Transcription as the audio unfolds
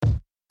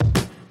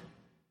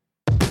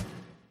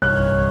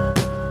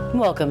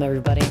welcome,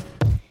 everybody.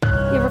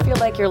 You ever feel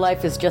like your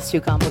life is just too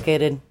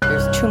complicated?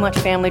 There's too much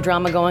family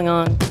drama going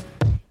on.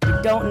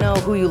 You don't know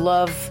who you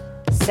love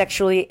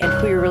sexually and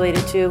who you're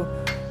related to.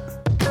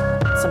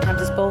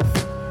 Sometimes it's both.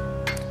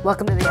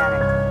 Welcome to the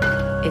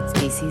attic. It's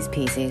VC's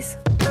Pieces.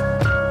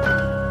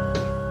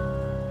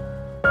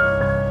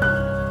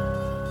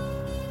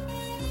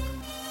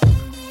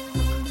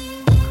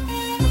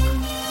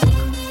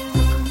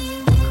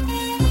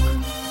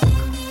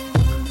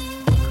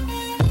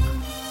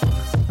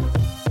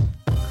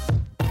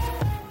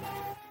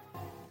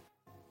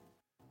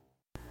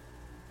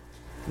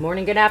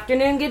 Morning, good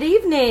afternoon, good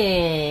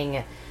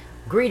evening.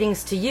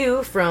 Greetings to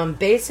you from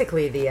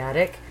basically the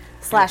attic.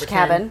 /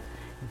 cabin.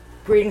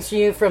 Greetings to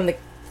you from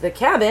the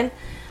cabin.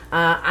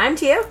 I'm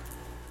Tia.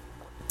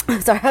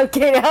 Sorry, I'm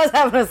Katie. I was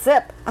having a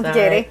sip. I'm Sorry.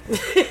 Katie.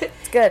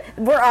 It's good.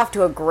 We're off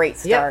to a great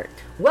start. Yep.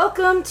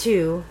 Welcome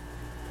to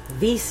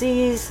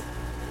VC's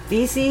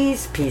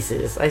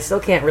Pieces. I still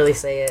can't really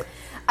say it.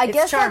 I It's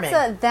guess charming.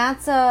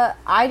 that's a.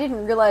 I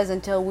didn't realize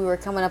until we were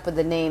coming up with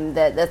the name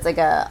that's like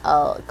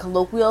a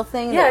colloquial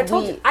thing. Yeah,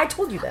 that I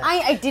told you that.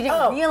 I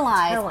didn't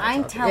realize.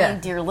 I'm telling Yeah.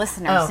 dear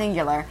listener, Oh.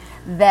 singular,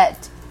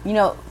 that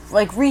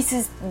like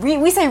Reese's.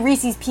 We say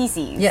Reese's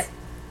Pieces. Yeah.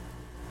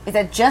 Is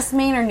that just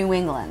Maine or New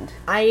England?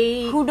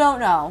 I Who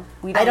don't know?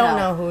 We don't I don't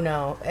know who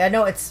know. I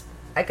know it's.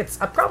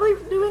 Probably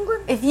New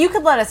England. If you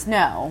could let us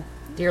know,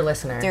 Dear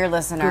listener.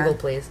 Google,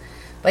 please.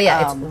 But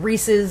yeah, it's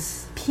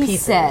Reese's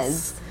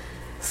Pieces.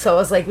 So I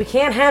was like, we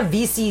can't have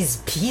VC's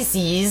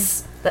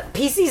Pieces. That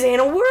Pieces ain't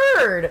a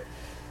word.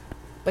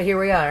 But here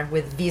we are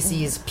with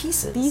VC's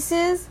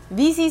Pieces.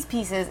 VC's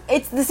Pieces.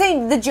 It's the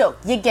same. The joke.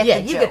 You get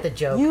the joke. you get the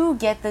joke. You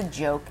get the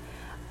joke.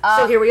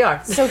 So here we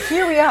are. So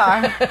here we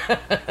are.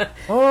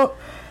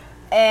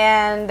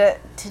 And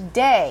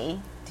today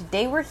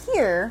we're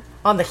here.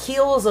 On the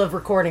heels of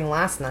recording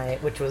last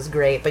night, which was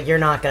great, but you're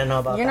not going to know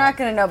about that. You're not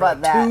going to know about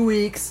For that. 2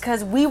 weeks.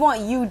 Because we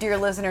want you, dear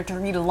listener, to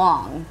read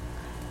along.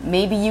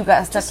 Maybe you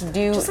got stuff to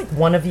do. Just like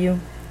one of you.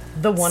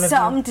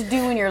 Something to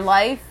do in your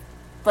life.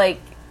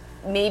 Like,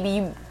 maybe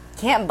you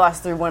can't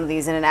bust through one of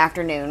these in an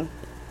afternoon.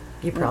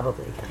 You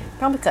probably can.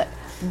 Probably could.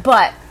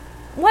 But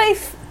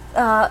life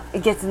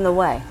it gets in the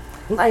way.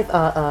 Life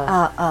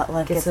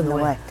Gets in the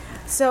way.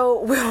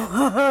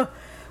 So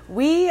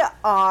we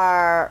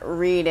are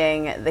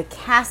reading the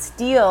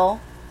Castile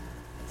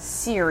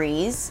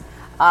series,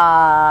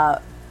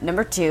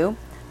 number 2,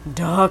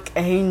 Dark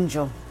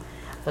Angel.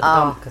 The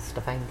darkest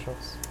of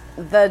angels.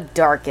 The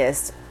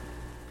darkest.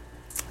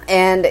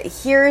 And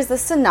here is the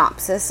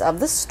synopsis of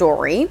the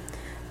story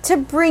to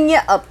bring you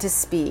up to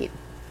speed.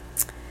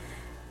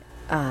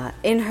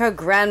 In her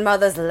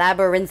grandmother's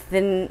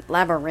labyrinthine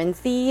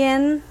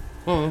labyrinthine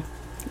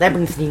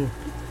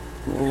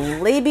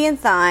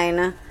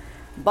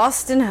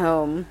Boston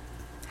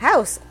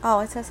house. Oh,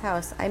 it says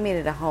house. I made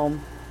it a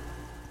home.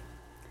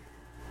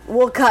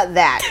 We'll cut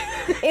that.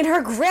 In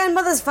her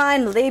grandmother's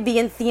fine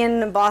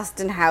labyrinthine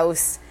Boston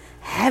house,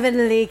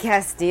 Heavenly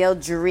Castile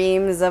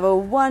dreams of a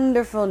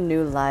wonderful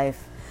new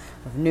life,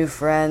 of new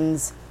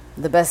friends,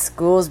 the best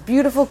schools,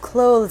 beautiful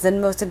clothes,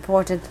 and most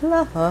important,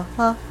 love.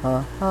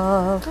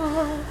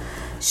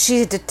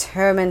 She's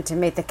determined to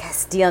make the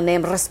Castile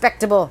name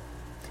respectable,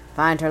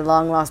 find her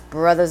long-lost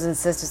brothers and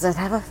sisters, and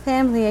have a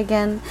family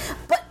again.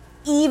 But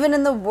even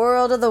in the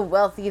world of the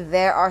wealthy,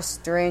 there are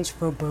strange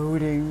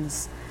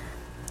forebodings,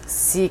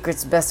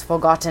 secrets best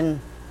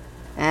forgotten.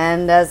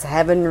 And as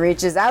heaven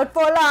reaches out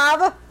for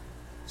love,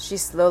 she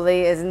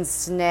slowly is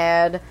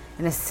ensnared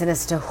in a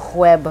sinister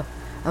web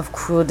of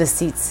cruel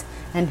deceits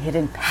and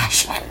hidden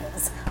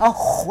passions. A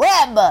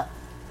web!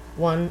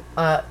 One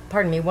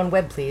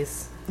web,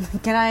 please.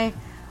 Can I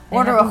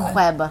order a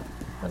web?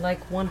 I'd like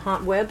one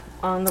hot web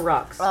on the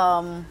rocks.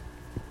 So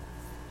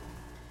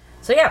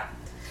yeah.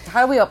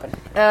 how do we open?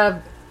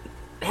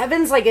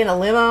 Heaven's like in a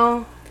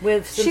limo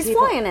with some She's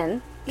people. flying in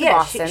to Yeah,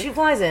 Boston. she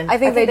flies in. I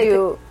think they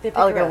do pick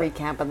like her a up.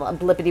 recap and a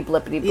blippity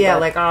blippity. Yeah,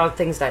 blip. like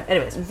things died.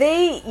 Anyways,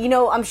 They,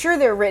 I'm sure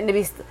they're written to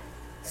be.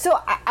 So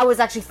I was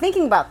actually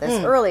thinking about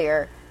this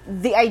earlier.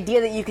 The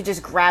idea that you could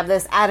just grab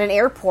this at an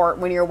airport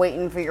when you're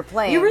waiting for your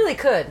plane. you really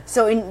could.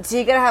 So you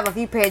gotta have a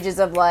few pages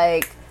of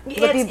like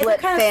blippy it's blip,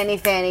 kind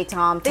of- fanny,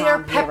 tom. They are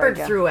here we peppered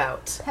go.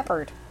 throughout,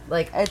 Peppered.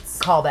 like It's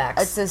callbacks.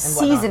 It's a and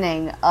whatnot.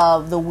 seasoning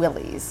of the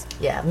Willies.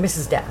 Yeah,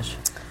 Mrs. Dash.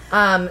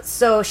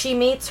 So she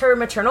meets her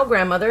maternal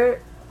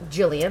grandmother,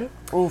 Jillian,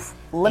 Oof.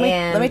 Let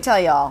me tell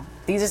y'all.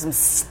 These are some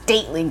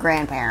stately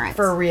grandparents.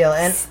 for real,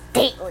 and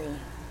stately.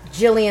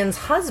 Jillian's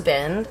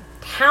husband,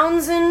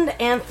 Townsend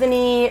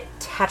Anthony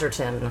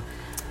Tatterton.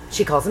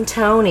 She calls him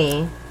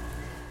Tony.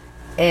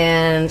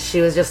 And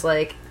she was just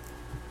like,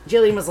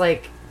 Jillian was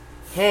like,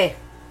 hey,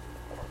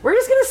 we're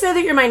just going to say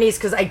that you're my niece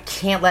because I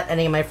can't let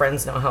any of my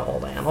friends know how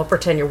old I am. I'll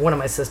pretend you're one of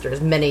my sisters.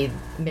 Many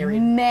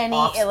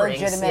offsprings.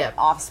 Illegitimate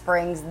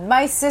offsprings.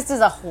 My sister's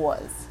a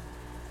whore.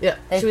 Yeah.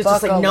 They She was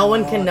just fuck like, a no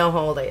one lot. can know how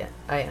old I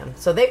am.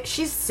 So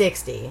she's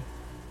 60.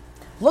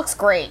 Looks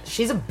great.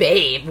 She's a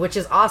babe, which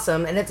is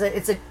awesome. And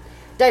it's a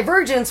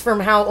divergence from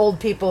how old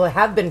people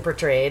have been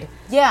portrayed.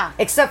 Yeah.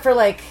 Except for,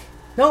 like,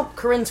 Nope,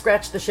 Corinne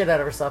scratched the shit out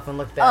of herself and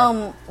looked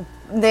bad.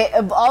 They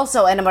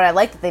also, and what I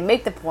like that they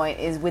make the point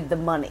is with the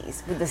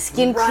monies, with the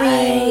skin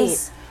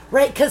creams.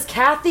 Right, because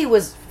Kathy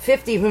was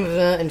 50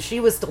 and she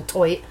was still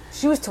toit.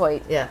 She was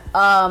toy. Yeah.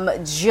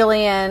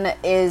 Jillian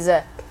is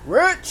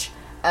rich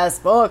as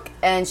fuck,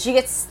 and she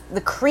gets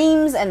the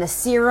creams and the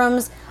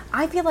serums.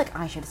 I feel like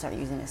I should start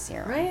using a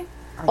serum. Right?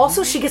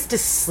 Also, she gets to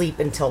sleep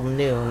until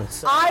noon.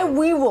 So.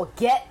 We will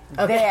get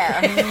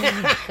there.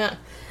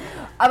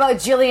 About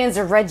Jillian's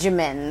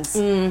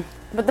regimens.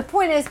 But the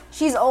point is,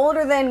 she's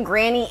older than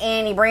Granny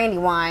Annie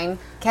Brandywine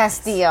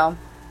Castillo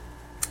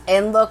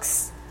and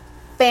looks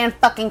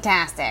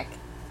fan-fucking-tastic.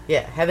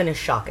 Yeah, heaven is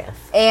shocketh.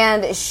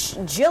 And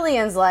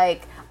Jillian's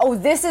like, oh,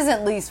 this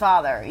isn't Lee's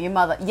father. Your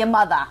mother,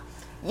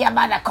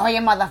 call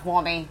your mother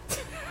for me.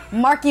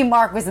 Marky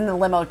Mark was in the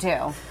limo,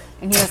 too.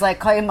 And he was like,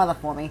 call your mother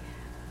for me.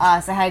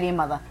 Say hi to your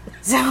mother.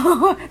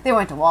 So, they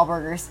went to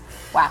Wahlburgers.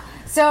 Wow.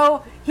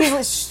 So,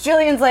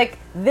 Jillian's like,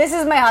 this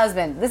is my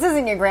husband. This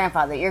isn't your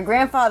grandfather. Your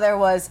grandfather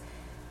was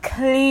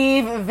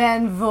Cleve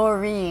Van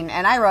Voorheen.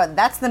 And I wrote,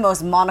 that's the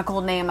most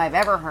monocle name I've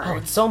ever heard. Oh,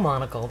 it's so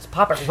monocle. Just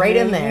pop it right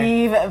in there.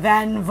 Cleve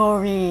Van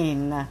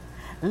Voorheen.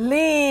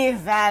 Lee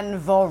Van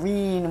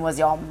Voorheen was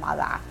your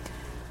mother.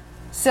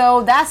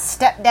 So that's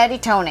Stepdaddy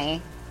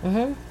Tony.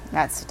 Mm-hmm.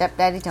 That's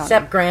Stepdaddy Tony.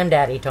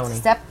 Step-granddaddy Tony.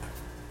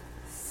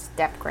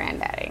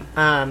 Step-granddaddy.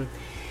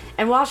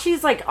 And while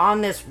she's, like,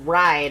 on this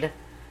ride,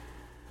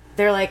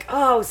 they're like,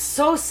 oh,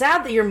 so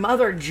sad that your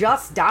mother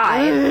just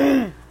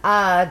died.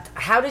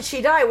 How did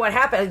she die? What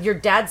happened? Your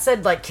dad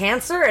said, like,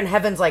 cancer? And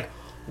Heaven's like,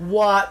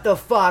 what the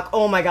fuck?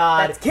 Oh, my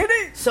God. That's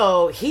kidding.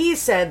 So he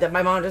said that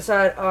my mom just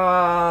said,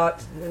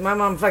 my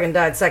mom fucking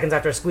died seconds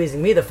after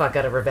squeezing me the fuck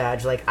out of her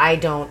vag. Like,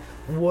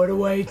 what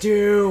do I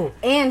do?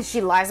 And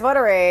she lies about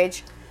her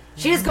age.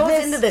 She just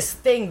goes into this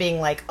thing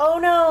being like, oh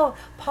no,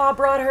 Pa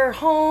brought her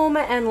home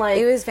and like...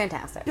 It was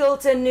fantastic.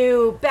 Built a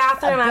new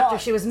bathroom after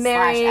she was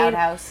married.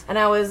 Outhouse. And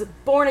I was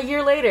born a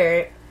year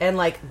later. And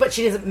like, but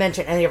she doesn't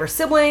mention any of her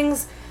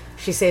siblings.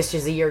 She says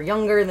she's a year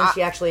younger than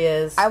she actually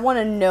is. I want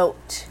to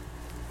note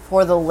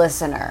for the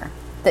listener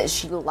that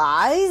she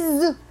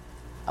lies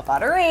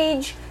about her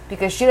age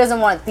because she doesn't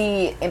want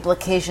the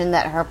implication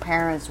that her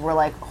parents were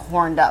like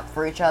horned up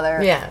for each other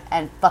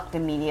and fucked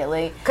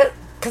immediately. Because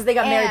they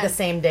got married the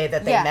same day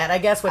that they met, I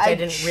guess, which I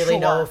didn't really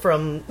know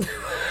from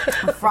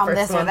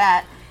this or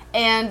that.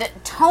 And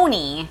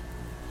Tony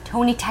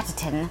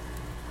Tatterton,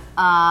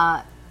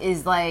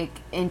 is like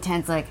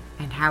intense, like,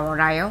 and how old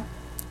are you?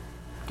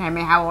 Tell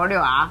me how old you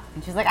are.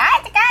 And she's like, I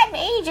think I'm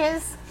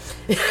ages.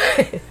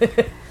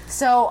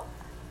 So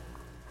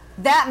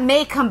that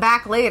may come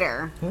back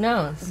later. Who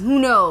knows? Who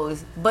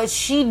knows? But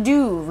she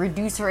do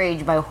reduce her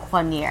age by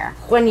 1 year.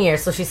 1 year.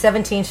 So she's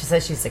 17. She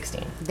says she's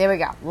 16. There we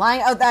go.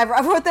 Lying. Oh, I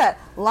wrote that.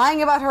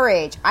 Lying about her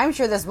age. I'm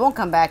sure this won't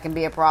come back and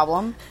be a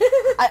problem.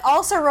 I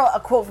also wrote a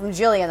quote from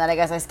Jillian that I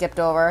guess I skipped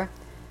over.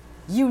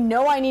 You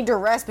know I need to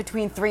rest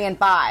between 3 and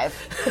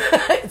 5.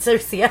 It's her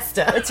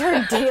siesta. It's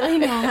her daily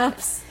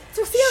naps. It's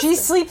her siesta. She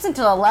sleeps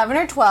until 11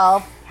 or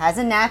 12, has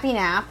a nappy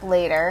nap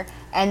later,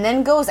 and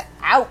then goes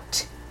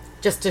out.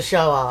 Just to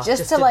show off.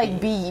 Just to like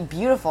be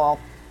beautiful.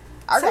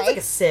 Sounds like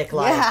a sick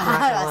life.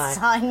 Yeah,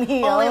 sign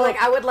me Only up.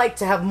 like I would like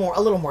to have a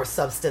little more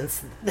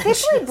substance. They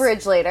play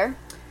bridge later.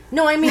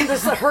 No, I mean,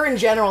 just her in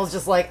general is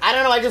just like, I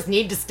don't know, I just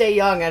need to stay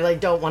young. I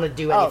like don't want to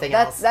do anything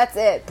else. That's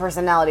it,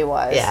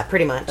 personality-wise. Yeah,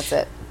 pretty much. That's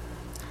it.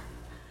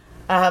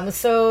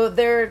 So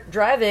they're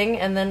driving,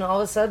 and then all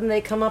of a sudden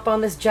they come up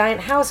on this giant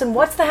house. And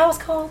what's the house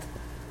called?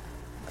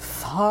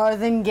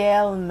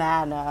 Farthingale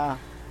Manor.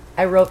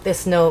 I wrote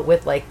this note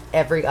with like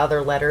every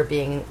other letter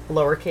being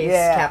lowercase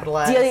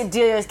capitalized.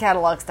 Delia's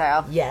catalog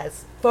style.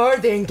 Yes.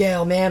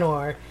 Farthingale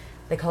Manor.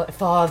 They call it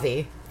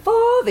Farthy.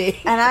 Farthy.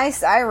 And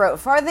I wrote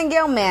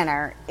Farthingale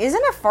Manor.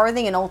 Isn't a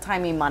farthing an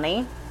old-timey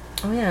money?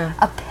 Oh, yeah.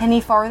 A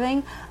penny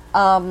farthing?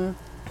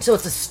 So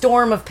it's a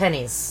storm of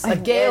pennies. A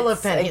gale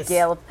of pennies.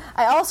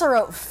 I also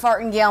wrote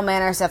Fartingale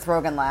Manor, Seth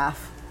Rogen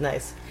laugh.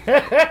 Nice. How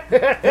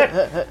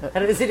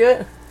does he do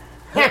it?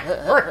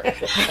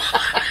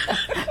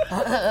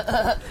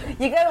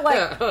 You gotta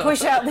like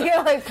push out. You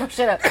gotta like push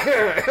it up.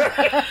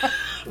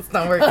 It's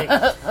not working.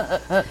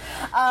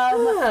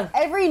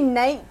 Every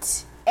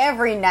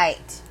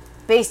night,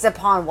 based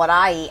upon what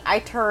I eat, I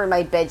turn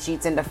my bed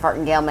sheets into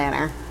Fartingale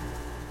Manor.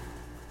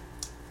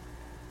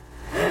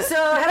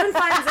 So Heaven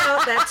finds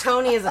out that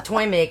Tony is a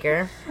toy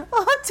maker.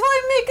 Oh, Toy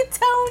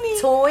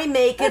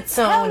maker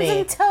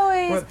Tony.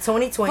 Toys.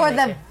 Tony toy For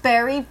maker. the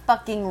very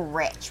fucking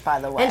rich,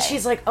 by the way. And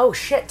she's like, oh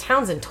shit,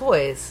 Townsend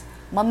Toys.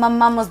 My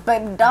mama's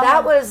baby doll.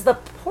 That was the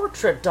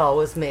portrait doll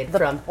was made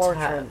from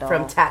portrait doll.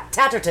 from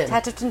Tatterton.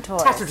 Tatterton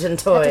Toys. Tatterton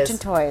Toys. Tatterton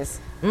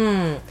Toys.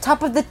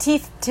 Top of the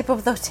teeth, tip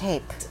of the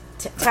tape.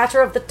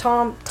 Tatter of the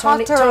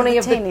Tony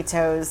of the teeny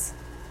toes.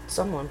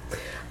 Someone.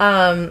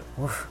 And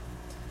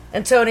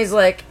Tony's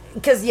like,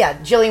 because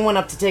Jillian went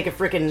up to take a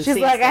freaking. She's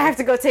like, I have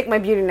to go take my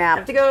beauty nap. I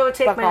have to go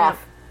take my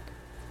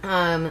nap.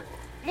 And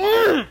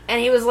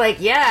he was like,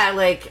 yeah,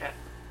 like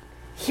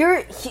he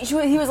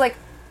was like,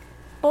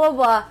 blah blah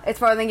blah. It's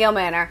Farthingale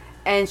Manor,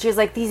 And she was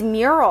like, these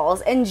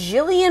murals. And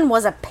Jillian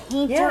was a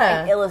painter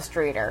Yeah. and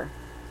illustrator.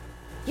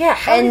 Yeah,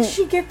 how And- did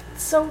she get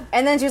so...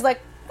 And then she was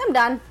like, I'm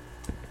done.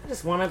 I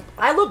just want to...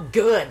 I look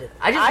good.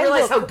 I just I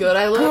realized look how good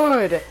I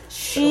look. Good.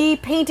 She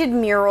painted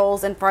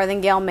murals in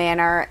Farthingale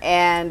Manor,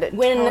 and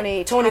When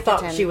Tony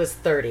thought Chatterton- she was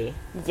 30,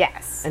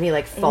 yes, and he,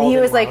 like, and fallen he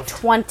in was love. like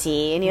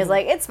 20, and he was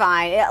like, it's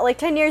fine. Like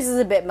 10 years is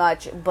a bit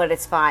much, but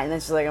it's fine. And then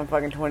she's like, I'm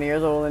fucking 20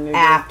 years old, and you're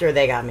After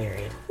they got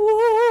married.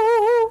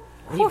 Woo,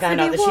 He found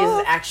out that she was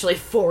whoopity-whoop. actually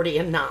 40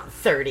 and not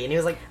 30, and he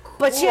was like, cool.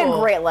 But she had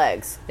great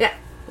legs. Yeah,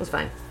 it was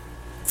fine.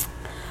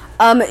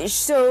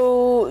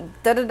 So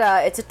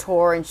it's a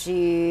tour, and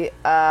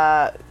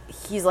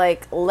he's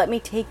like, let me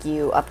take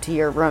you up to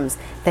your rooms.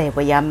 They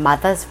were your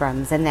mother's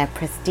rooms, and they're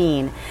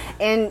pristine.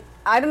 And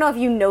I don't know if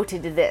you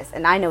noted this,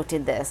 and I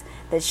noted this,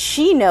 that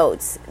she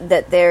notes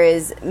that there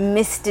is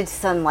misted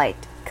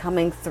sunlight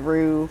coming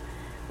through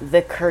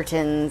the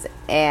curtains,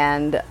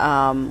 and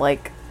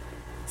like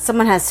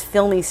someone has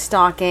filmy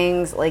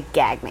stockings. Like,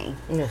 gag me.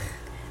 Ugh.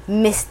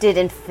 Misted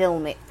and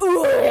filmy.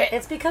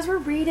 It's because we're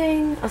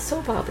reading a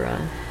soap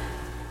opera.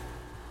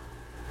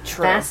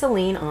 True.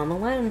 Vaseline on the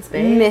lens,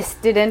 babe.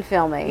 Misted and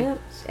filmy. Yep,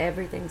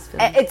 everything's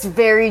filmed. It's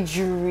very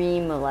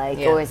dream-like,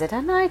 Yeah. or is it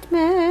a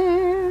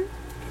nightmare?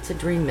 It's a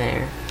dream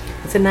mare.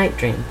 It's a night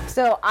dream.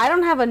 So I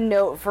don't have a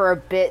note for a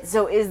bit.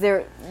 So is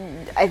there?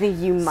 I think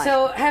you might.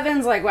 So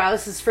Heaven's like, wow,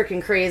 this is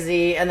freaking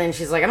crazy. And then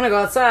she's like, I'm gonna go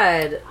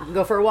outside,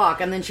 go for a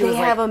walk. And then she they was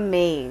have like, a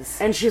maze.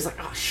 and she's like,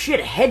 oh shit,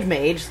 a hedge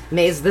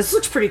maze. This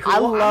looks pretty cool. I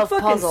love I'm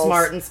fucking puzzles.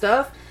 smart and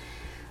stuff.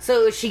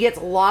 So she gets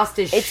lost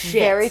as It's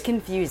shit. very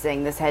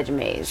confusing, this hedge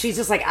maze. She's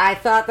just like, I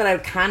thought that I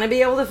would kind of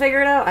be able to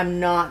figure it out. I'm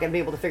not gonna be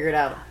able to figure it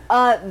out.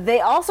 They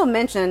also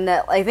mentioned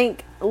that, I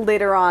think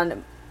later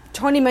on,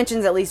 Tony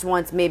mentions at least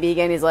once, maybe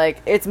again, he's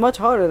like, it's much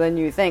harder than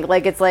you think.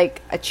 Like, it's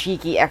like a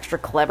cheeky, extra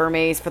clever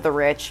maze for the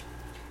rich.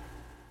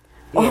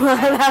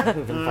 I don't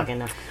even fucking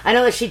know. I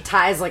know that she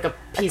ties like a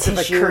piece of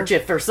a tissue.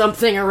 kerchief or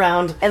something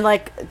around. And,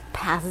 like,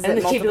 passes And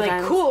it then she'd be multiple like,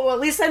 times. cool, well, at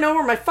least I know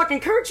where my fucking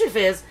kerchief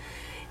is.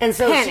 And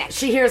so Panic.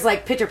 she hears,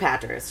 like,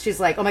 pitter-patters. She's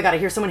like, oh my god, I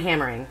hear someone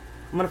hammering.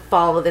 I'm gonna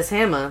follow this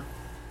hammer.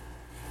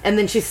 And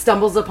then she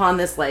stumbles upon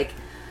this, like,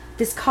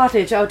 this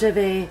cottage out of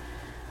a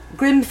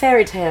grim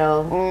fairy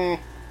tale,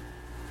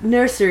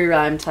 nursery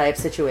rhyme type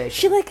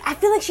situation. I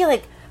feel like she,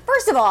 like,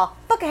 first of all,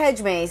 fuck a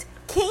hedge maze.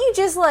 Can't you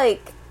just,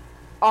 like,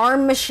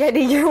 arm machete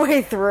your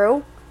way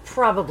through?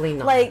 Probably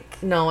not.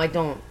 Like- no, I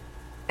don't.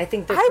 I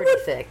think they're I pretty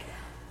would- thick.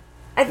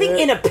 I think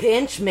in a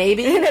pinch,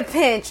 maybe. In a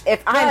pinch,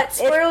 if I'm But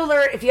spoiler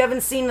alert, if you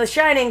haven't seen The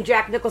Shining,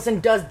 Jack Nicholson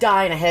does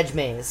die in a hedge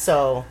maze,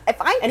 so...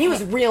 And he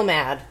was real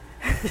mad.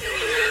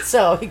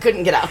 So he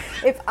couldn't get out.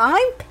 if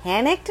I'm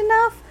panicked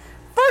enough,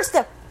 first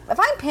up, if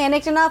I'm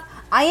panicked enough,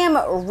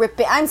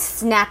 I'm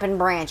snapping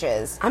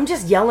branches. I'm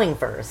just yelling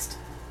first.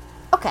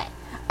 Okay,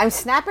 I'm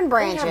snapping We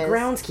branches. have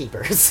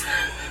groundskeepers.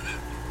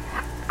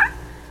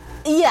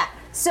 Yeah,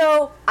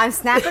 so I'm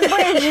snapping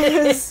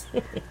branches,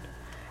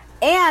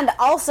 and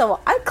also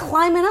I'm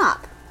climbing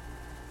up.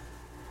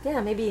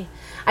 Yeah, maybe.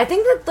 I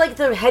think that, like,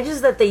 the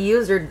hedges that they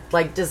use are,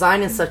 like,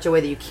 designed in such a way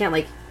that you can't,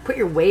 like, put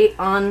your weight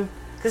on...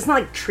 Because it's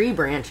not like tree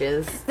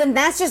branches. Then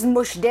that's just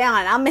mushed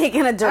down. I'm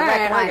making a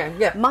direct Alright, line. okay,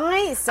 yeah. I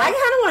kind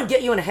of want to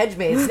get you in a hedge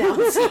maze now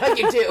and see how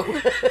you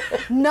do.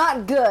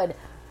 not good.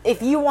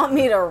 If you want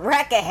me to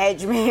wreck a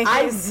hedge maze,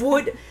 I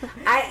would...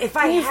 if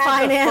I can you had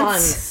the finance?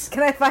 funds...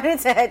 Can I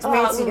finance a hedge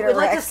maze to we'd get a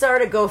like wreck? to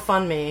start a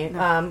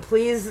GoFundMe.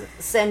 Please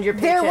send your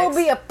paychecks. There will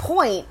be a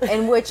point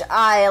in which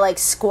I like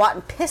squat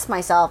and piss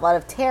myself out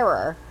of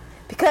terror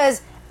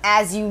because,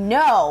 as you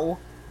know,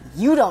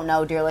 you don't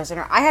know, dear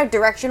listener, I have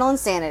directional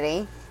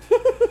insanity,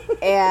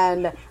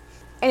 and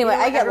anyway,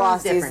 I get Everyone's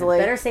lost different. easily.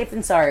 Better safe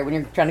than sorry when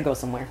you're trying to go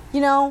somewhere.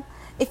 You know,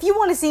 if you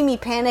want to see me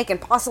panic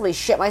and possibly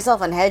shit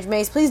myself on hedge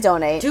maze, please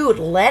donate. Dude,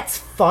 let's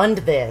fund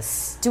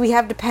this. Do we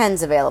have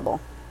Depends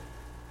available?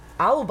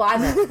 I will buy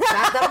them.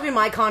 That'll be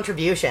my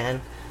contribution.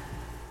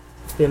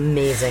 It'll be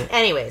amazing.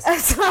 Anyways,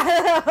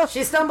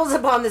 she stumbles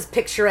upon this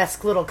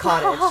picturesque little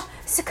cottage.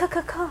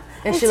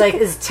 And she like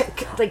is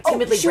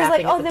timidly she was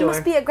like, rapping "Oh, at the there door.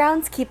 must be a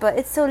groundskeeper.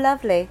 It's so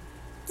lovely.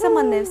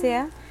 Someone lives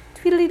here."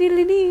 Tweedly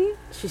diddly dee.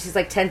 She's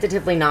like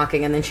tentatively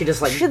knocking, and then she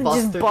just like She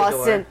busts just through busts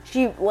the door. in.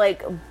 She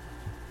like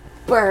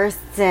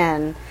bursts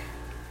in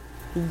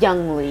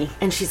youngly.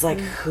 And she's like,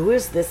 "Who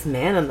is this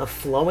man in the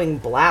flowing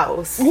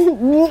blouse?"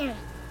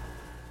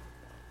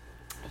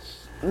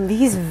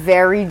 He's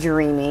very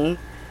dreamy.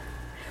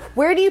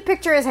 Where do you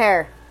picture his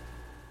hair?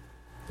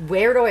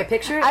 Where do I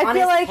picture it? I On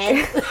feel his like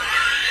head?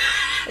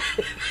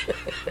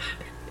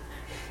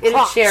 In a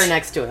Crotch. chair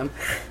next to him.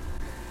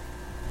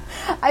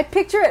 I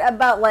picture it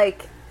about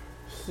like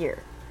here.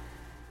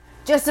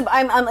 Just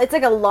I'm it's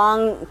like a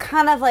long,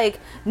 kind of like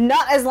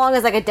not as long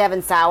as like a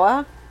Devon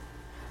Sawa,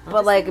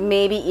 but like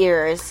maybe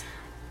ears.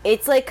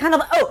 It's like kind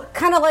of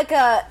like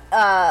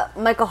a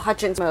Michael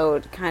Hutchins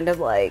mode, kind of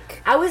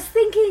like. I was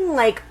thinking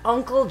like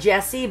Uncle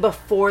Jesse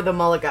before the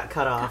mullet got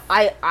cut off.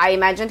 I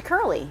imagined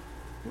curly.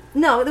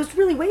 No, it was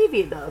really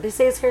wavy though. They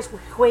say his hair's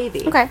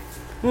wavy. Okay.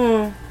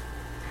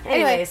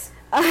 Anyways,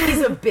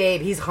 He's a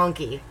babe. He's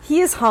hunky.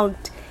 He is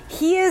hunked.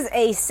 He is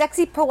a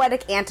sexy,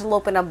 poetic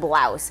antelope in a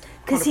blouse.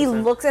 Because he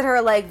 100%. looks at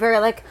her like, very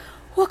like,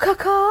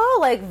 wakaka,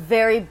 like,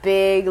 very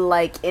big,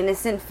 like,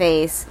 innocent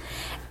face.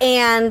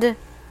 And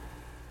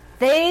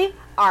they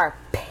are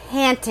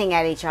panting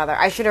at each other.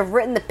 I should have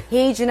written the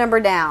page number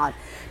down.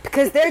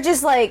 Because they're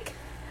just like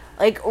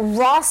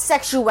raw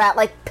sexual,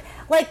 like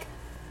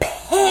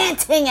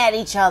panting at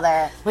each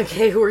other. Like,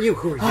 hey, who are you?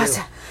 Who are you?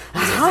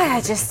 Hi,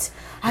 I just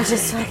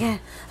fucking,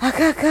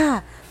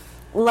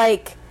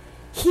 like,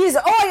 he's,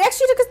 I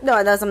actually took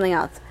no, that was something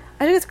else.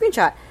 I took a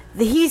screenshot.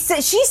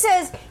 She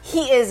says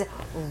he is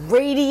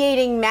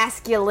radiating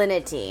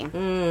masculinity.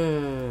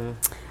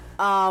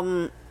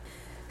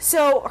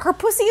 So her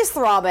pussy is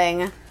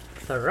throbbing.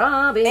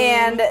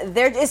 And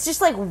it's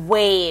just like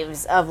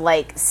waves of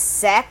like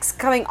sex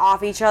coming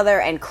off each other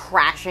and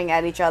crashing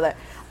at each other,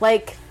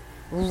 like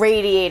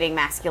radiating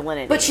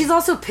masculinity. But she's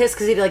also pissed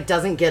because he like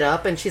doesn't get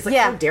up, and she's like,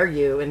 Yeah. "How dare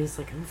you?" And he's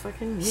like, "I'm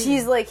fucking." You.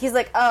 He's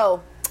like,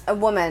 oh, a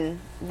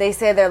woman. They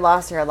say they're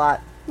lost here a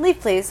lot.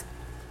 Leave, please.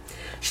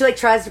 She like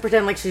tries to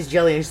pretend like she's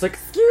Jillian. She's like,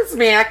 "Excuse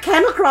me, I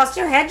came across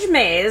your hedge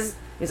maze."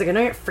 He's like, "I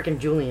know you're freaking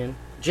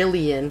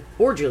Jillian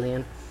or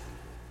Julian."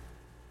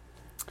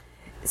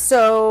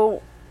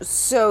 So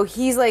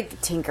he's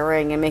like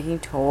tinkering and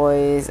making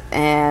toys,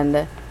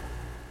 and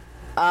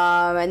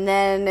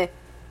then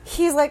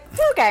he's like,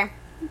 okay,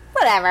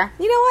 whatever.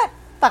 You know what?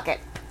 Fuck it.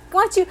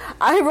 Why don't you?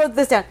 I wrote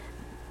this down.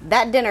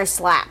 That dinner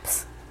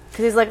slaps,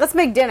 because he's like, let's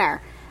make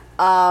dinner,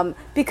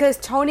 because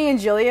Tony and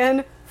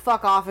Jillian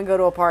fuck off and go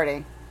to a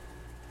party.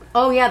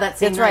 Oh yeah, that's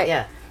right.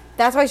 Yeah.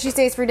 That's why she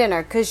stays for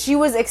dinner, because she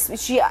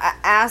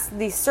asked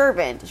the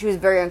servant. She was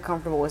very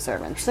uncomfortable with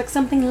servants. She's like,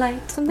 something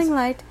light. Something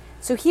light.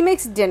 So he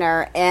makes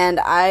dinner, and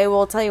I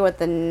will tell you what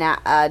the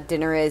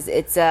dinner is.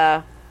 It's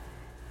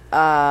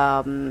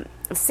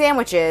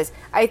sandwiches.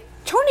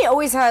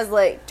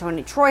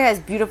 Troy has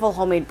beautiful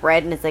homemade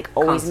bread, and it's like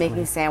always Constantly.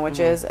 making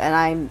sandwiches.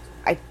 And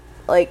I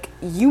like,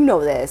 you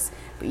know this,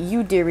 but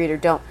you, dear reader,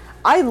 don't.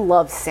 I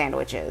love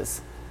sandwiches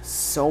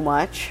so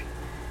much.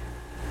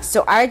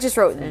 So I just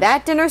wrote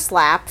that dinner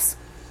slaps.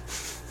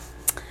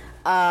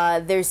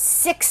 There's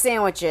 6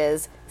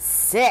 sandwiches,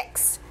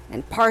 6.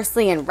 And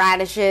parsley and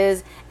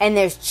radishes, and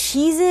there's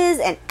cheeses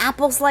and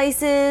apple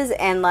slices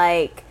and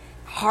like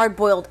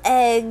hard-boiled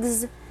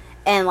eggs,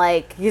 and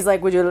like he's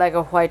like, would you like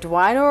a white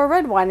wine or a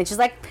red wine? And she's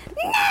like,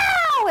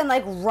 no, and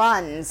like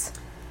runs.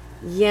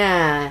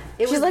 Yeah,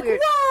 She's like,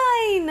 weird.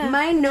 wine.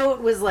 My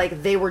note was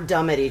like they were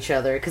dumb at each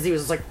other because he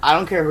was like, I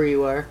don't care who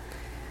you are.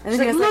 And she's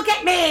then like, he was look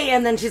at me,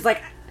 and then she's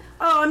like,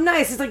 oh, I'm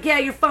nice. He's like, yeah,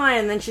 you're fine.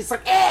 And then she's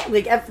like,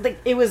 like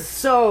it was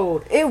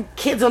so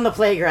kids on the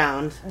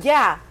playground.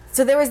 Yeah.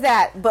 So there was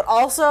that, but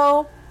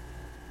also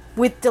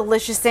with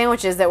delicious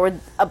sandwiches that were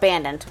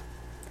abandoned.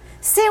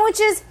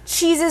 Sandwiches,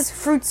 cheeses,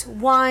 fruits,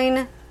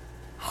 wine,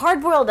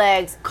 hard-boiled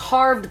eggs.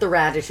 Carved the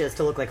radishes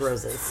to look like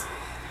roses.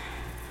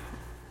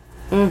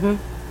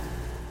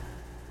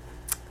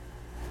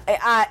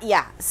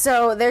 Yeah,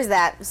 so there's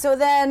that. So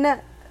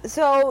then,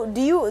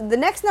 the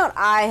next note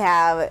I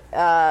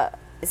have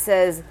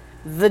says,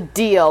 the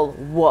deal,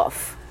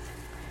 woof.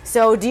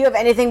 So do you have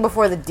anything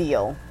before the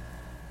deal?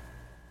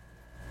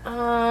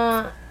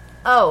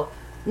 Oh,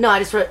 no, I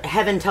just wrote,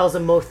 Heaven tells a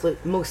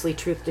mostly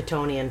truth to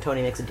Tony, and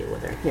Tony makes a deal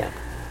with her. Yeah.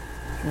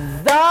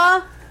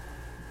 The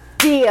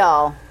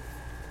deal.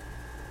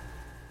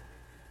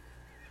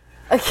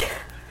 Okay.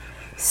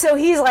 So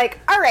he's like,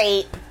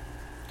 alright,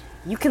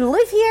 you can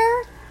live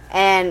here,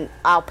 and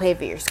I'll pay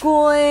for your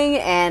schooling,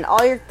 and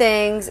all your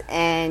things,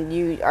 and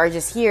you are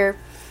just here.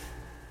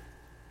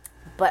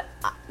 But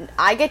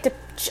I get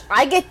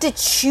to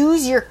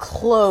choose your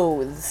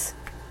clothes.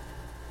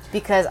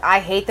 Because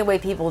I hate the way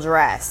people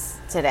dress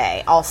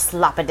today. All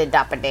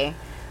sloppity-doppity.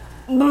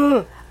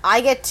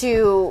 I get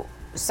to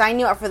sign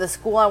you up for the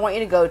school I want you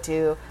to go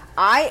to.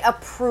 I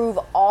approve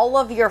all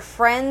of your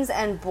friends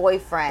and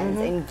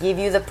boyfriends and give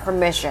you the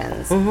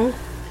permissions.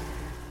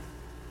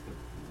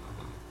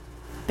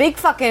 Big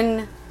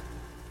fucking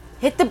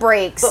hit the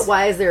brakes. But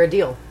why is there a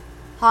deal?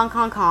 Honk,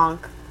 honk,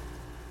 honk.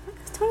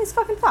 Because Tony's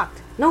fucking fucked.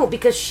 No,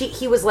 because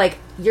he was like,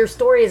 your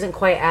story isn't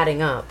quite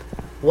adding up.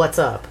 What's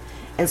up?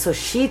 And so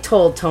she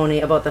told Tony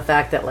about the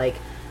fact that, like,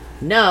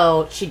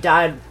 no, she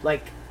died,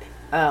 like,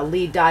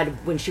 Lee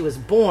died when she was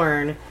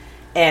born,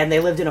 and they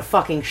lived in a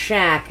fucking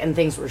shack, and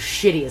things were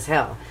shitty as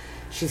hell.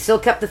 She still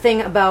kept the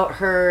thing about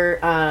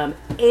her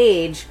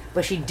age,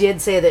 but she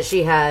did say that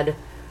she had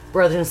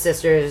brothers and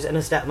sisters and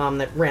a stepmom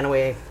that ran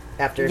away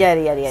after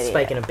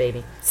spiking a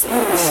baby.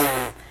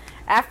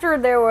 After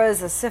there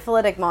was a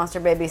syphilitic monster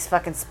baby's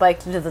fucking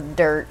spiked into the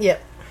dirt.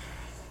 Yep.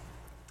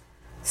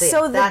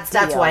 So yeah,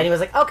 that's why. And he was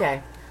like,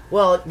 okay,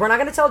 well, we're not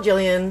going to tell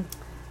Jillian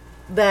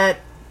that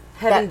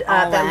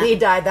that Lee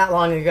died that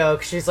long ago,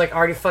 because she's like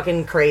already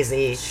fucking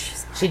crazy.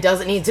 She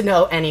doesn't need to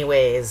know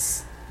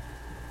anyways.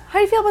 How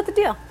do you feel about the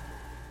deal?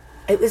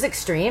 It was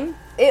extreme.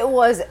 It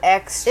was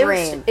extreme.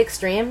 It was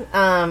extreme.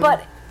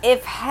 But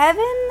if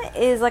Heaven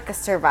is like a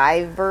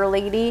survivor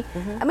lady,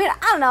 I mean,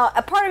 I don't know.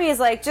 A part of me is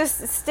like,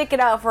 just stick it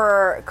out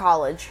for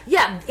college.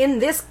 Yeah, in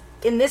this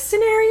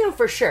scenario,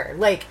 for sure.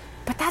 Like,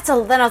 But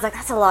then I was like,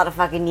 that's a lot of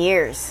fucking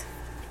years.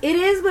 it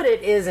is, but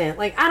it isn't.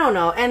 Like, I don't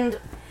know. And,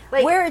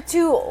 like... We're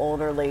two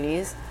older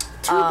ladies.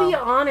 To be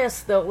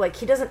honest, though, like,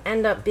 he doesn't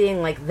end up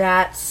being, like,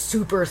 that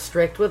super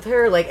strict with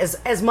her, like,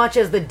 as much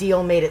as the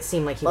deal made it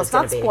seem like he was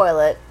going to be. Let's not spoil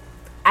it.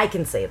 I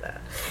can say that.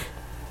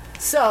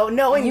 So,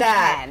 knowing You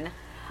that, can.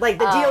 like,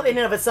 the deal in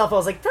and of itself, I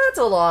was like, that's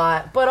a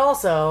lot. But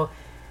also,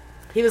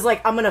 he was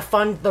like, I'm going to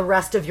fund the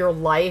rest of your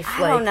life.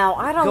 I don't know.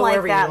 I don't go like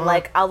wherever you that, want.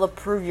 like, I'll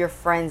approve your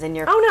friends and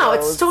your Oh, no,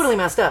 clothes. it's totally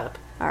messed up.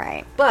 All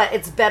right. But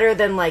it's better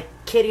than, like,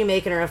 Kitty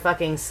making her a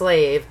fucking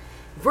slave.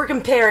 If we're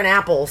comparing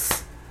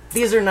apples,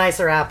 these are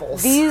nicer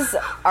apples. These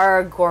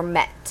are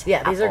gourmet these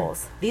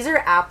apples.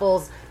 are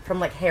apples from,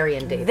 like, Harry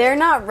and David. They're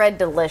not Red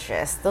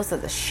Delicious. Those are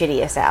the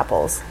shittiest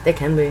apples. They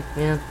can be,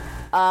 yeah.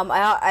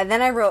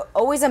 Then I wrote,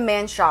 always a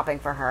man shopping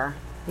for her.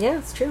 Yeah,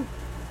 it's true.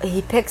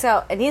 He picks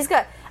out, and he's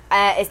got,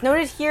 it's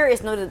noted here,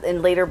 it's noted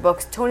in later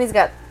books, Tony's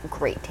got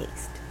great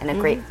taste and a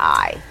great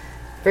eye.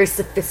 Very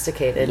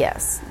sophisticated.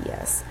 Yes.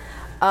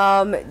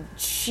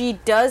 She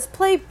does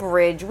play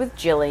bridge with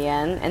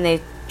Jillian, and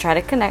they try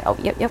to connect. Oh,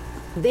 yep.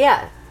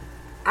 Yeah.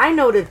 I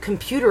noted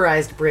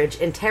computerized bridge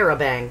in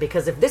Terabang,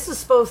 because if this is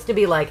supposed to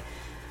be, like,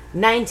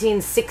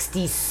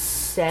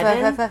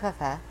 1967...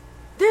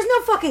 There's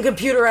no fucking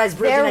computerized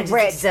bridge They're in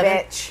 1967.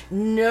 rich, bitch.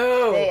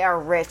 No. They are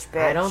rich,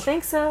 bitch. I don't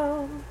think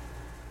so.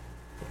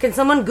 Can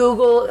someone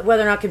Google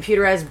whether or not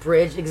computerized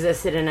bridge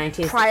existed in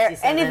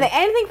 1967?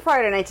 Anything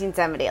prior to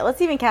 1970.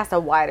 Let's even cast a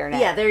wider net.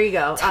 Yeah, there you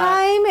go.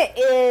 Time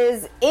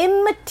is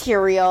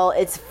immaterial.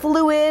 It's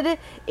fluid.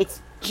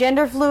 It's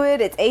gender fluid.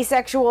 It's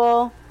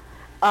asexual.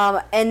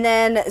 And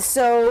then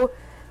so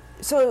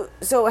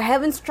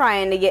Heaven's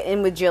trying to get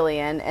in with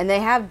Jillian, and they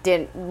have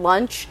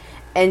lunch,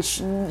 and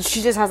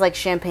she just has like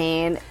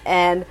champagne.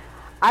 And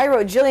I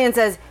wrote, Jillian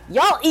says,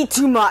 "Y'all eat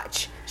too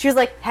much." She was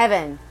like,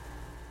 "Heaven,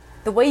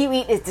 the way you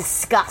eat is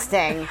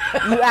disgusting.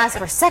 You ask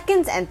for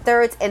seconds and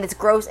thirds, and it's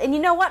gross. And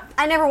you know what?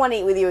 I never want to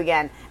eat with you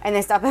again." And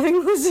they stop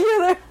having lunch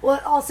together.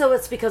 Well, also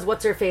it's because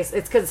what's her face?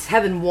 It's because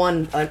Heaven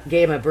won a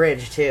game of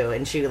bridge too,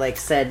 and she like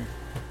said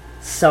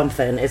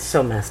something. It's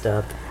so messed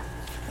up.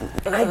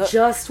 I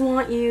just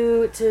want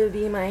you to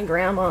be my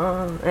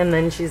grandma, and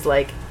then she's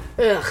like,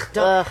 "Ugh."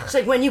 She's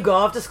like, "When you go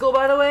off to school,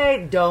 by the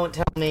way, don't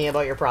tell me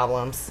about your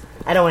problems.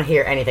 I don't want to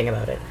hear anything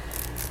about it."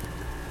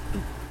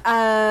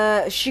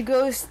 She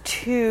goes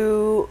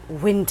to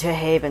Winter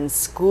Haven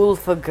School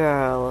for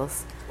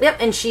Girls. Yep,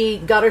 and she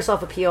got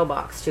herself a P.O.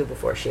 box, too,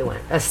 before she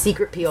went. A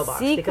secret P.O. box.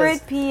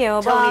 Secret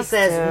P.O. box. Tony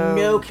says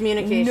no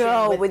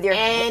communication with your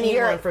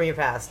anyone from your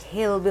past.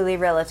 Hillbilly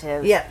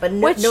relatives. Yeah, but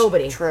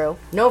nobody. True.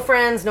 No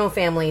friends, no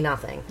family,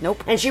 nothing.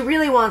 Nope. And she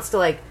really wants to,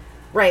 like,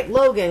 write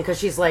Logan, because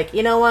she's like,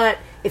 you know what?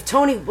 If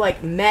Tony, like,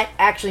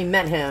 actually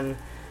met him...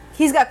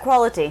 He's got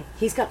quality.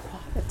 He's got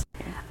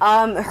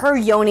quality. Her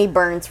yoni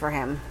burns for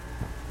him.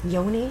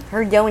 Yoni?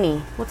 Her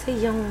yoni. What's a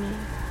yoni?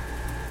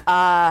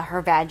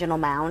 Her vaginal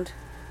mound.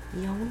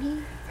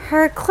 Yoni?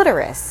 Her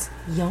clitoris.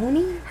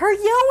 Yoni? Her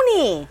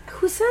yoni.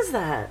 Who says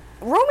that?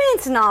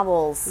 Romance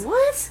novels.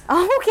 What?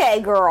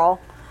 Okay, girl.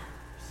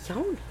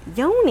 Yoni.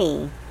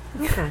 Yoni.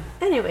 Okay.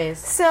 Anyways.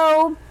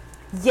 So,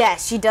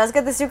 yes, she does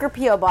get the secret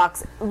P.O.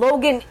 box.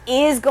 Logan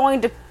is going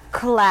to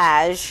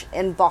collage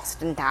in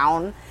Boston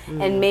town,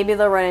 and maybe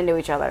they'll run into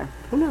each other.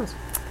 Who knows?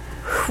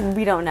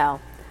 We don't know.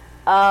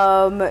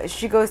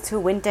 She goes to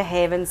Winter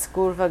Haven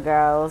School for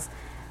Girls.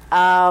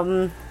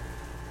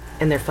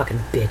 And they're fucking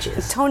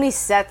bitches. Tony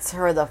sets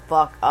her the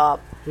fuck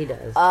up. He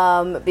does.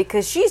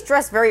 Because she's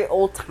dressed very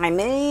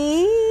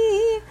old-timey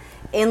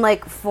in,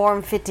 like,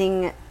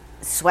 form-fitting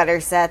sweater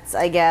sets,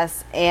 I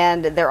guess.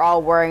 And they're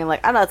all wearing, like,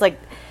 I don't know, it's like...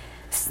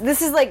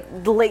 This is,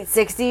 like, the late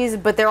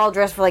 60s, but they're all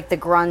dressed for, like, the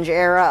grunge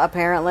era,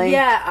 apparently.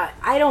 Yeah,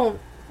 I don't...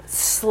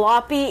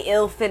 Sloppy,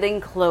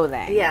 ill-fitting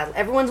clothing. Yeah,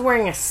 everyone's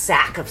wearing a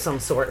sack of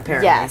some sort,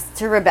 apparently. Yes,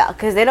 to rebel.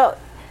 Because they don't...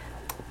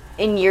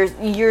 In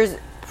years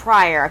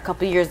prior, a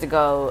couple years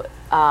ago,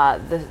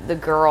 the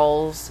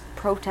girls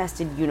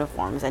protested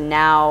uniforms, and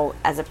now,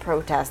 as a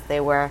protest, they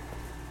wear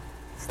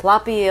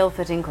sloppy,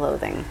 ill-fitting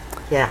clothing.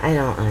 Yeah, I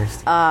don't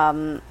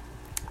understand.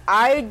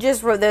 I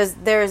just wrote... There's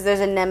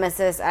a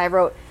nemesis. I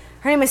wrote...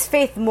 Her name is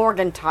Faith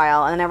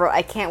Morgentile, and then I wrote,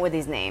 I can't with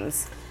these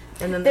names.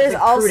 And then there's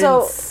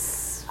also... Prudence.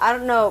 I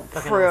don't know,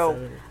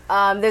 Prue.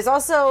 There's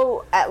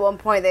also, at one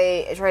point,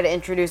 they try to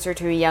introduce her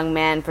to a young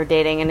man for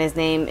dating, and his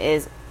name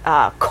is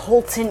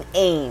Colton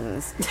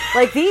Ames.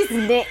 Like, these,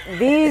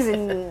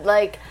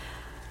 like,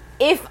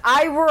 if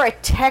I were a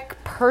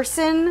tech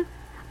person,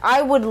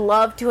 I would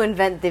love to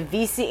invent the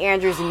VC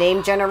Andrews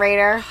name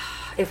generator.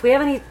 If we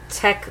have any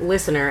tech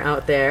listener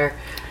out there...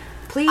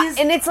 Please.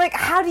 And it's like,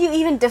 how do you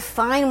even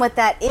define what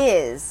that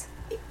is?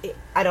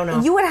 I don't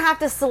know. You would have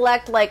to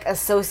select, like, a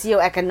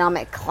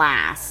socioeconomic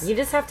class. You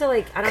just have to,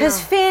 like, I don't know. Because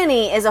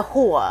Fanny is a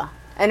whore,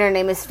 and her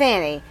name is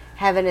Fanny.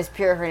 Heaven is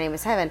pure, her name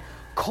is Heaven.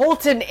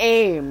 Colton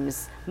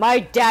Ames. My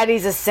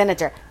daddy's a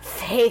senator.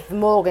 Faith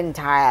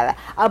Morgentile,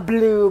 a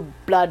blue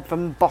blood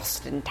from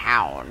Boston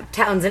town.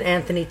 Townsend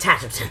Anthony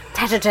Tatterton.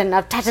 Tatterton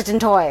of Tatterton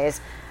Toys.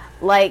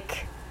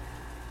 Like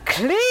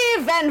Cleve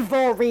and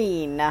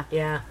Voreen.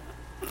 Yeah.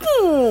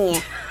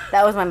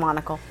 That was my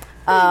monocle.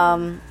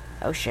 Oh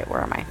shit,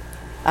 where am I?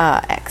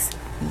 X.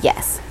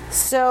 Yes.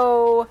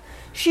 So,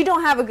 she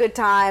don't have a good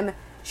time.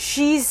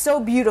 She's so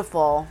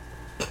beautiful.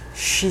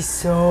 She's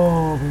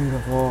so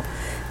beautiful.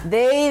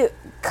 They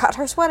cut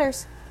her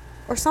sweaters.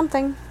 Or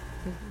something.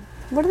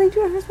 What do they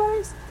do to her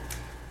sweaters?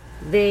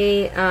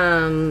 They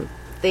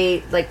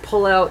like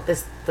pull out the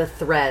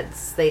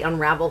threads. They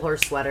unravel her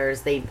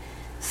sweaters. They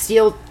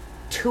steal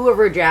 2 of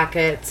her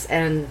jackets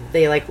and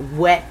they like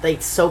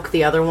soak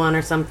the other one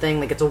or something.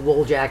 Like it's a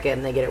wool jacket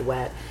and they get it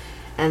wet.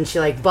 And she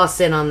like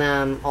busts in on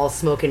them all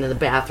smoking in the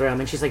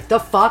bathroom and she's like, the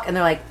fuck? And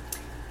they're like,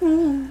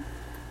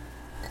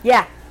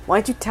 Yeah. Why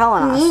aren't you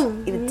telling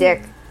us? Eat a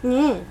dick.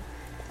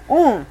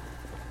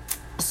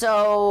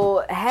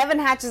 So, Heaven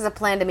hatches a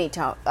plan to meet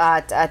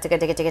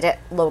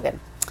Logan.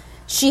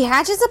 She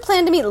hatches a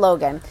plan to meet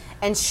Logan,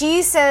 and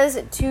she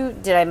says to...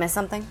 Did I miss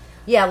something?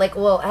 yeah, like,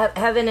 well,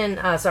 Heaven and,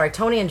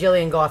 Tony and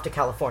Jillian go off to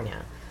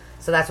California.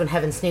 So that's when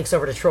Heaven sneaks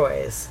over to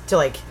Troy's to,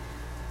 like,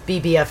 be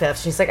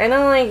BFFs. She's like, I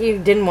know, like, you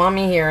didn't want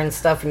me here and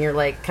stuff, and you're,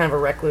 like, kind of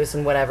a recluse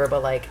and whatever,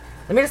 but, like,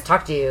 let me just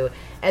talk to you.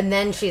 And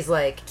then she's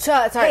like...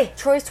 Sorry, hey,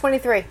 Troy's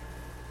 23.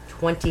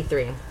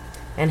 23.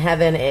 And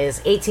Heaven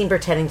is 18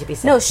 pretending to be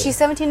 17. No, she's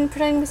 17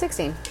 pretending to be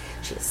 16.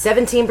 She's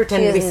 17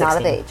 pretending to be 16. Not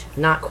of age.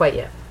 Not quite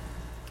yet.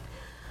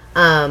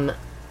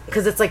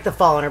 Because it's like the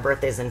fall and her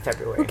birthday's in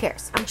February. Who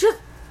cares?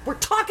 We're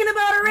talking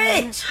about her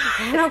age!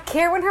 I don't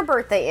care when her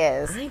birthday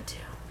is. I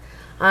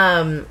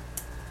do.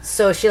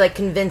 So she, like,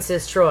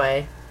 convinces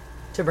Troy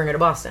to bring her to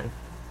Boston.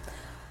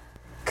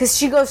 Because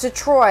she goes to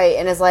Troy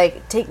and is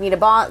like, take me to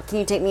Boston. Can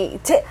you take me...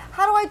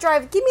 How do I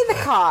drive? Give me the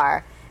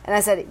car. And I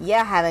said,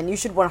 yeah, Heaven, you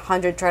should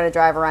 100 try to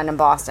drive around in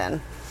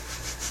Boston.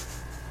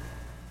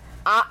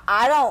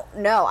 I don't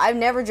know. I've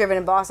never driven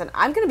in Boston.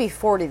 I'm going to be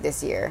 40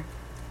 this year.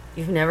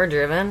 You've never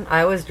driven?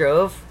 I always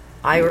drove.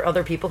 Or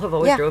other people have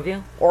always drove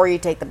you? Or you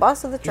take the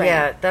bus or the train.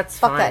 Yeah, that's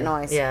Fuck fine. that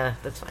noise. Yeah,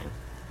 that's fine.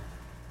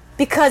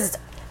 Because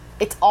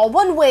it's all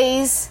one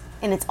ways,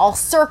 and it's all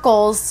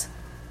circles.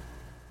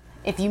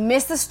 If you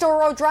miss the Store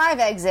Road Drive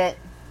exit,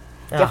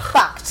 you're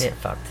fucked. Get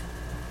fucked.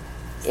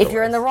 If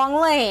you're in the wrong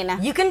lane.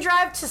 You can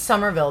drive to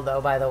Somerville, though,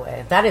 by the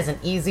way. That is an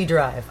easy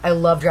drive. I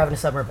love driving to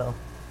Somerville.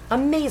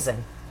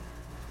 Amazing.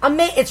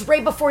 It's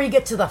right before you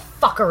get to the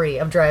fuckery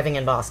of driving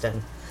in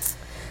Boston.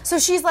 So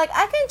she's like,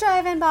 I can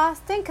drive in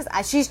Boston, because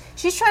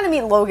she's trying to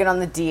meet Logan on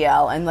the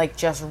DL and, like,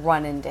 just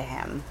run into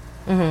him.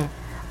 So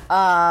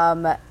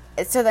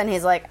then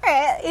he's like, all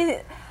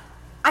right.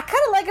 I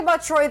kind of like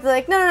about Troy, they're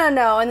like,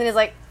 no. And then he's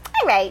like,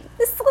 all right,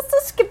 let's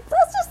just give it a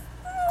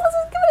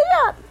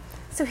shot.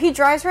 So he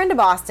drives her into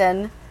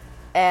Boston,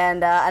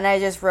 and I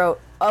just wrote,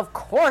 of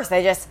course,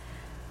 they just...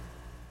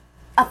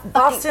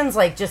 Boston's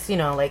like, just, you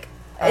know, like...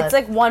 it's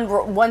like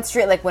one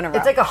street, like Winter Road.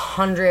 It's like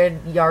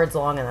 100 yards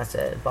long, and that's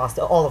it.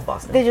 Boston, all of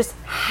Boston. They just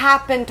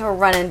happen to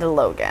run into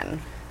Logan.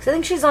 So I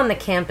think she's on the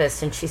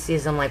campus, and she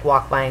sees him, like,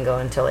 walk by and go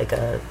into, like,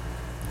 a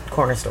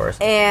corner store or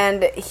something.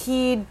 And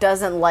he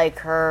doesn't like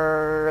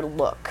her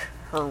look,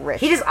 her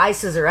rich. He just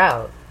ices her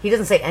out. He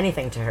doesn't say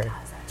anything to her.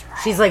 That's right.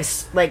 She's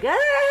like,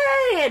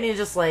 hey! And he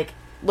just, like...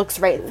 looks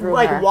right through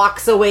like, her.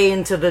 walks away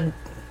into the,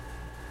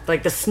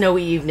 like, the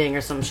snowy evening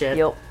or some shit.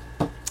 Yep.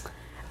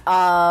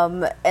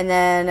 And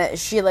then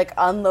she, like,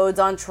 unloads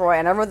on Troy,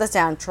 and I wrote this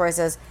down. Troy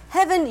says,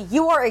 Heaven,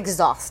 you are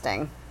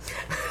exhausting.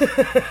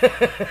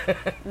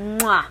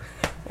 Mwah.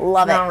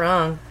 Love it. Not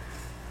wrong.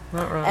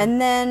 Not wrong. And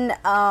then,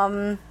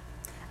 I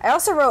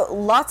also wrote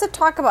lots of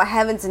talk about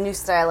Heaven's new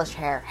stylish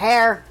hair.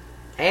 Hair.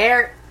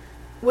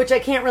 Which I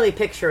can't really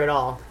picture at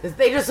all.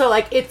 They just are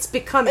like, it's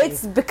becoming.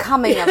 It's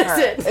becoming of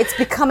her. It's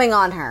becoming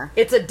on her.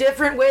 It's a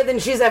different way than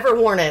she's ever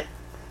worn it.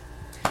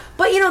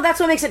 But, you know, that's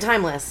what makes it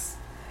timeless.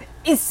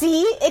 You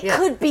see? It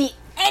could be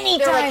any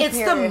They're time like, it's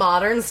period. the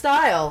modern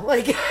style.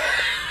 Like,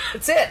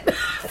 that's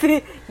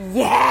it.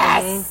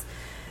 Yes!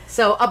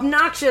 So,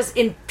 obnoxious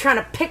in trying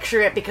to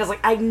picture it because, like,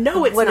 I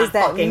know it's What not does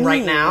that fucking right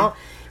mean? now.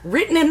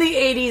 Written in the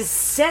 80s,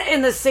 set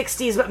in the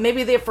 60s, but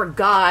maybe they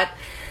forgot.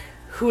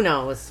 Who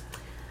knows?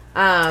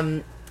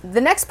 The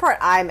next part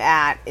I'm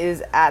at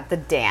is at the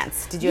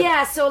dance. Did you?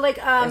 Yeah, so, like,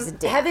 There's a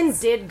dance. Heaven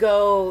did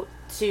go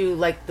to,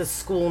 like, the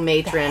school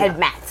matron.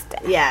 Headmaster.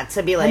 Yeah,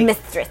 to be like,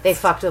 mistress. they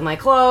fucked with my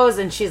clothes,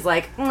 and she's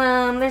like,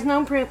 there's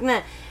no proof in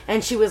that.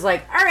 And she was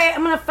like, alright,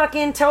 I'm gonna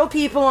fucking tell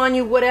people on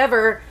you,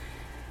 whatever.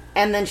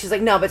 And then she's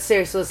like, no, but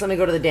seriously, let's let me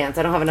go to the dance.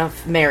 I don't have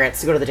enough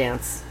merits to go to the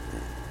dance.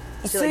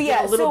 So like,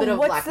 yeah, a little bit of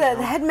what's the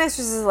blackmail.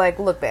 headmistress is like,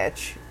 look,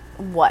 bitch,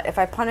 what if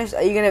I punish? Are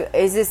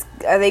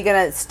they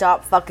gonna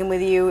stop fucking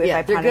with you if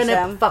I they're punish gonna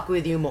them? fuck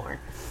with you more.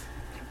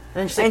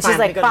 And she's And she's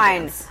like, I'm gonna go to the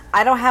fine, dance.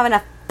 I don't have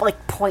enough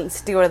like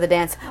points to go to the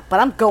dance, but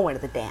I'm going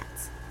to the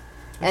dance.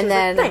 And she's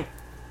then like, "Fine."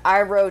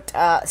 I wrote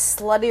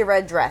slutty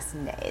red dress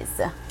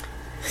nays.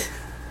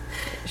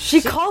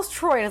 She calls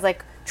Troy and is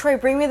like, Troy,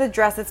 bring me the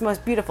dress that's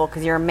most beautiful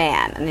because you're a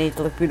man and you need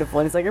to look beautiful.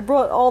 And he's like, I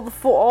brought all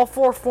four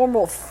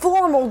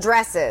formal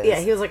dresses. Yeah,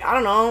 he was like, I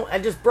don't know. I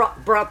just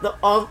brought the...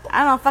 I don't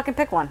know, fucking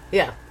pick one.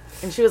 Yeah.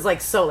 And she was like, I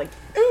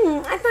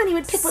thought he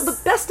would pick what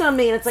looked best on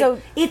me. And it's like,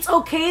 So- it's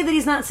okay that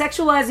he's not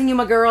sexualizing you,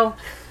 my girl.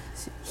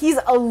 He's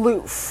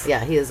aloof.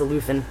 Yeah, he is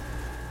aloofing.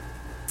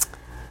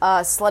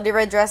 Slutty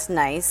red dress,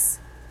 nice.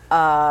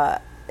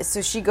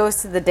 So she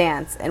goes to the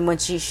dance, and when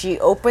she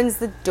opens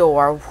the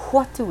door,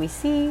 what do we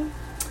see?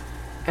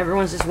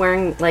 Everyone's just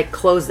wearing, like,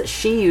 clothes that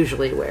she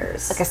usually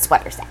wears. Like a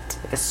sweater set.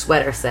 Like a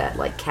sweater set,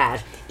 like,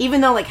 cash. Even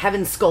though, like,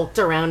 Heaven skulked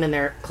around in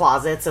their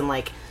closets and,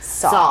 like,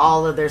 saw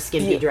all of their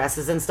skimpy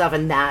dresses and stuff,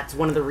 and that's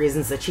one of the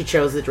reasons that she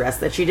chose the dress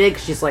that she did,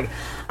 because she's like,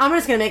 I'm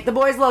just gonna make the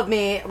boys love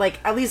me. Like,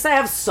 at least I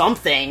have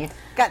something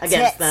Got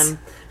against tits. them.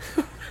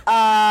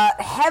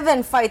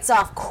 Heaven fights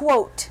off,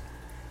 quote,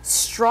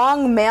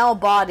 strong male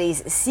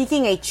bodies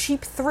seeking a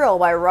cheap thrill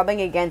by rubbing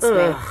against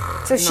me.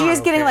 So she not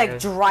is getting, okay. like,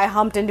 dry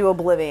humped into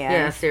oblivion.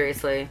 Yeah,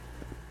 seriously.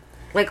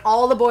 Like,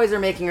 all the boys are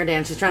making her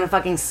dance. She's trying to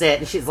fucking sit,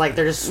 and she's like,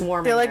 they're just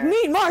swarming They're like, her.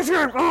 meet my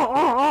turn.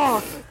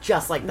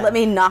 Just like that. Let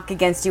me knock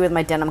against you with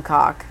my denim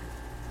cock.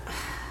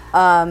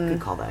 Good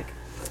callback.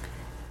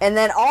 And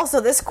then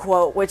also this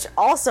quote, which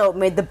also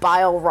made the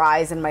bile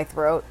rise in my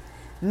throat.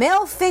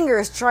 Male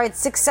fingers tried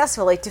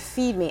successfully to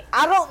feed me.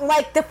 I don't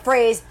like the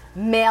phrase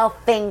male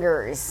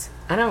fingers.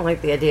 I don't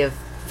like the idea of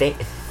thing.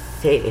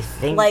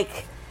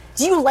 Like,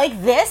 do you like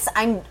this?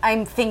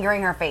 I'm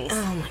fingering her face.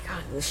 Oh my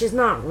god, she's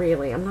not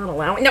really. I'm not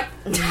allowing. No.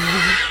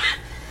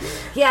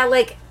 Yeah,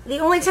 like, the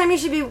only time you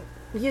should be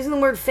using the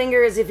word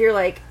finger is if you're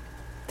like,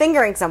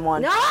 Fingering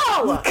someone. no!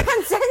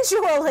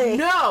 Consensually.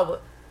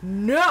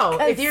 No!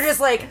 If you're just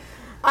like,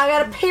 I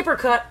got a paper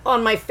cut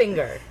on my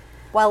finger.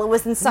 While it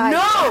was inside.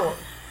 No!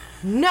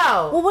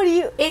 No! Well, what do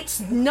you... It's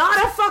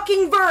not a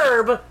fucking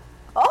verb!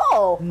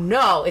 Oh.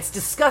 No, it's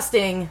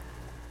disgusting.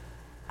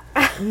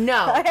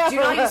 No. Do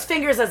not use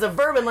fingers as a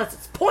verb unless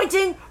it's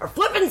pointing or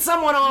flipping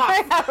someone off.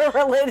 I have a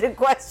related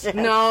question.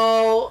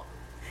 No.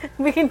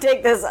 We can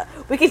take this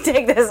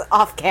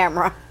off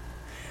camera.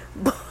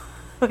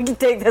 We can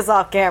take this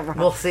off camera.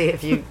 We'll see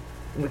if we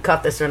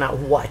cut this or not.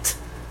 What?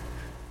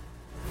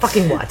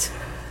 Fucking what?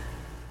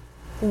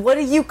 What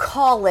do you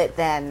call it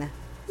then?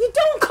 You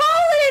don't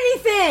call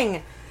it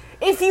anything!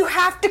 If you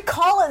have to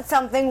call it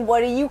something, what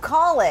do you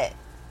call it?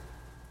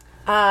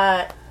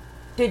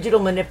 Digital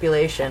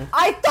manipulation.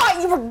 I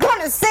thought you were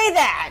gonna say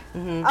that.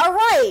 Mm-hmm. All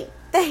right.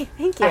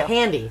 Thank you. A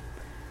handy.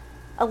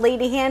 A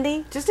lady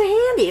handy. Just a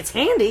handy. It's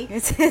handy.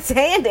 It's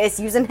handy. It's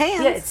using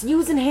hands. Yeah, it's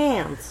using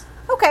hands.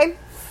 Okay.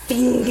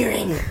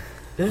 Fingering.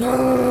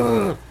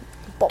 Ugh.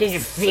 There's a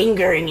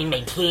fingering in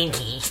my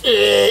panties.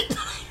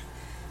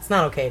 It's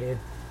not okay, dude.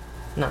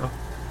 No.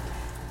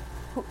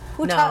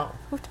 Who No.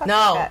 talks No.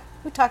 like that?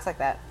 Who talks like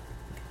that?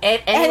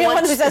 Anyone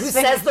who says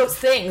says those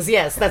things,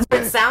 yes, that's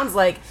what it sounds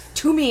like.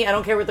 To me, I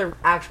don't care what their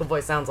actual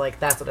voice sounds like.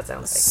 That's what it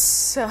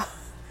sounds like.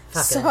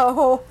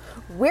 So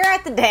we're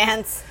at the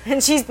dance,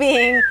 and she's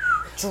being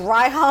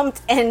dry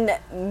humped and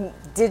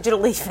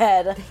digitally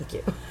fed. Thank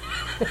you.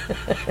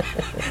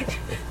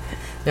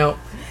 No.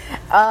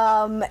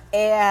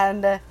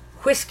 And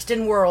Whisked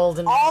and whirled,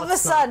 and all of a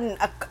what's not. sudden,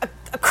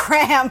 a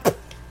cramp.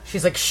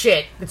 She's like,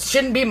 shit, it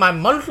shouldn't be my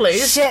monthly.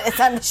 Shit, it's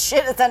time to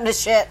shit, it's time to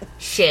shit.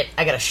 Shit,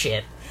 I gotta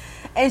shit.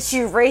 And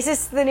she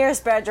races to the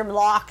nearest bedroom,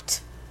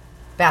 locked.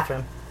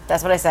 Bathroom.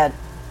 That's what I said.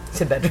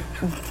 To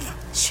bedroom.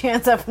 She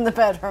ends up in the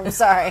bedroom,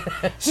 sorry.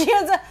 She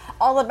ends up,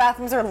 all the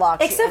bathrooms are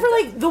locked. Except for,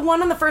 like, the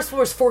one on the first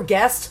floor is for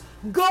guests.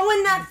 Go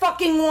in that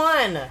fucking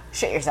one.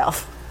 Shit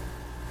yourself.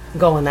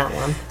 Go in that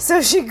one.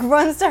 So she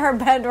runs to her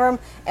bedroom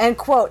and,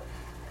 quote,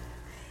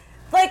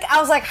 like, I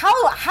was like, how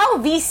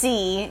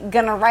VC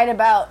gonna write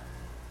about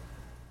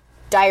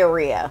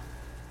diarrhea?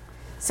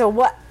 So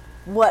what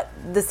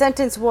the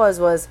sentence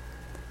was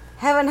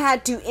Heaven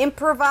had to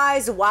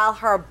improvise while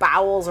her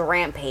bowels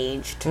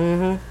rampaged.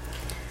 Mm-hmm.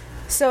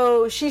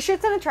 So she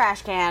shits in a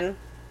trash can.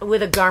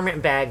 With a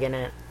garment bag in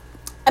it.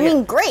 I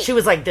mean, great. She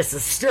was like, this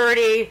is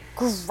sturdy.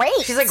 Great.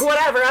 She's like,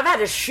 whatever, I've had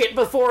to shit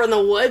before in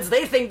the woods.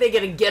 They think they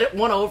get to get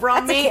one over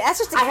on That's me. that's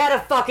just I had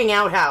a fucking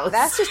outhouse.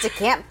 That's just a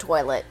camp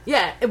toilet.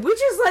 Yeah, which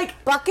is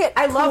like... Bucket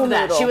I pool love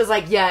that. noodle. She was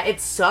like, yeah, it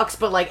sucks,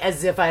 but like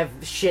as if I've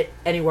shit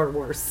anywhere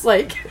worse.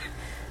 Like...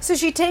 So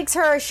she takes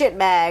her shit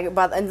bag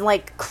and,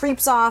 like,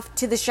 creeps off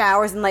to the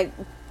showers and, like,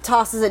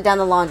 tosses it down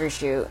the laundry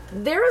chute.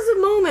 There is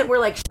a moment where,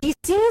 like, she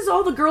sees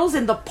all the girls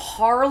in the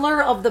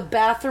parlor of the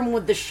bathroom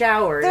with the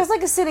showers. There's,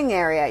 like, a sitting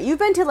area. You've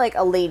been to, like,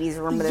 a ladies'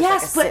 room. Where there's,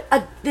 Yes, like,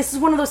 but this is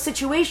one of those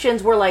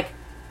situations where, like,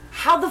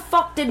 how the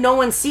fuck did no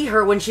one see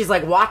her when she's,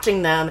 like,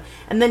 watching them,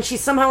 and then she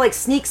somehow, like,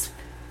 sneaks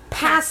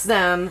past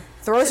them...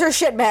 throws her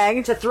shit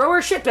bag. To throw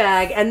her shit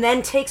bag, and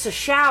then takes a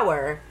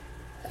shower...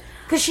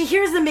 Because she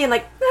hears them being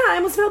like, I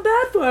almost felt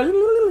bad for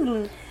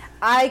her.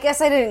 I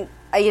guess I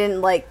didn't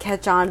like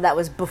catch on that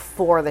was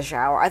before the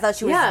shower. I thought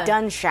she was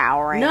done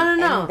showering.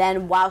 No. And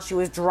then while she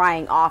was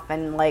drying off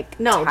and like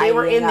No, they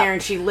were in tidying there up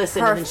and she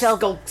listened her and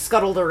then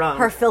scuttled around.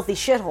 her filthy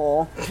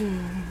shithole.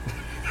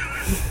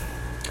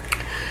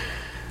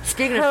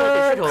 digging a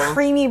filthy shithole.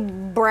 creamy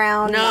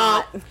brown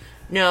knot.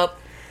 Nope.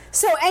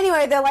 So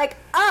anyway, they're like,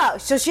 oh,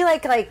 so she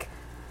like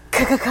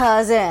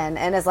cousin,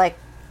 and is like,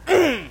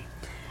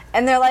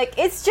 and they're like,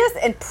 it's just,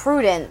 and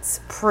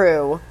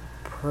Prue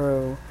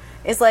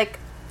is like,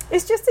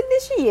 it's just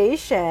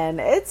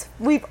initiation.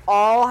 We've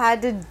all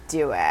had to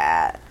do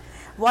it.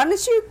 Why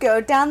don't you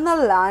go down the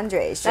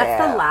laundry chute?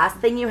 That's the last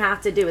thing you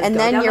have to do is and go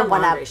then down you're the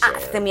one laundry of chute.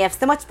 us, and we have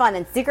so much fun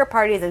and secret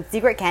parties and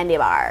secret candy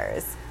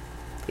bars.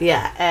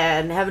 Yeah,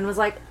 and Heaven was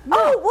like, no.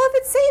 Oh, well,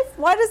 if it's safe,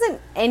 why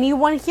doesn't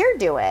anyone here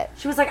do it?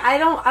 She was like,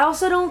 I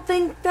also don't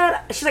think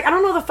that... She's like, I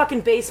don't know the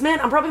fucking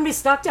basement. I'm probably going to be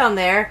stuck down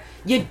there.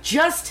 You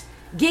just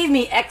gave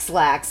me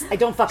X-Lax. I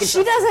don't fucking...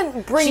 She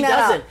doesn't bring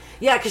that up.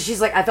 Yeah, because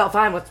she's like, I felt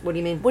fine. What do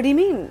you mean? What do you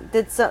mean?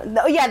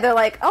 No, yeah, they're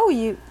like, oh,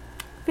 you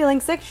feeling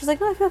sick? She's like,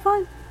 no, I feel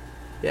fine.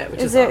 Yeah,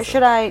 which is awesome.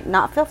 Should I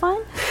not feel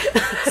fine?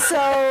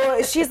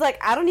 So she's like,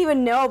 I don't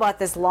even know about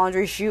this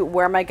laundry chute.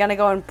 Where am I gonna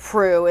go? And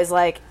Prue is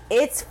like,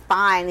 it's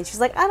fine. And she's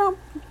like, I don't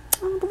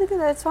believe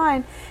that it's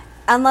fine,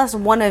 unless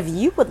one of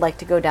you would like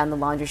to go down the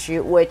laundry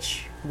chute,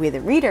 which we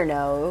the reader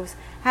knows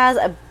has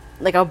a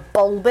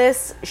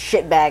bulbous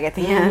shit bag at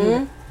the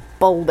end.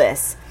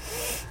 Bulbous.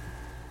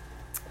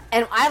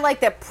 And I like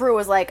that Prue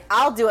was like,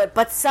 I'll do it,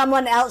 but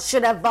someone else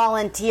should have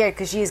volunteered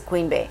because she's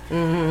Queen Bee.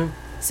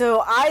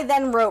 So I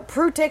then wrote,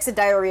 Prue takes a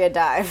diarrhea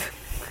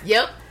dive.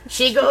 Yep.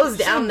 She goes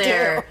down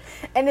there.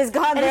 And is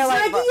gone And there it's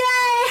like, yay!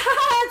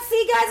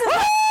 See,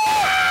 guys?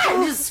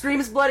 And just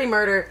screams bloody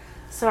murder.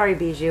 Sorry,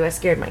 Bijou. I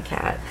scared my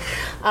cat.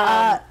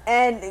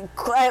 And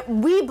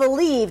we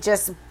believe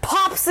just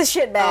pops the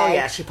shit bag. Oh,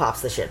 yeah. She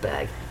pops the shit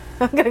bag.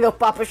 I'm going to go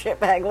pop a shit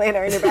bag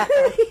later in your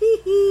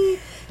bathroom.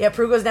 Yeah,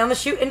 Prue goes down the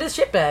chute into the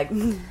shit bag.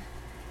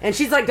 And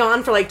she's like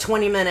gone for like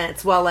 20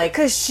 minutes while like...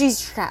 Because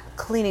she's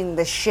cleaning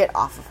the shit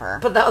off of her.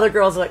 But the other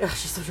girls are like, oh,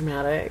 she's so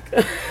dramatic.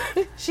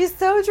 She's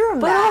so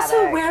dramatic. But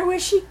also, where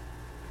was she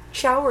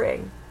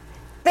showering?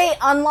 They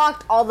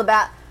unlocked all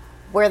the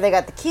where they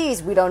got the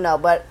keys, we don't know.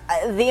 But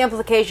the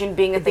implication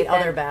being that The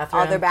other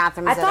bathroom. Other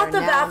bathrooms. I thought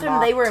the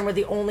bathroom they were in were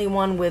the only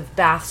one with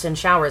baths and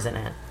showers in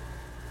it.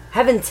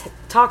 Heaven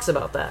talks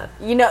about that.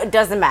 You know, it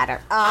doesn't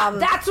matter.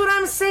 That's what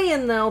I'm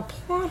saying, though.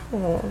 Plot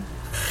hole.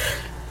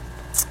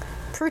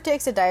 Prue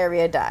takes a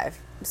diarrhea dive.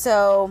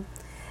 So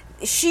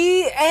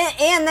she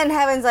and then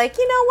Heaven's like,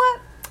 you know what?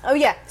 Oh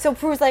yeah. So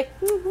Prue's like,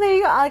 there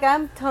you go. Like,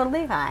 I'm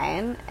totally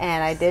fine,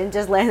 and I didn't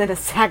just land in a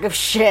sack of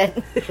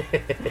shit.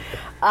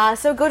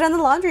 So go down the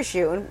laundry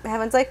chute, and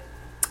Heaven's like,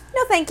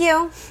 no, thank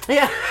you.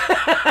 Yeah.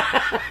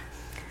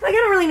 Like, I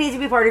don't really need to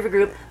be part of a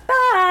group.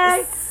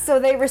 Bye. So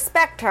they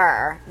respect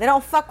her. They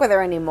don't fuck with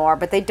her anymore,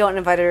 but they don't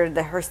invite her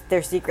to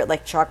their secret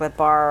like chocolate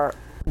bar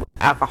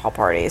alcohol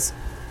parties.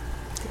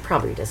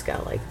 Probably just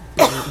got like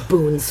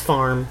Boone's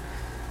Farm.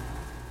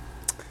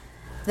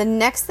 The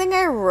next thing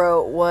I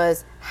wrote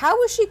was, how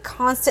was she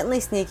constantly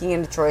sneaking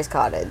into Troy's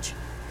cottage?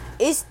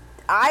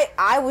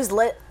 I was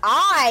led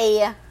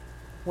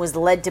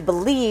to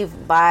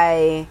believe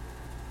by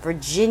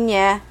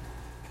Virginia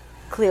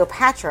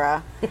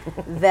Cleopatra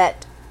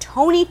that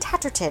Tony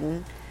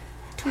Tatterton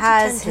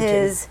has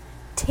his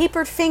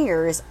tapered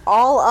fingers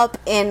all up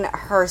in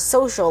her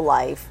social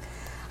life.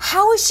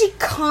 How is she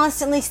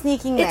constantly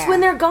sneaking there? It's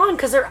when they're gone,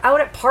 because they're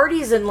out at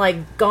parties and,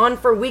 like, gone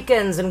for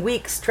weekends and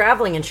weeks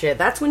traveling and shit.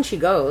 That's when she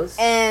goes.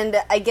 And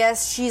I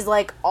guess she's,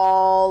 like,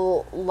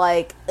 all,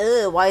 like,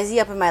 ugh, why is he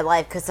up in my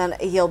life? Because then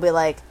he'll be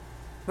like,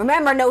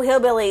 remember, no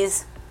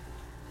hillbillies.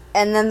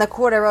 And then the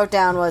quote I wrote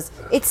down was,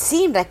 it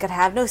seemed I could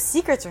have no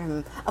secrets from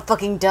him. A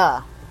fucking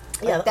duh.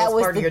 Yeah, like, that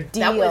was part the of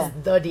deal. That was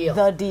the deal.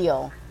 The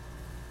deal.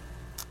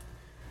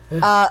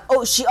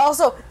 She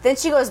also, then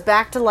she goes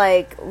back to,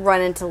 like,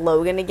 run into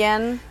Logan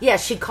again. Yeah,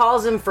 she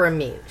calls him for a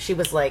meet. She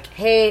was like,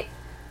 hey,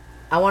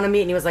 I want to meet.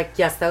 And he was like,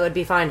 yes, that would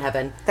be fine,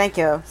 Heaven. Thank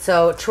you.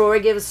 So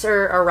Troy gives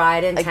her a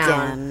ride in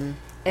town. Again.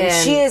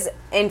 And she is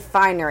in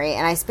finery,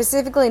 and I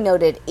specifically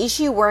noted, is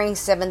she wearing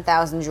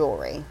 7,000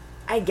 jewelry?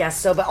 I guess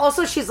so. But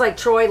also she's like,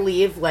 Troy,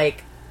 leave.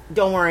 Like,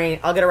 don't worry.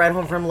 I'll get a ride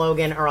home from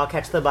Logan, or I'll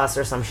catch the bus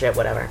or some shit,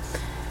 whatever.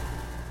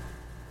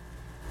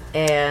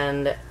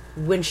 And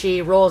when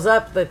she rolls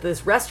up at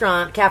this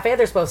restaurant, cafe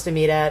they're supposed to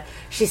meet at,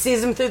 she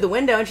sees him through the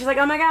window, and she's like,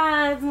 oh my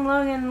god, it's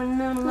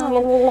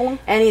Logan.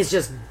 And he's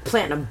just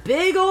planting a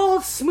big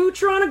old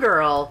smoocher on a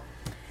girl.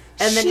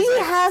 And then she he's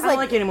like, has, I don't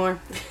like you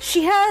anymore.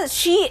 She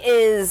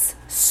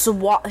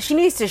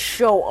needs to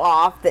show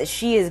off that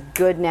she is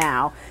good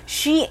now.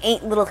 She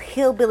ain't little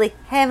hillbilly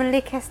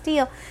Heavenly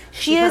Castile.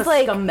 She is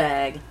like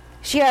scumbag.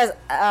 She has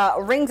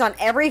rings on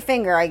every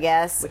finger, I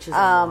guess. Which is a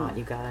lot,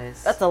 you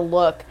guys. That's a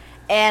look.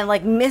 And,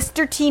 like,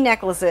 Mr. T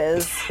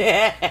necklaces.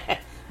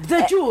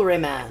 The jewelry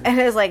man. And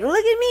he's like,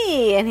 look at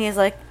me. And he's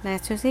like,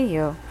 nice to see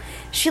you.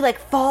 She, like,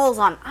 falls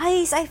on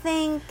ice, I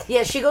think.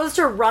 Yeah, she goes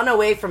to run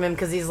away from him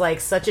because he's,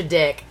 like, such a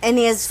dick. And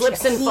he has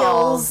slips and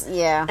falls.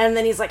 Yeah. And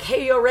then he's like,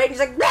 hey, you alright? And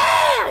he's like,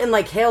 Rah! And,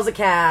 like, hails a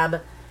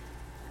cab.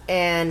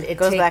 And it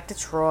goes back to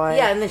Troy.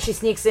 Yeah, and then she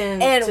sneaks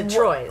in to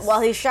Troy's.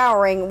 While he's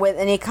showering,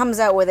 and he comes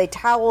out with a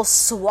towel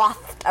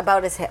swathed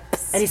about his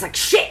hips. And he's like,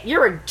 shit,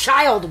 you're a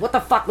child. What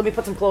the fuck? Let me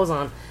put some clothes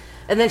on.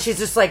 And then she's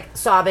just like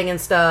sobbing and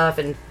stuff,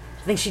 and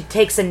I think she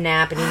takes a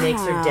nap and he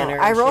makes her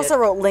dinner. I and also shit.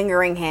 wrote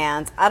lingering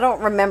hands. I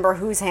don't remember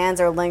whose hands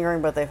are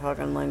lingering, but they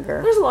fucking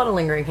linger. There's a lot of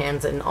lingering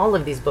hands in all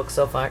of these books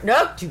so far.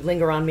 Nope, you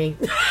linger on me.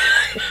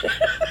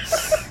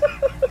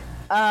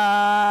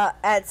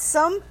 At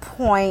some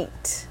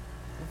point,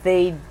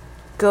 they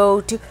go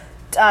to.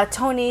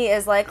 Tony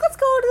is like, let's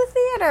go to the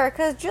theater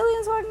because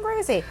Jillian's fucking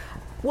crazy.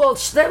 Well,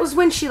 that was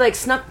when she like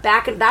snuck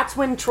back, and that's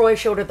when Troy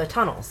showed her the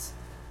tunnels.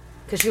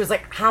 Because she was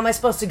like, how am I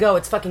supposed to go?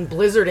 It's fucking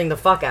blizzarding the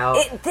fuck out.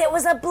 It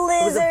was a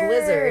blizzard. It was a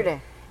blizzard.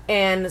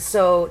 And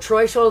so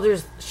Troy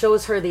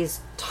shows her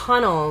these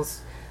tunnels.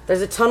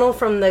 There's a tunnel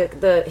from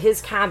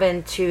his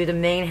cabin to the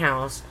main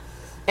house,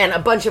 and a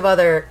bunch of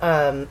other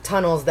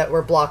tunnels that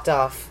were blocked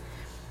off.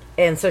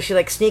 And so she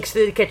like sneaks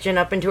through the kitchen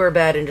up into her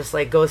bed and just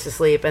like goes to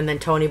sleep. And then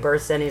Tony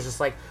bursts in and he's just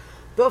like,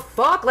 the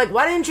fuck? Like,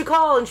 why didn't you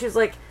call? And she's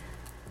like,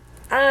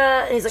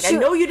 and he's like, I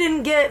know you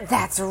didn't get...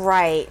 That's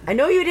right. I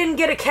know you didn't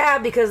get a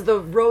cab because the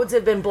roads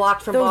have been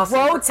blocked from Boston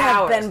for hours. The roads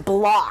have been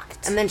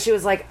blocked. And then she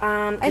was like, she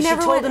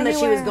told him that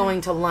she was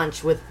going to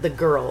lunch with the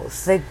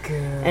girls. The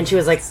girls. And she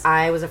was like,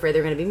 I was afraid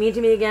they were going to be mean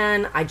to me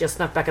again. I just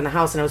snuck back in the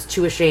house and I was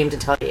too ashamed to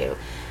tell you.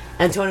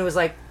 And Tony was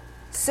like,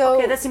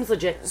 okay, that seems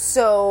legit.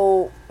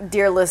 So,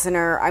 dear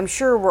listener, I'm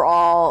sure we're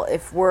all,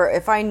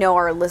 if I know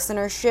our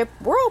listenership,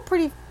 we're all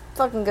pretty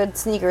fucking good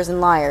sneakers and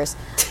liars.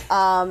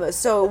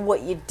 So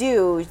what you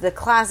do, the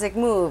classic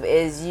move,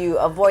 is you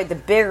avoid the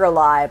bigger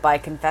lie by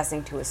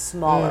confessing to a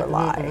smaller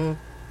lie.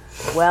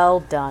 Well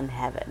done,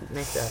 Heaven.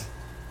 Nice job.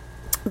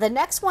 The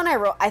next one I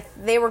wrote,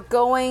 they were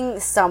going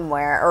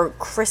somewhere, or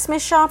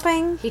Christmas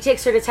shopping. He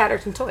takes her to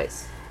Tatterton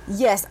Toys.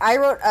 Yes, I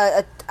wrote,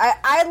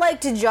 I like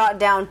to jot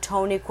down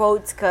Tony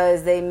quotes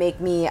because they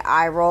make me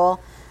eye roll.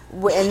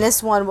 And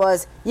this one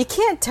was, you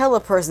can't tell a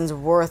person's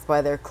worth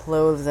by their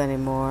clothes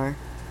anymore.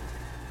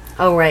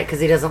 Oh, right, because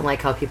he doesn't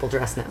like how people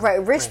dress now.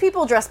 Right, rich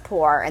people dress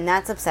poor, and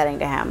that's upsetting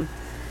to him.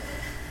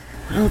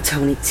 Oh,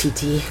 Tony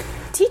Titty.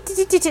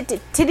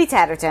 Titty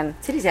Tatterton.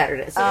 Titty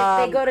Tatterton.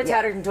 So they go to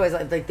Tatterton Toys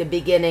like the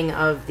beginning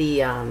of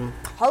the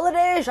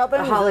holiday shopping.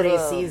 The holiday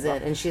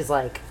season, and she's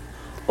like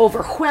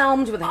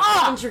overwhelmed with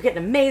how intricate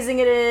and amazing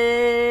it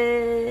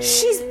is.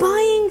 She's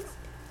buying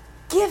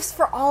gifts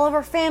for all of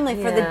her family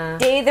for the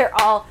day they're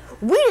all...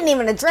 We didn't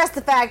even address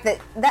the fact that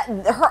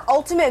her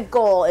ultimate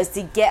goal is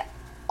to get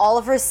all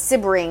of her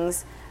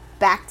siblings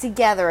back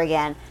together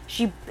again.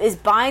 She is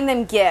buying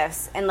them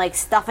gifts and like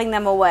stuffing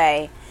them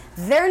away.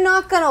 They're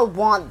not gonna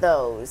want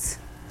those.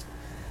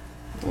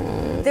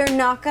 They're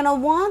not gonna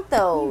want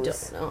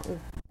those. You don't know.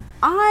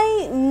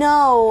 I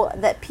know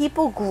that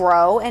people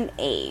grow and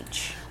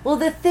age. Well,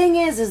 the thing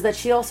is that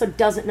she also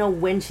doesn't know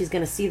when she's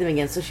gonna see them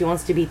again, so she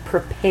wants to be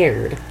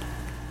prepared.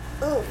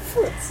 Oh,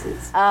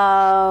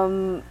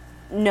 footsies.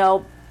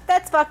 Nope.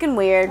 That's fucking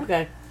weird.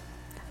 Okay.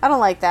 I don't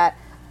like that.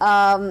 You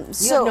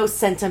have no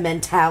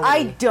sentimentality.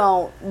 I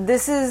don't.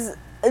 This is...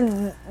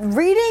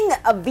 reading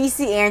a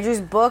V.C.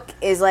 Andrews book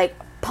is like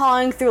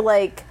pawing through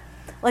like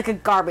a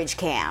garbage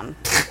can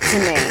to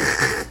me.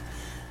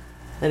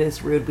 That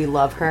is rude. We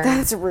love her.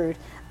 That's rude.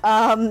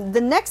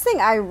 The next thing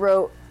I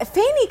wrote...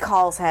 Fanny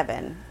calls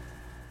Heaven.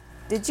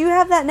 Did you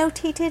have that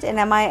notated? And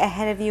am I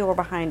ahead of you or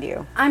behind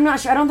you? I'm not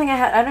sure. I don't think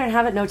I don't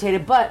have it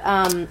notated. But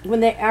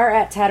when they are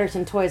at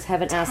Tatterton Toys,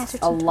 Heaven asks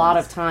a lot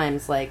of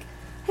times, like,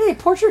 hey,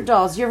 portrait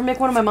dolls, you ever make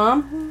one of my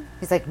mom?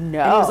 He's like,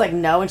 no. And he was like,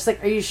 no. And she's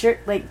like, are you sure?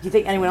 Like, do you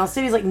think anyone else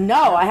did? He's like,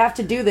 no, I have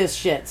to do this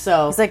shit.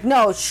 So he's like,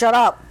 no, shut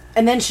up.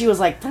 And then she was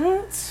like,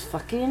 that's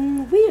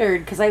fucking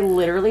weird, because I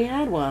literally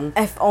had one.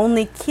 If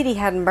only Kitty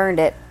hadn't burned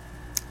it.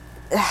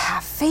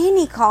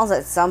 Fanny calls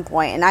at some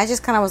point, and I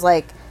just kind of was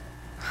like,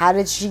 how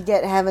did she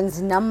get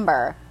Heaven's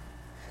number?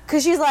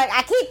 Because she's like,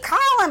 I keep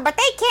calling, but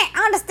they can't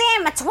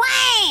understand my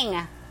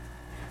twang.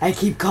 I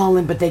keep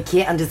calling, but they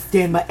can't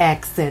understand my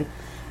accent.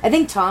 I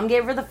think Tom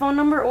gave her the phone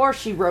number, or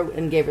she wrote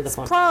and gave her the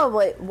phone number.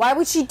 Probably. Why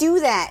would she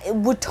do that?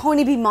 Would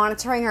Tony be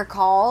monitoring her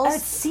calls?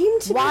 It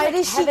seemed to Why me like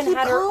does she Heaven keep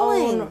had her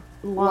calling? own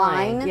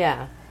line.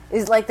 Yeah.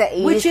 Is like the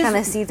 80s kind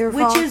of see-through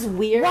phone? Which is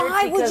weird.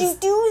 Why would you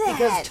do that?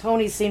 Because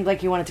Tony seemed like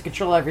he wanted to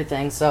control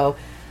everything, so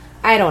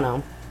I don't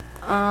know.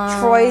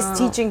 Troy's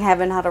teaching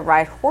Heaven how to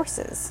ride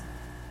horses.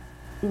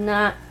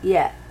 Not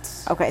yet.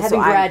 Okay, Heaven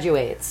so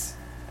graduates.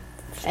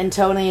 And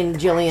Tony and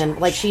Jillian,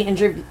 like, she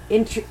intervites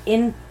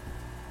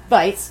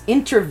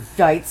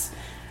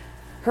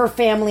her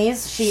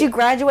families. She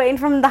graduating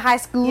from the high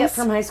school. Yep,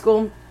 from high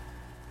school.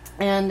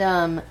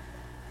 And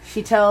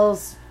she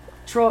tells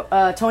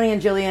Tony and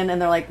Jillian,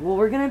 and they're like, well,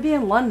 we're going to be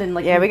in London.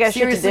 Like, yeah, we got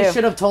seriously shit to do.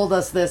 Should have told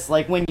us this,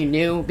 like, when you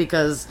knew,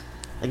 because,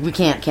 like, we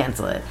can't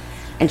cancel it.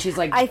 And she's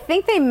like... I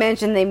think they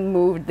mentioned they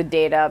moved the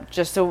date up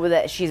just so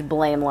that she's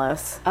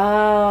blameless.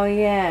 Oh,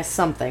 yeah,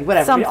 something.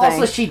 Whatever. Something.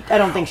 Also, I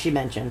don't think she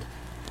mentioned.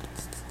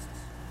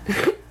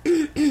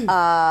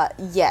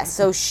 Yeah,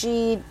 so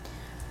she...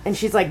 And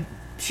she's like,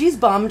 she's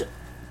bummed.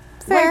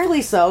 Fair.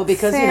 Rightfully so,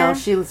 because, Fair. you know,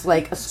 she's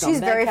like a scumbag She's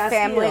very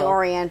Castile.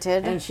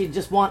 family-oriented. And she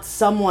just wants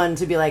someone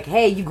to be like,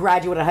 hey, you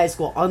graduated high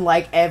school,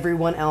 unlike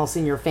everyone else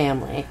in your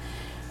family.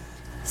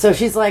 So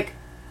she's like,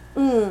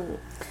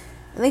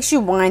 I think she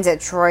whines at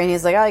Troy, and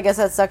he's like, oh, I guess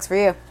that sucks for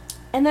you.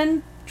 And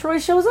then Troy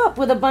shows up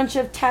with a bunch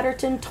of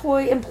Tatterton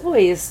toy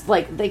employees.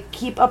 Like, they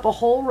keep up a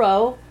whole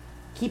row.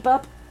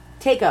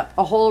 Take up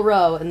a whole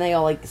row, and they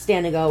all, like,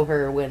 standing over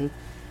her when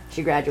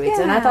she graduates.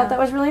 And I thought that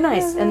was really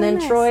nice. And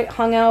then Troy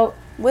hung out.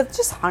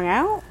 Hung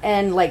out?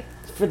 And, like,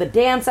 for the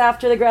dance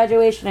after the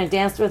graduation, I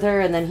danced with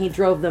her, and then he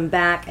drove them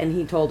back, and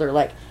he told her,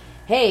 like,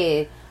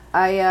 hey,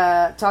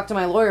 I talked to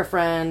my lawyer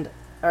friend,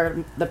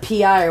 or the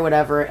PI or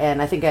whatever,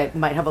 and I think I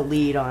might have a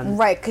lead on...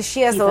 Right, because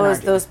she has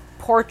those the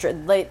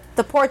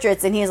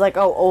portraits, and he's like,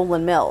 oh,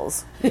 Olin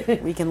Mills.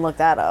 We can look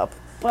that up.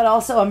 But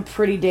also, I'm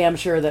pretty damn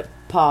sure that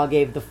Pa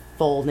gave the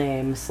full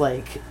names,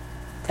 like,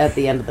 at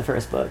the end of the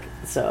first book,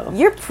 so...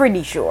 You're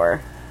pretty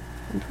sure.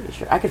 I'm pretty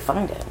sure. I could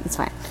find it. It's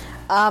fine.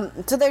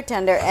 So they're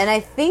tender, and I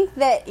think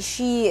that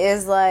she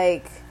is,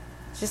 like,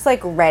 just, like,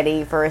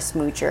 ready for a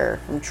smoocher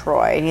from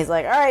Troy, and he's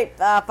like, all right,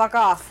 fuck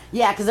off.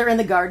 Yeah, because they're in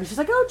the garden. She's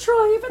like, oh,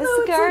 Troy, even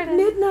though it's like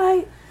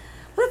midnight,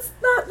 let's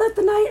not let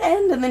the night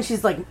end. And then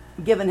she's, like,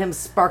 giving him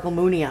sparkle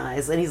moony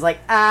eyes, and he's like,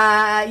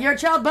 you're a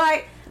child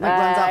bite. Like,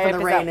 runs off in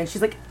the rain, and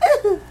she's like,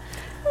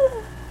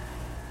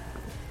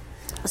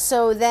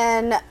 So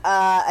then,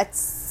 at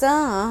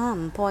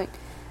some point,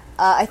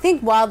 I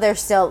think while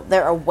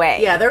they're away.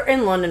 Yeah, they're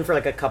in London for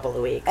like a couple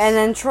of weeks. And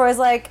then Troy's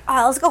like,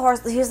 oh, let's go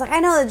horse. He was like, I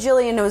know that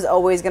Jillian was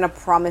always going to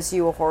promise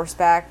you a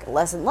horseback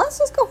lesson. Let's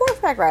just go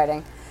horseback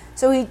riding.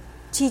 So he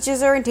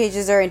teaches her and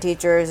teaches her and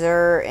teaches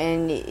her.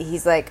 And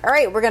he's like, all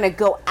right, we're going to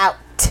go out.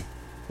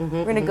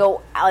 We're going to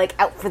go like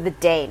out for the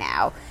day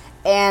now.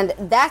 And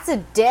that's a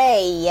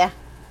day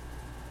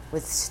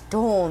with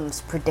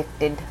storms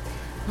predicted.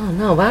 Oh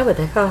no, why would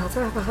they have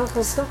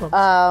a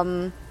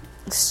storm?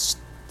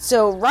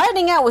 So,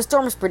 riding out with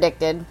storms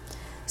predicted.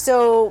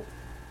 So,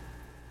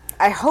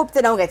 I hope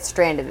they don't get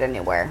stranded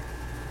anywhere.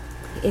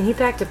 And he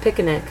packed a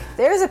picnic.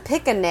 There's a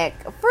picnic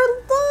for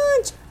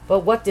lunch.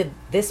 But what did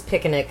this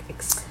picnic,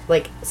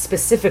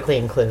 specifically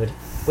include?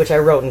 Which I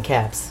wrote in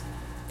caps.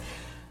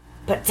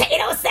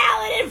 Potato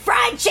salad and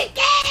fried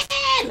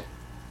chicken!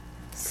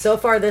 So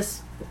far,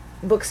 this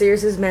book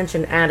series has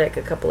mentioned attic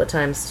a couple of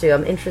times, too.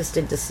 I'm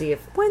interested to see if...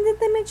 When did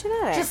they mention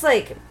attic? Just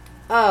like,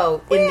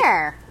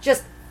 where?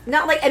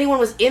 Not like anyone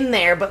was in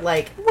there, but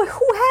like... Who had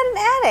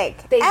an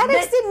attic?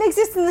 Attics didn't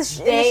exist in the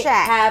shack. They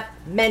have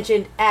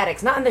mentioned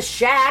attics. Not in the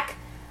shack.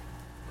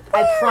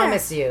 Where? I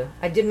promise you.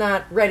 I did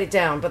not write it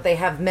down, but they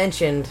have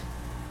mentioned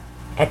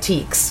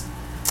attiques.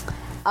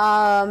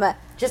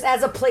 Just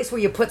as a place where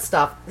you put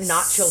stuff,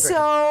 not children.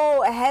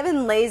 So,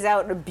 Heaven lays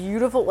out a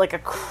beautiful, like a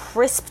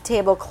crisp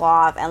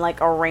tablecloth and like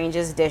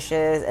arranges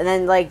dishes and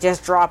then like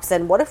just drops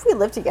in, what if we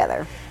live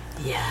together?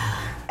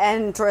 Yeah.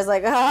 And Troy's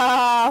like,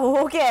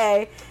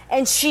 okay.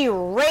 And she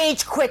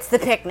rage quits the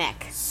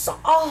picnic.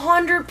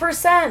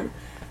 100%.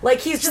 Like,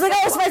 she's like,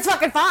 oh, it's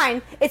fucking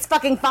fine. It's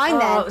fucking fine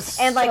then.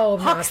 And, like, so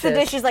hucks the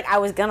dish. She's like, I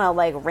was gonna,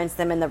 like, rinse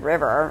them in the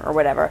river or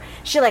whatever.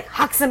 She, like,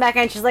 hucks them back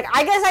in. She's like,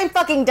 I guess I'm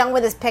fucking done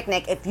with this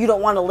picnic if you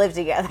don't want to live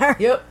together.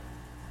 Yep.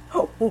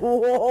 It's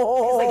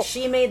like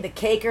she made the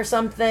cake or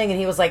something, and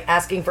he was, like,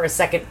 asking for a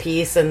second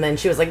piece, and then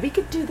she was like, we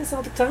could do this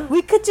all the time.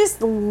 We could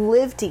just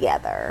live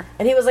together.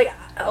 And he was like,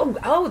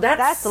 oh,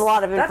 that's a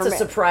lot of information.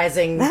 That's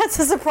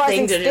a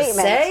surprising thing to just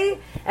say.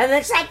 And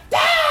then she's like,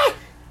 ah!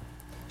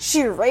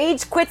 She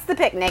rage quits the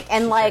picnic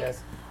and, like,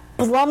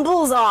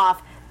 blumbles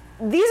off.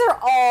 These are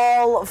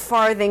all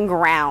Farthing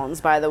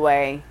grounds, by the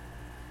way.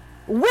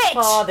 Which,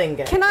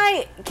 can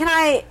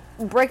I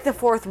break the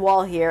fourth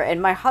wall here? And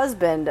my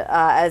husband,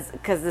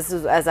 because this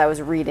was as I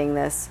was reading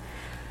this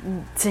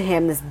to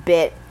him, this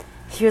bit,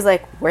 he was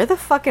like, where the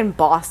fucking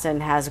Boston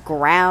has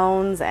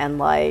grounds and,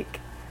 like,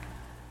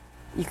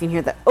 you can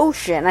hear the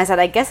ocean. I said,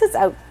 I guess it's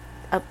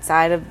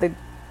outside of the...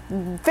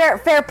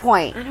 Fair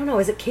point. I don't know.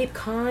 Is it Cape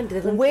Cod?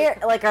 Where,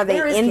 like, are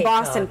they in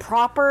Boston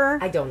proper?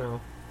 I don't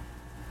know.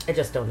 I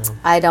just don't know.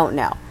 I don't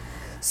know.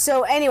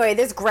 So anyway,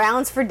 there's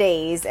grounds for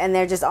days, and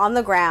they're just on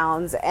the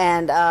grounds,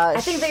 and I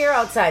think they are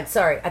outside.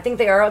 Sorry, I think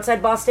they are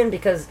outside Boston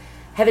because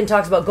Heaven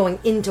talks about going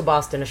into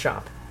Boston to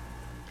shop.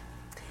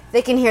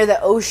 They can hear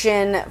the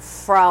ocean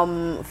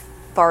from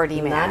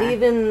Fardy Manor. Not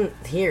even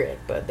hear it,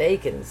 but they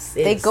can.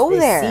 They go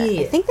there.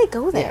 I think they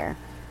go there.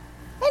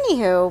 Yeah.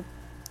 Anywho,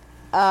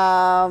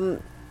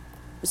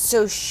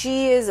 so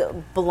she is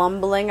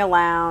blumbling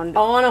around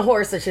on a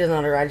horse that she doesn't know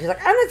how to ride. She's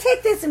like, I'm gonna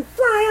take this and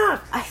fly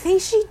off. I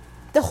think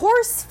the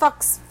horse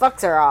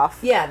fucks her off.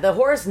 Yeah, the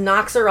horse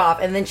knocks her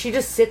off, and then she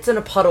just sits in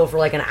a puddle for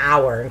like an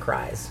hour and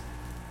cries.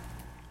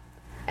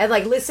 And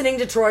like listening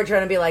to Troy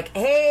trying to be like,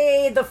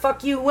 hey, the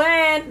fuck you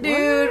went,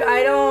 dude.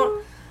 I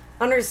don't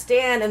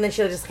understand. And then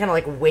she just kind of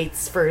like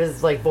waits for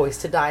his like voice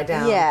to die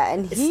down. Yeah,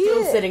 and he's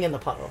still sitting in the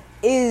puddle.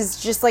 Is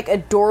just like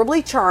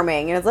adorably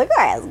charming, and it's like,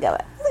 all right, let's go.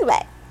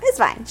 It's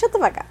fine. Shut the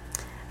fuck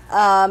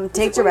up.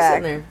 Takes her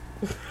back.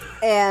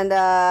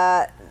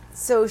 And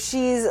so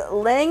she's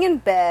laying in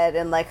bed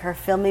in like her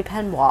filmy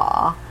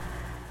peignoir.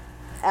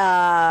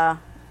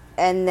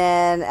 And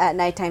then at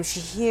nighttime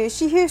she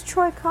hears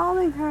Troy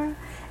calling her.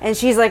 And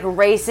she's like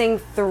racing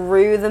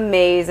through the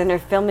maze in her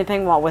filmy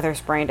peignoir with her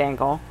sprained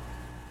ankle.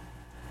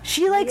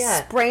 She like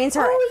Yeah. sprains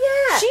her.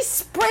 Oh, yeah. She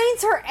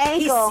sprains her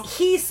ankle.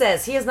 He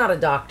says he is not a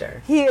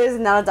doctor. He is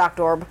not a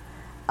doctor.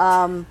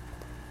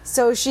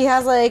 So she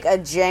has like a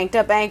janked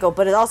up ankle,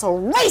 but is also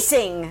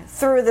racing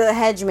through the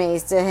hedge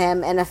maze to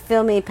him in a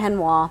filmy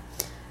peignoir.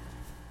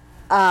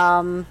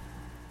 And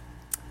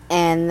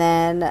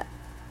then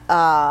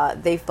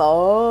they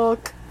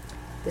fuck.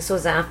 This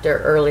was after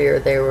earlier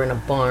they were in a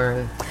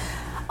barn.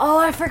 Oh,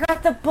 I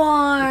forgot the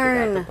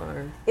barn. The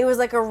barn. It was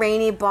like a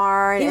rainy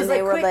barn, He and was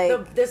they like, were quick,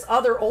 like, this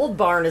other old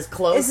barn is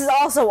close. "This is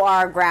also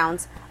our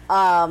grounds.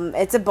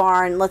 It's a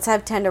barn. Let's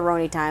have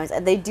tenderoni times."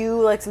 And they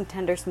do like some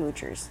tender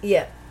smoochers.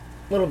 Yeah,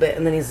 a little bit.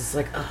 And then he's just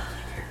like, oh,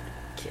 you're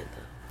a kid,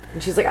 though.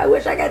 And she's like, I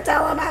wish I could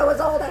tell him I was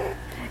older.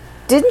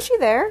 Didn't she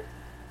there?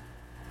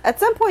 At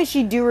some point,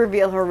 she do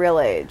reveal her real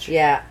age.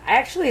 Yeah, I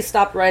actually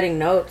stopped writing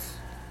notes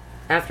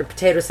after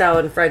potato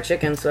salad and fried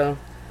chicken, so...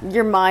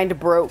 Your mind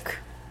broke.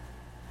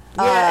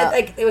 Yeah,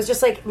 it was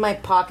just like my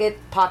pocket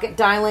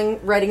dialing,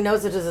 writing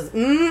notes. It just says,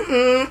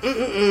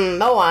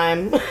 no,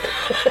 I'm.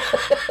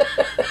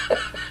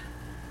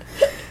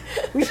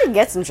 We should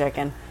get some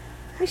chicken.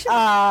 We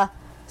should.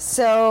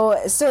 So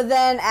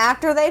then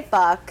after they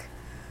fuck,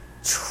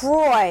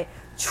 Troy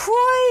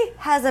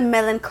has a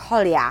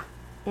melancholia.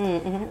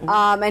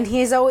 And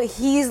he's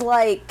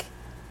like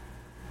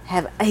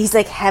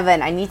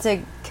heaven. I need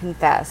to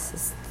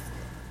confess,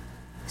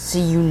 so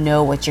you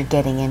know what you're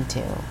getting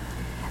into.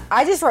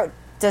 I just wrote,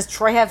 does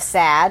Troy have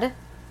sad?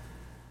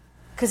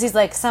 Because he's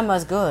like,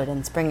 summer's good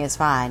and spring is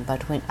fine,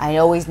 but I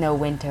always know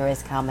winter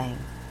is coming.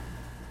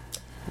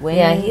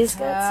 Yeah, he's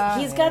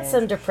got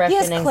some depression. He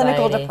has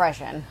clinical anxiety.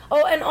 depression.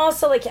 Oh, and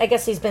also like I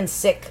guess he's been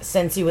sick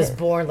since he was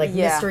born, like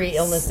Yeah. mystery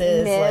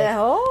illnesses,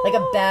 Oh. like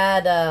a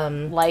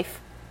bad Life.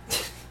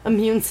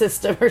 immune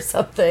system or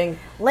something.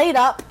 Laid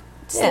up.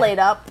 Just Yeah. laid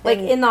up. Like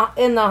and-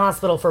 in the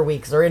hospital for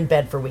weeks or in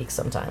bed for weeks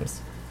sometimes.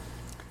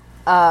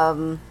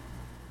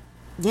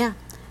 Yeah.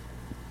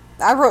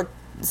 I wrote,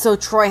 so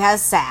Troy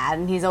has sad,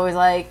 and he's always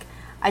like,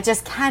 I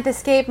just can't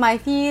escape my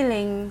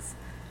feelings,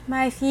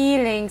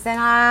 and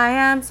I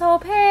am so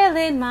pale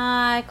in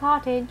my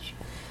cottage.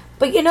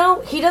 But you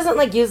know, he doesn't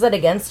like use that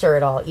against her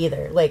at all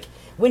either. Like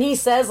when he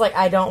says like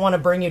I don't want to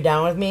bring you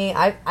down with me,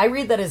 I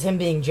read that as him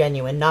being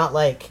genuine, not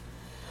like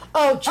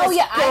just go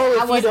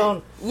if you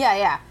don't.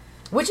 Yeah.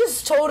 Which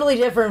is totally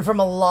different from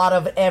a lot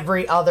of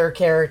every other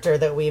character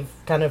that we've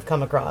kind of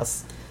come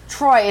across.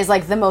 Troy is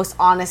like the most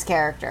honest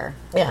character.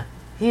 Yeah.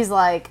 He's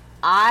like,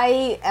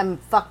 I am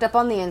fucked up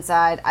on the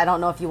inside. I don't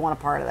know if you want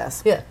a part of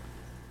this. Yeah.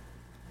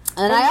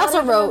 And I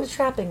also in a wrote,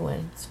 trapping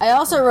way.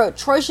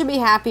 Troy should be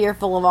happier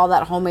full of all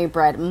that homemade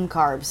bread.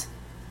 Carbs.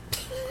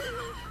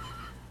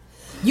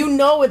 You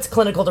know it's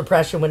clinical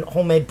depression when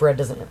homemade bread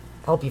doesn't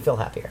help you feel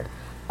happier.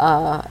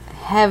 Okay.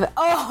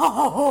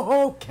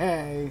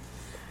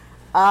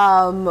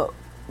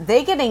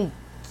 They get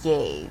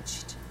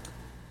engaged.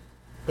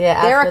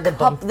 Yeah, They're after the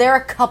bump. They're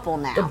a couple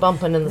now. The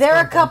bumping and the They're a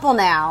stomping. couple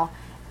now,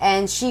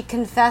 and she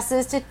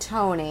confesses to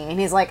Tony, and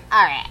he's like,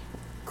 "All right,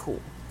 cool."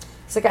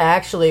 It's like I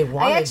actually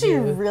wanted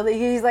you.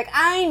 He's like,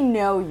 "I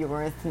know you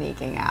were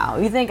sneaking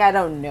out. You think I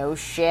don't know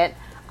shit?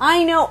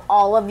 I know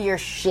all of your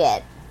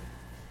shit."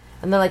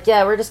 And they're like,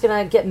 yeah, we're just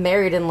gonna get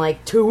married in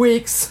like 2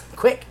 weeks.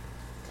 Quick.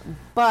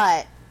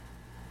 But,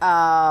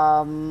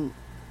 Heaven's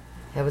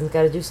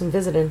got to do some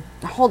visiting.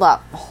 hold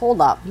up.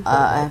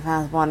 I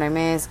found wandering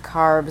maze,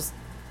 carbs.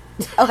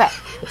 Okay,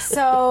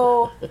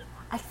 so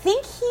I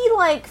think he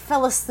like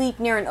fell asleep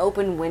near an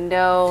open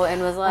window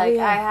and was like,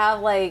 yeah. I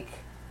have like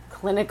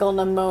clinical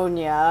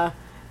pneumonia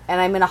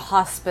and I'm in a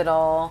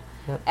hospital.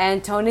 Yep.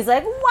 And Tony's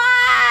like,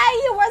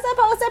 why? You were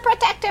supposed to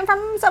protect him from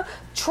himself.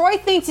 Troy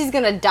thinks he's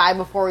gonna die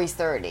before he's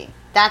 30.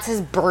 That's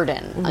his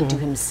burden unto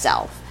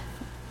himself.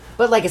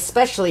 But like,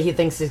 especially he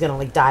thinks he's gonna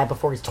like die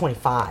before he's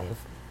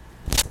 25.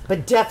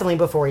 But definitely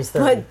before he's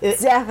 30. But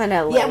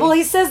definitely. Yeah, well,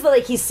 he says that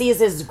like he sees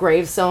his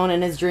gravestone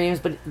in his dreams,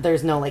 but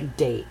there's no like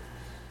date.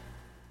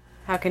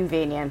 How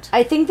convenient.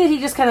 I think that he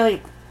just kind of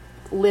like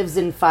lives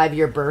in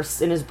 5-year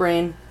bursts in his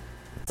brain.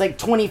 It's like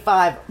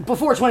 25,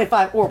 before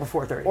 25 or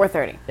before 30. Or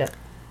 30. Yeah.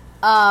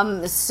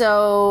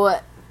 So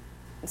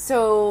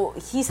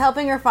he's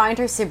helping her find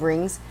her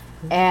siblings,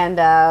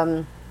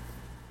 and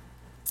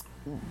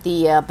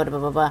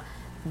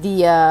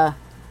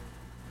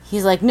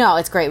he's like, no,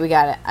 it's great, we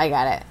got it, I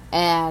got it,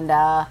 and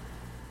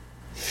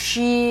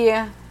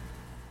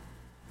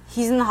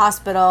he's in the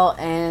hospital,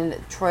 and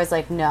Troy's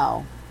like,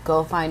 no,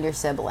 go find your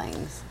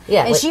siblings.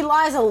 Yeah, and like- she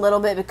lies a little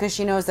bit because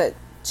she knows that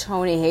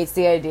Tony hates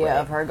the idea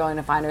of her going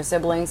to find her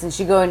siblings, and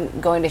she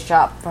going to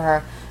shop for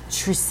her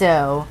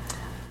trousseau.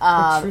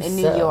 In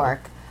New Trousseau,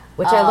 York.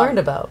 which I learned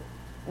about.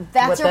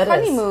 That's what her that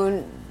is.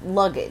 honeymoon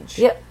luggage.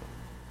 Yep.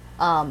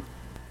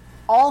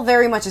 All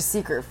very much a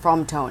secret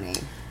from Tony.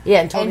 Yeah,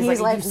 and Tony's And he's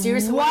like, you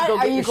seriously what want to go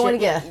are get you your going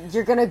shit? to get?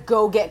 You're going to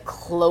go get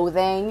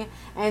clothing?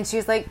 And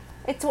she's like,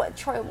 it's what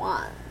Troy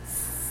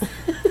wants.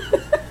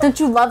 Don't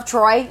you love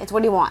Troy? It's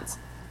what he wants.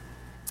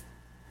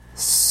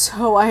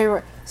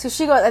 So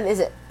she goes, where is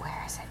it?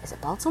 Is it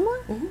Baltimore?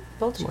 Mm-hmm. She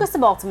Baltimore. goes to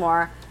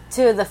Baltimore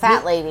to the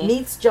fat lady.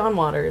 Meets John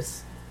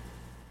Waters.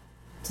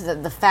 to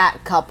the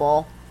fat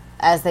couple,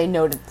 as they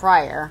noted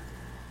prior.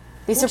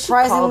 They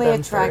surprisingly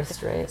attracted.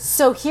 First, right?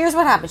 So here's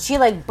what happened.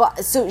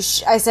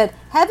 I said,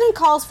 Heaven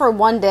calls for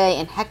one day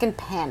and Heckin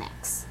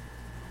panics.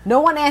 No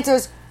one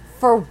answers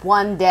for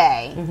one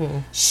day.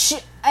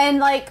 And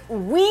like,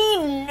 we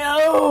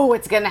know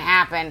it's gonna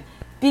happen.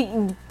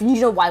 You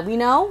know why we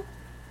know?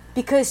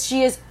 Because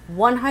she is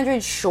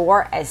 100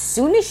 sure as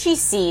soon as she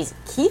sees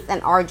Keith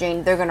and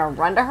RJ, they're gonna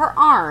run to her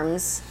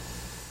arms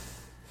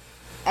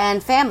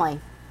and family.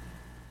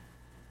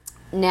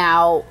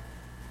 Now,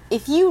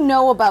 if you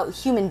know about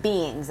human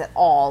beings at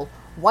all,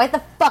 why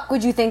the fuck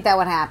would you think that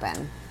would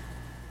happen?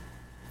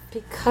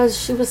 Because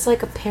she was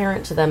like a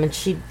parent to them, and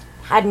she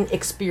hadn't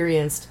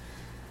experienced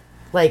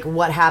like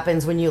what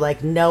happens when you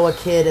like know a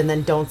kid and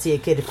then don't see a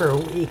kid for a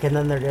week, and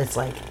then they're just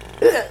like,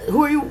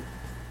 who are you?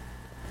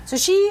 So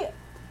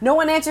no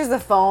one answers the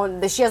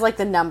phone. She has like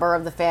the number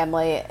of the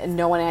family, and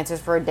no one answers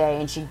for a day,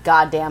 and she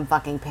goddamn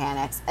fucking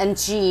panics. And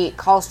she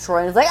calls Troy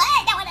and is like,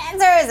 hey, no one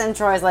answers! And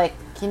Troy's like,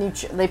 can you,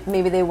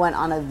 maybe they went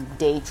on a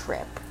day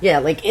trip. Yeah,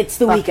 like, it's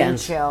the Fucking weekend.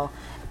 Chill.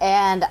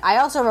 And I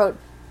also wrote,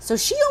 so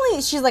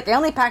she's like, I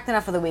only packed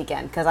enough for the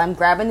weekend, because I'm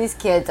grabbing these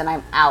kids and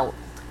I'm out.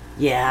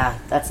 Yeah,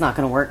 that's not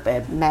gonna work,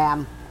 babe.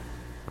 Ma'am.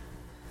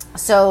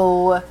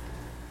 So,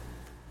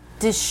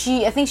 I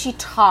think she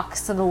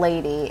talks to the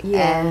lady,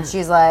 Yeah. and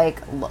she's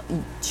like,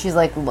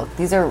 look,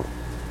 these are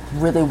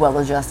really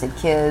well-adjusted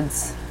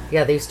kids.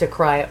 Yeah, they used to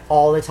cry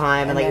all the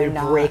time, and like, it they're would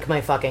not. break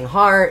my fucking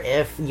heart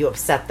if you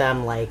upset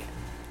them, like,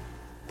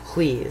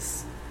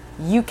 please.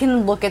 You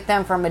can look at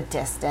them from a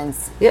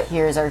distance. Yep.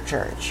 Here's our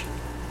church.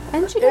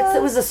 And she does.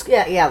 It was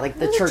like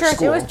the church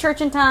school. It was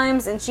church in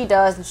times, and she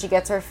does, and she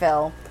gets her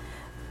fill.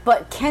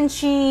 But can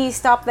she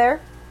stop there?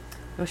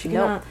 No, she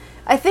Nope.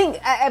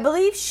 cannot. I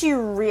believe she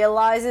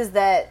realizes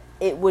that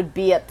it would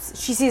be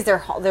she sees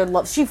their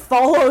love. She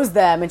follows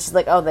them, and she's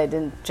like, oh, they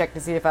didn't check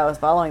to see if I was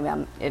following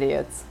them,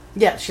 idiots.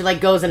 Yeah, she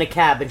like goes in a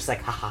cab and she's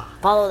like, haha.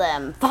 Follow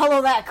them.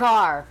 Follow that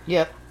car.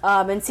 Yep.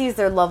 And sees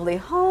their lovely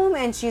home,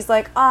 and she's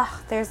like,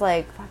 there's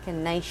like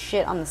fucking nice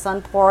shit on the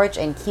sun porch,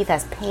 and Keith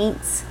has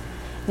paints,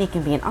 and he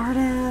can be an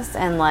artist,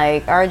 and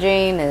like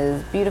Jane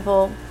is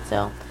beautiful,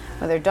 so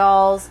with her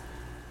dolls.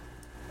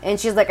 And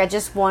she's like, I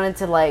just wanted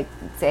to like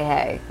say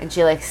hey, and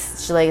she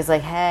is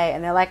like hey,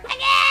 and they're like,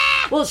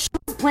 Well, she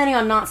was planning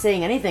on not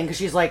saying anything because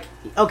she's like,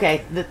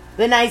 okay,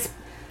 the nice,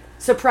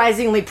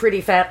 surprisingly pretty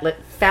fat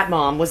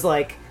mom was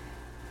like,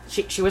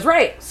 she was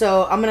right.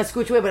 So I'm gonna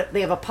scooch away, but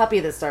they have a puppy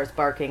that starts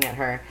barking at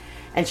her,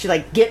 and she's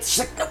like,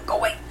 no, go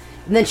away.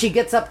 And then she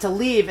gets up to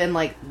leave, and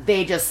like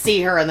they just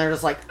see her, and they're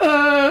just like,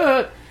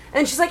 ugh.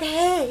 And she's like,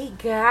 hey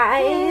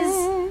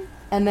guys,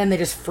 and then they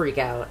just freak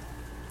out.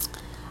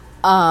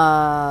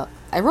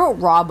 I wrote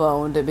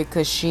raw-boned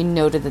because she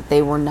noted that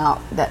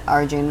that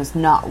Arjun was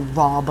not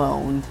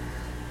raw-boned.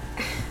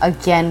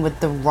 Again with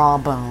the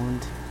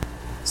raw-boned.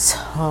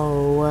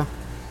 So,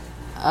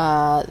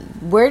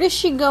 where does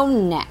she go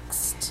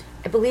next?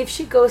 I believe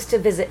she goes to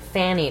visit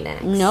Fanny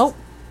next. Nope.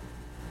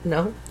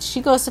 No?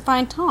 She goes to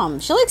find Tom.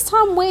 She likes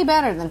Tom way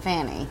better than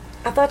Fanny.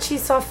 I thought she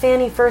saw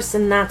Fanny first,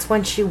 and that's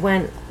when she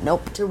went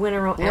Nope. to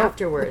Winter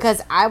afterwards.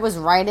 Because I was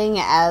writing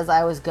as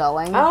I was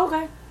going. Oh,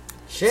 okay.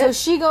 Shit. So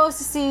she goes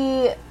to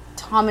see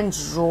Tom in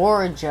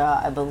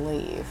Georgia, I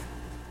believe.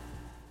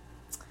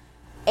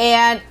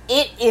 And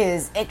it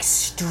is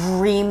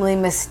extremely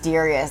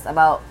mysterious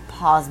about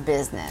Pa's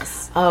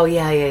business. Oh,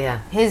 yeah.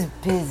 His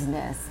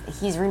business.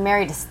 He's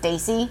remarried to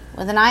Stacy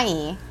with an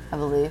IE, I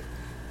believe.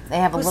 They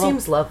have Who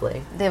seems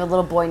lovely. They have a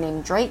little boy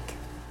named Drake.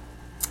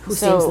 Who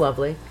seems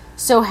lovely.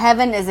 So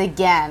Heaven is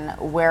again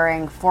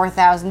wearing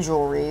 4,000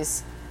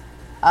 jewelries,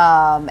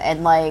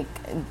 and like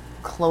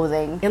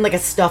clothing. In like a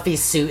stuffy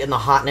suit in the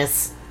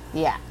hotness.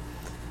 Yeah.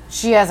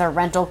 She has a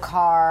rental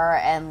car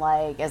and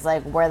like is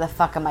like, where the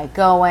fuck am I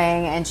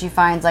going? And she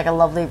finds like a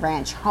lovely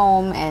ranch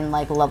home and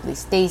like lovely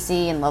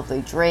Stacy and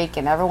lovely Drake,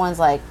 and everyone's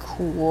like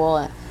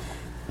cool.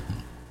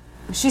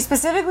 She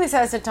specifically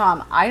says to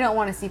Tom, I don't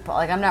want to see Pa.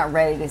 Like, I'm not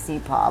ready to see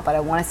Pa, but I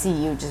want to see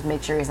you. Just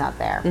make sure he's not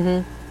there.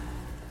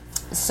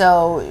 Mm-hmm.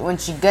 So when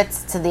she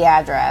gets to the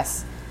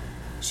address,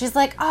 she's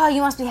like, oh,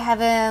 you must be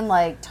Heaven.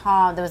 Like,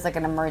 Tom, there was like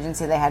an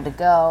emergency. They had to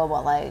go,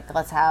 but like,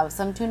 let's have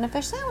some tuna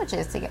fish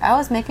sandwiches. I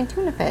was making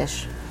tuna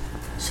fish.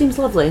 Seems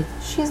lovely.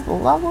 She's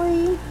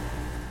lovely.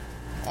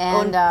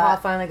 And Pa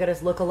finally got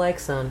his look-alike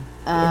son.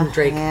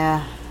 Drake.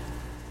 Yeah.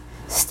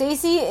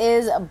 Stacy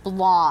is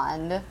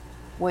blonde,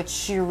 which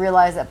she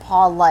realized that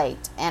Pa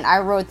liked. And I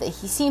wrote that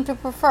he seemed to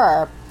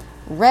prefer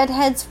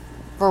redheads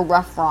for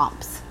rough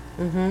romps.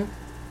 Mm-hmm.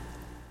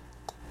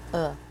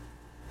 And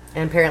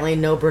apparently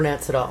no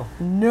brunettes at all.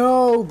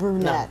 No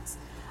brunettes.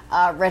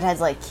 No.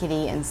 Redheads like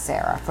Kitty and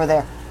Sarah for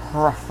their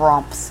rough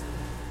romps.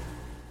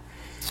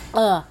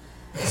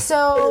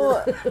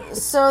 So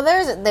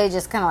they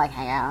just kind of like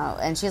hang out,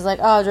 and she's like,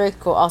 "Oh, Drake's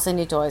cool. I'll send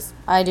you toys.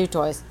 I do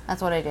toys.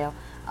 That's what I do.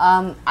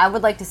 I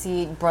would like to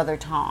see Brother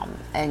Tom."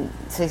 And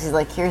so she's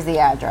like, "Here's the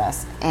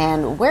address."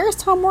 And where is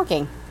Tom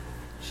working?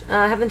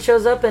 Heaven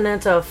shows up, and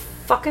it's a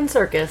fucking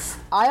circus.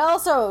 I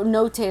also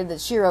notated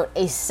that she wrote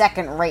a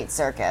second-rate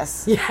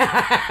circus.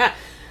 Yeah.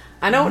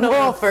 I don't know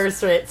what a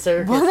first-rate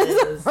circus What is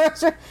a is.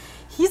 first-rate?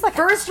 He's like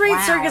First-rate a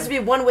clown. circus would be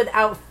one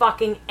without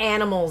fucking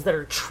animals that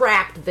are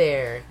trapped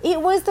there.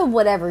 It was the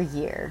whatever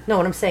year. No,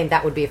 what I'm saying,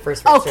 that would be a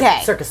first-rate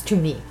Okay. circus to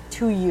me.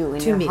 To you in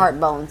To your me. heart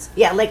bones.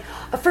 Yeah, like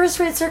a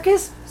first-rate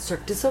circus,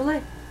 Cirque du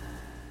Soleil.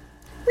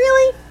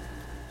 Really?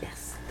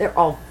 Yes. They're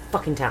all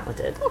fucking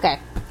talented. Okay.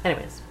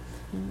 Anyways.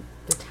 They're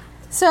talented.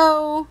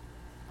 So,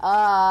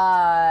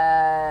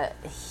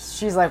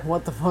 she's like,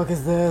 what the fuck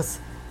is this?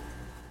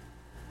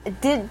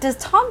 Does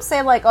Tom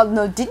say, like, oh,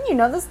 no, didn't you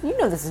know this? You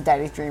know this is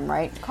Daddy's dream,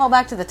 right? Call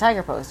back to the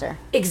tiger poster.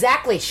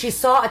 Exactly. She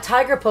saw a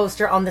tiger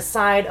poster on the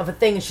side of a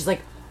thing, and she's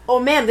like, oh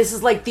man, this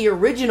is like the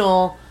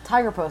original...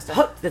 Tiger poster.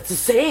 That's the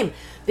same.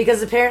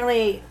 Because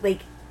apparently,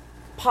 like,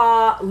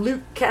 Pa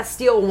Luke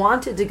Castile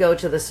wanted to go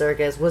to the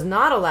circus, was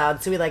not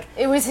allowed, so he, like...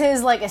 It was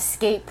his, like,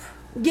 escape.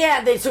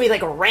 Yeah, so he,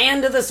 like,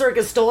 ran to the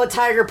circus, stole a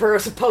tiger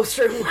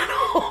poster, and went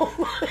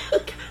home.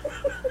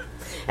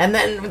 And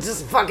then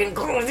just fucking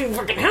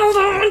held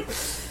on.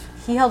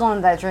 He held on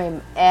to that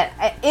dream. And,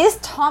 is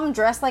Tom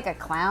dressed like a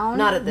clown?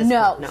 Not at this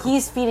point, no.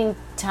 He's feeding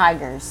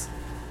tigers.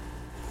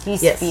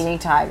 He's Yes. feeding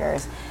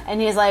tigers. And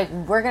he's like,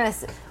 we're gonna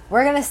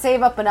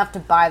save up enough to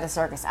buy the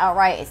circus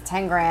outright. It's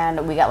 10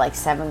 grand. We got like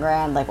 7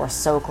 grand. Like, we're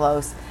so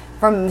close.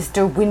 From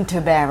Mr.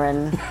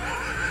 Winterbaron.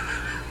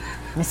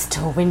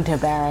 Mr.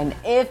 Winterbaron.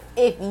 If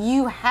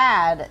you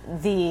had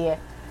the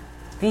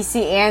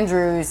VC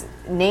Andrews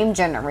name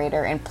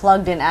generator and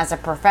plugged in as a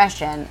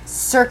profession,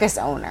 circus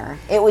owner,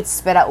 it would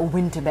spit out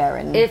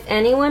Winterbaron. If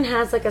anyone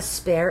has, like, a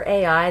spare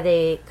AI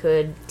they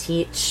could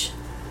teach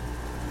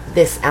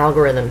this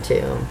algorithm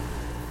to,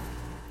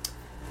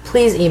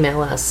 please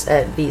email us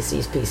at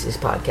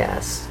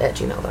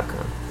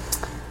vcspeciespodcast@gmail.com.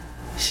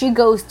 She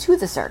goes to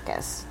the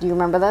circus. Do you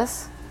remember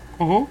this?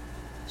 Mm-hmm.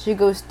 She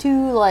goes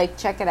to, like,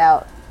 check it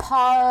out.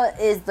 Pa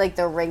is, like,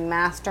 the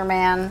ringmaster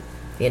man.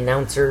 The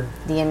announcer,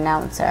 The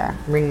announcer.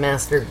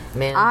 ringmaster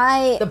man.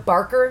 The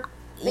barker?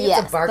 I think Yes,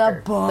 it's a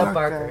barker. the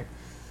barker.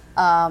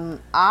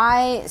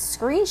 I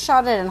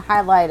screenshotted and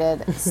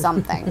highlighted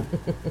something.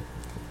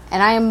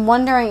 And I am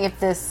wondering if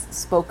this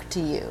spoke to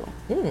you.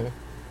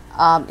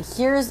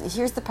 Here's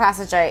the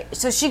passage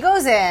so she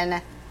goes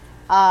in,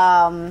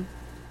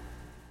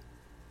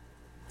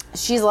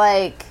 she's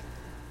like,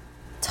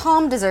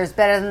 Tom deserves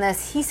better than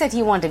this. He said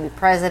he wanted to be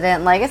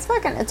president. Like, it's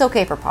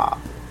okay for Pa.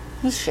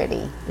 He's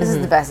shitty. This is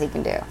the best he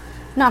can do.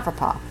 Not for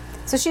Pa.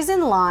 So she's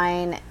in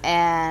line,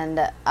 and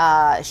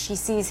she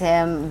sees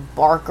him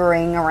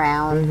barkering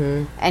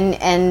around,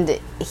 and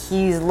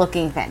he's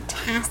looking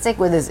fantastic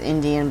with his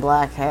Indian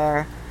black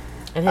hair.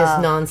 And his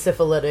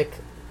non-syphilitic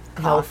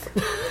health.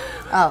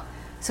 Oh,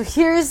 so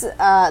here's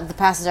the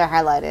passage I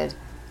highlighted.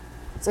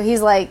 So he's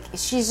like,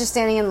 she's just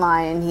standing in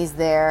line, and he's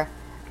there.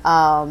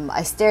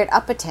 I stared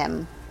up at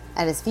him,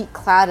 at his feet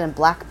clad in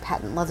black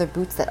patent leather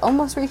boots that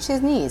almost reached his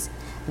knees.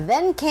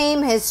 Then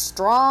came his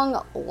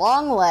strong,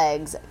 long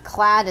legs,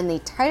 clad in the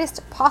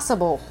tightest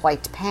possible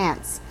white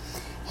pants.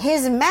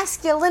 His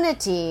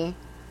masculinity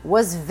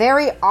was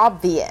very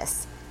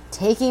obvious,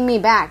 taking me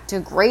back to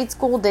grade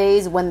school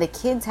days when the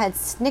kids had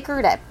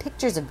snickered at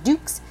pictures of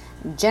dukes,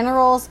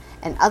 generals,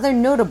 and other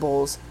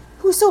notables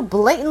who so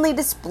blatantly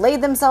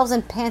displayed themselves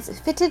in pants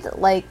fitted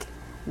like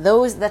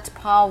those that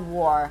Pa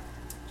wore.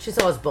 She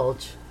saw his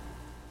bulge.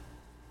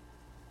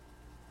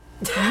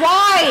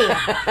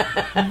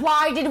 Why?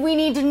 Why did we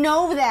need to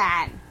know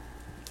that?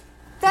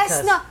 That's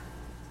Because- not...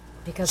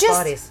 Because Just-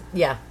 bodies.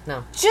 Yeah,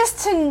 no.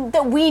 Just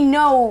that we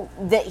know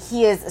that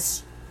he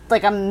is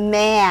like a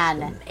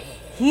man.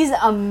 He's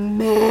a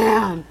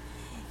man.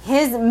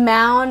 His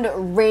mound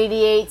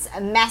radiates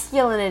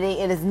masculinity.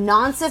 It is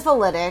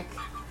non-syphilitic.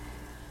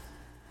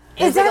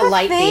 It's that like a a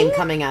light thing? beam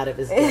coming out of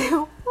his dick.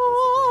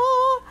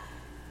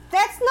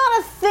 That's not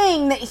a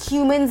thing that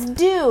humans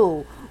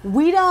do.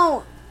 We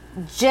don't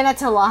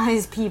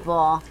genitalize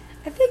people.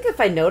 I think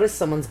if I noticed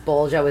someone's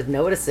bulge, I would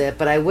notice it,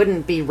 but I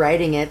wouldn't be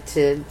writing it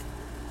in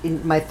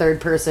my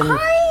third person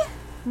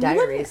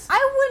diaries.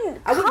 I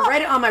wouldn't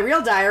write it on my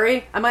real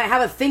diary. I might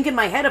have a think in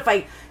my head if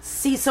I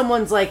see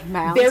someone's, like,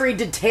 Mound. very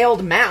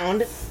detailed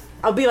mound.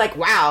 I'll be like,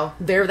 wow,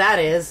 there that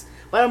is.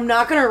 But I'm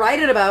not going to write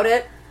it about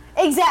it.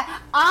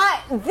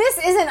 Exactly. This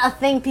isn't a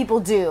thing people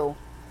do.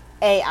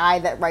 AI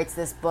that writes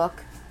this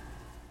book.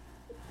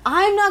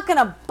 I'm not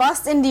gonna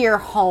bust into your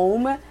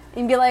home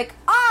and be like,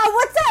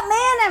 what's up, man?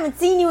 I haven't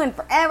seen you in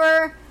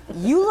forever.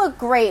 You look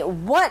great.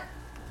 What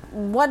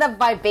a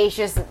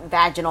vivacious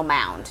vaginal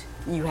mound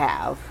you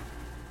have.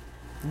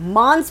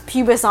 Mons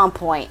pubis on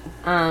point.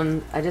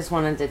 I just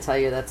wanted to tell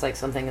you that's, like,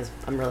 something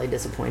I'm really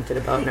disappointed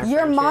about in our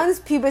Your friendship. mons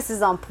pubis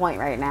is on point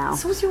right now.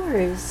 So was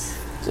yours.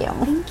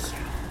 Thank you.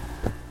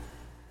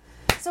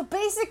 So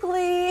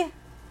basically,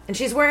 And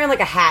she's wearing,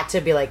 like, a hat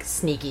to be, like,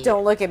 sneaky.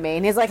 don't look at me.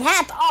 And he's like,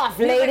 hats off,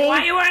 He's lady. like, why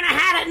are you wearing a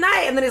hat at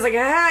night? And then he's like,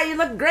 you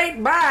look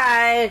great,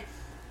 bye.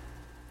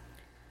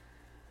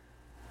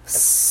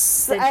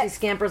 Then she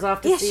scampers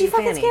off to see she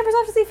fucking Fanny. scampers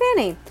off to see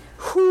Fanny.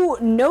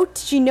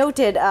 She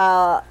noted,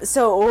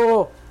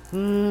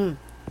 Fanny's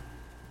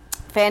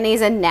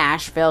in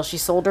Nashville. She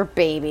sold her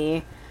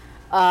baby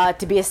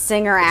to be a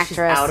singer-actress. She's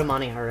out of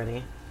money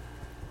already.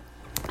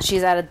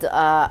 She's at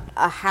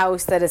a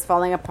house that is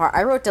falling apart.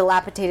 I wrote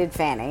dilapidated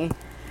Fanny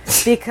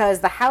because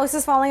the house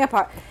is falling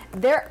apart.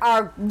 There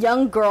are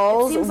young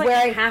girls Seems like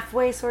wearing a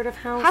halfway sort of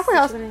house. halfway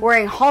house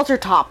wearing halter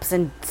tops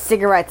and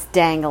cigarettes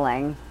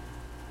dangling.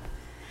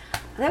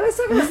 That was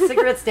talking about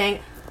cigarettes dang.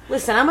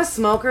 Listen, I'm a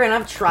smoker and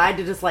I've tried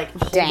to just like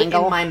hold it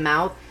Dangle. in my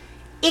mouth.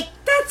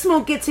 That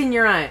smoke gets in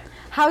your eye.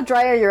 How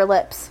dry are your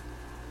lips?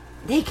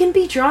 They can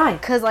be dry.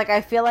 Because, like,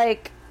 I feel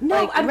like... No,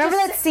 like, I'm remember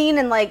just that scene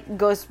in, like,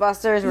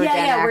 Ghostbusters where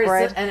Dan where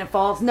Aykroyd... it's, and it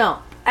falls. No,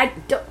 I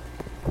don't.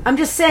 I'm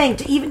just saying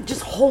to even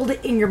just hold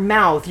it in your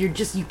mouth. You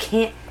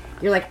can't.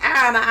 You're like,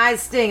 my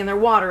eyes sting and they're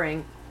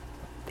watering.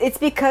 It's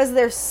because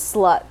they're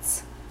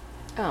sluts.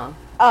 Oh,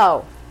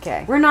 Oh,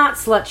 okay. we're not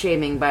slut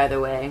shaming, by the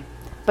way.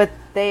 But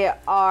they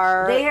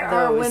are... They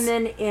are those.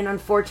 women in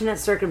unfortunate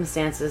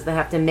circumstances that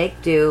have to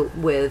make do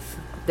with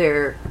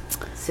their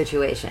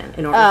situation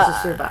in order to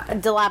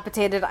survive.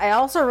 Dilapidated. I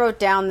also wrote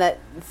down that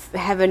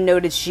Heaven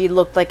noted she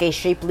looked like a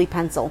shapely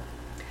pencil.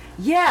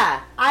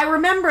 Yeah, I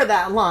remember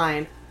that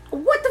line.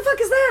 What the fuck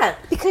is that?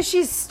 Because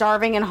she's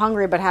starving and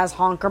hungry but has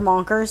honker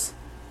monkers.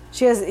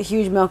 She has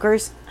huge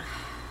milkers.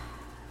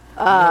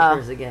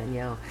 Milkers again,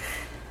 yo.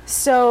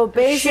 So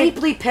basically...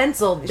 Shapely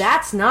pencil,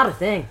 that's not a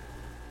thing.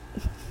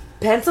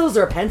 Pencils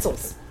are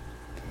pencils.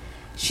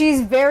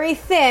 She's very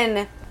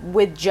thin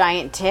with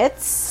giant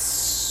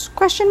tits?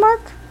 Question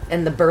mark?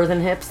 And the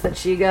birthing hips that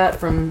she got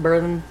from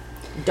birthing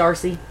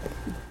Darcy.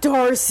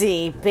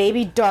 Darcy,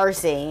 baby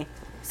Darcy.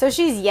 So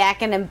she's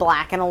yakking and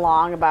blacking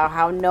along about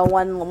how no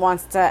one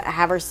wants to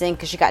have her sing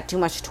because she got too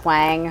much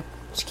twang.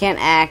 She can't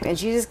act, and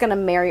she's just gonna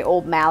marry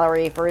old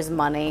Mallory for his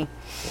money.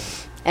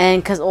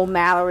 And because old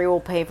Mallory will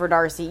pay for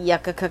Darcy,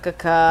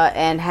 yucca,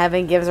 and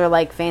Heaven gives her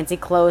like fancy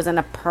clothes and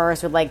a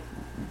purse with like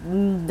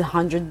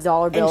 $100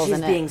 bills And in she's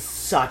it. being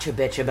such a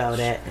bitch about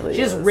it. Really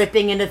She's is.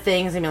 ripping into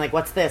things and being like,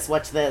 what's this?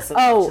 What's this? And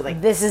Oh, she's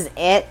like, this is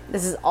it?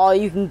 This is all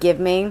you can give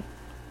me?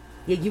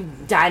 yeah, you're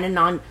dining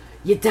on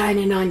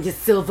your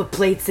silver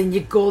plates and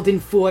your golden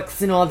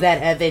forks and all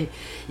that, Heaven.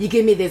 You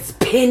give me this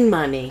pin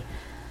money.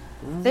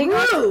 They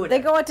Rude!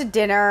 go out to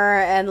dinner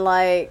and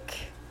like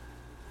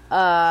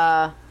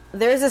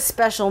there's a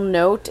special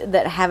note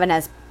that Heaven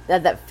has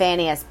that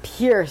Fanny has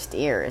pierced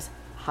ears.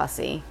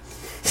 Hussy.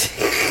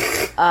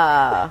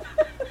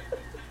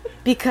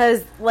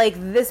 Because like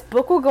this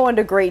book will go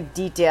into great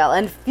detail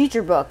and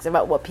future books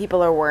about what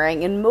people are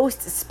wearing and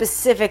most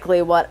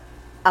specifically what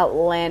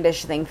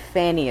outlandish thing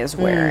Fanny is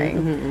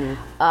wearing.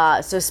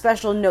 So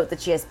special note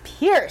that she has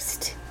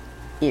pierced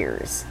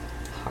ears.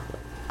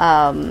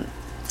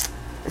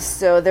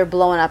 So they're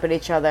blowing up at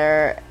each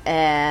other,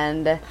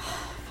 and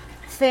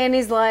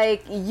Fanny's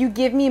like, you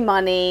give me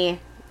money,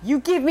 you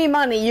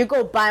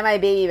go buy my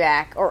baby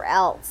back, or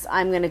else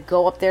I'm gonna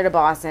go up there to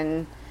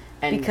Boston.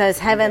 And Because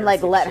Heaven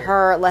like let shit.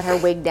 her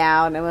wig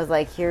down and was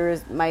like,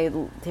 here's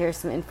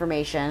some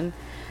information.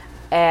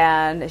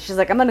 And she's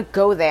like, I'm gonna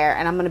go there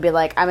and I'm gonna be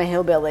like, I'm a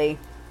hillbilly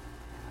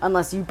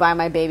unless you buy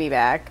my baby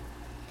back.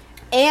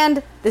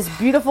 And this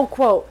beautiful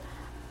quote,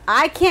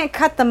 I can't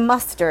cut the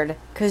mustard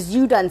because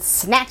you done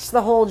snatched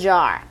the whole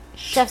jar.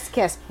 Chef's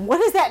kiss. What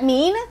does that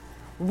mean?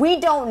 We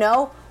don't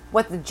know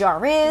what the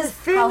jar is,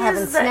 thing how is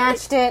Heaven that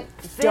snatched it.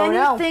 Don't Fanny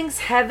know. thinks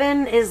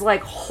Heaven is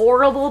like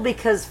horrible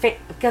because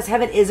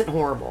Heaven isn't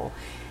horrible.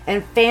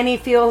 And Fanny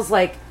feels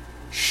like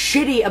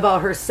shitty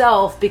about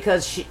herself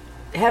because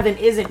Heaven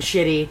isn't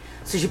shitty.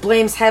 So she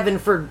blames Heaven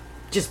for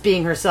just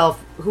being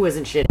herself, who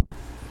isn't shitty.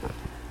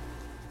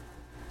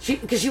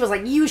 Because she was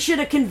like, you should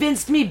have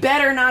convinced me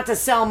better not to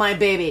sell my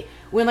baby.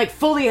 When like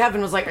fully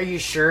Heaven was like, are you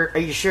sure? Are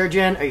you sure,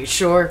 Jen? Are you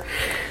sure?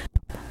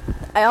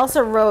 I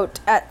also wrote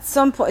at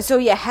some point, so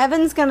yeah,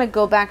 Heaven's gonna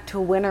go back to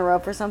Winter Row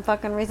for some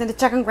fucking reason to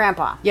check on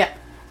Grandpa. Yeah.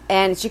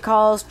 And she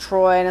calls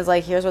Troy and is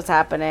like, here's what's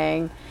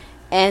happening.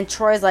 And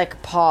Troy's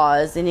like,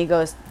 pause. And he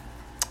goes,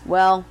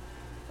 well,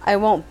 I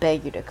won't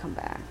beg you to come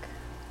back.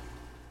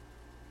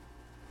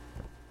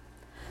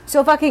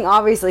 So fucking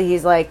obviously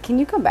he's like, can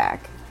you come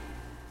back?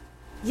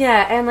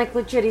 Yeah, and like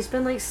legit, he's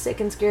been like sick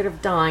and scared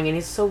of dying, and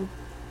he's so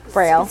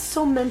Frail. He's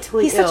so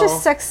mentally He's ill. such a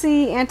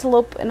sexy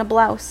antelope in a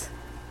blouse.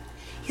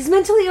 He's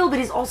mentally ill, but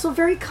he's also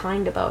very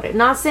kind about it.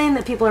 Not saying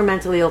that people who are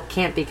mentally ill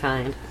can't be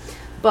kind,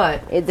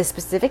 but The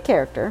specific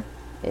character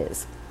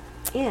is.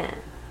 yeah,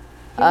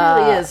 he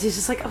really is. He's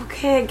just like,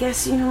 okay, I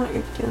guess you know what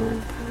you're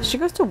doing. She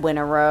goes to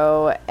Winter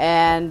Row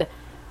and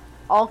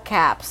all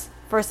caps.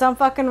 For some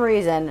fucking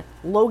reason,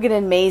 Logan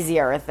and Maisie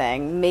are a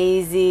thing.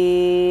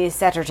 Maisie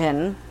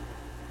Setterton.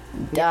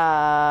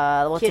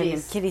 What's her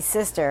name? Kitty's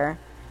sister.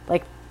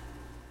 Like,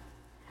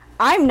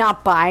 I'm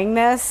not buying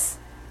this.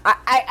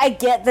 I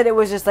get that it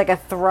was just like a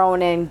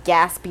thrown in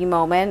gaspy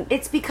moment.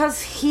 It's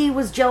because he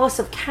was jealous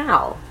of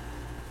Cal.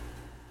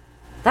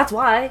 That's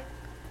why.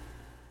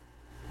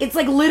 It's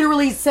like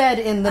literally said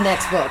in the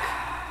next book.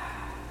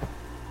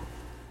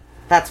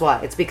 That's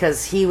why. It's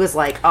because he was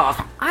like,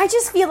 oh. I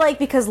just feel like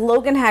because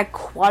Logan had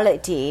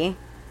quality,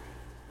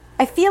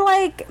 I feel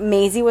like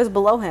Maisie was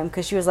below him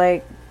because she was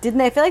like, didn't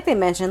they? I feel like they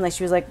mentioned like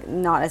she was like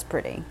not as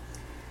pretty.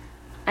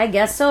 I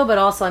guess so, but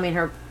also, I mean,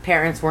 her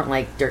parents weren't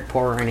like dirt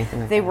poor or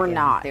anything like They that. were Yeah,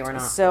 not. They were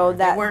not. So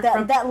They weren't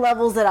from, that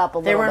levels it up a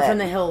little bit. They weren't from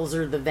the hills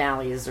or the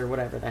valleys or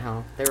whatever the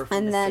hell. They were from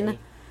And the then city.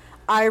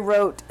 I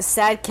wrote,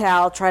 sad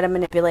Cal try to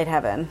manipulate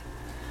Heaven.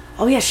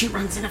 Oh yeah, she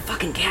runs in a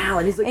fucking cow,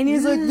 and he's like,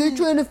 they're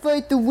trying to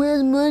fight the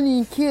where's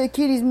money,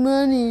 Kitty's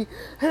money.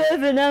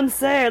 Heaven, I'm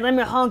sad. Let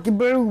me honk your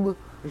boob.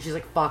 and she's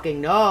like,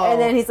 fucking no.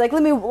 And then he's like,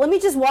 let me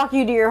just walk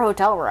you to your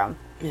hotel room.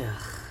 Ugh.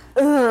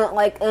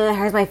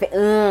 Here's my face.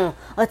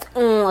 Let's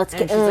And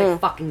get. she's like,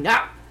 fucking no.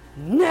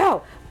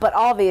 No. But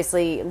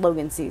obviously,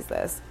 Logan sees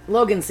this.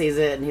 Logan sees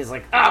it, and he's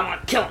like, oh, I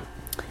want to kill him.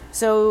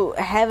 So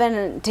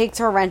Heaven takes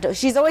her rental.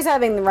 She's always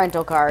having the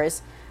rental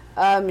cars.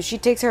 She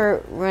takes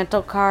her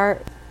rental car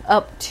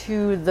up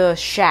to the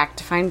shack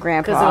to find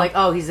Grandpa. Because they're like,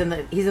 oh, he's in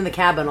the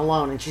cabin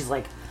alone, and she's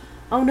like,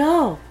 oh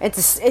no. It's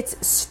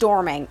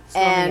storming, Storming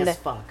and as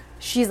fuck.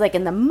 she's like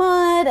in the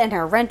mud, and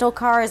her rental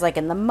car is like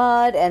in the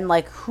mud, and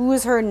like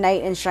who's her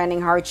knight in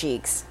shining hard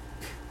cheeks?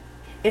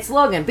 It's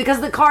Logan, because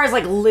the car is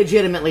like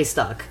legitimately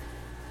stuck.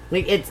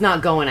 Like, it's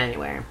not going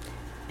anywhere.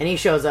 And he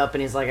shows up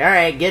and he's like,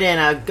 alright, get in,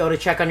 I'll go to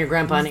check on your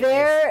grandpa. anyways."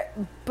 There,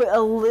 but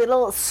a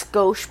little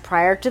skosh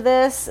prior to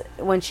this,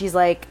 when she's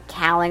like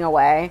cowling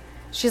away,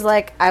 she's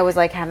like, I was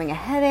like having a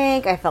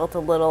headache, I felt a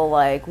little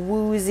like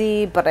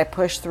woozy, but I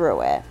pushed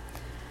through it.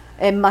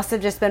 It must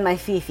have just been my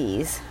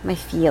fifis, my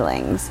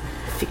feelings.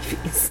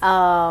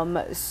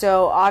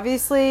 So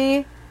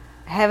obviously,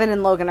 Heaven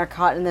and Logan are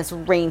caught in this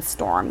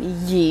rainstorm.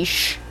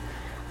 Yeesh.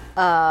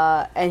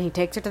 And he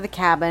takes her to the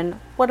cabin.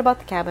 What about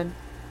the cabin?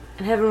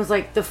 And Heaven was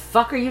like, the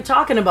fuck are you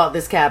talking about,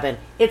 this cabin?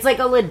 It's like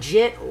a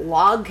legit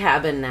log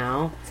cabin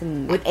now.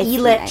 With it's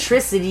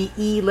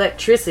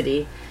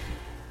electricity.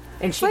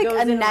 And she Like goes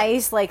a in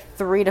nice, like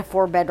 3 to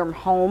 4 bedroom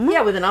home.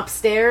 yeah, with an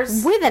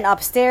upstairs. With an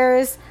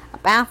upstairs, a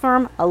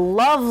bathroom, a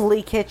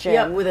lovely kitchen.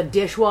 Yep, with a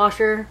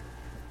dishwasher.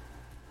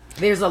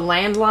 There's a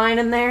landline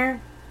in there.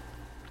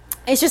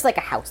 It's just like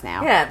a house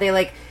now. Yeah, they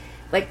like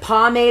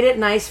Pa made it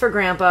nice for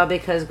Grandpa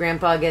because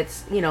Grandpa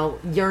gets,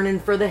 yearning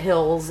for the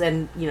hills,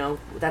 and,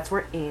 that's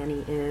where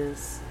Annie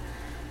is.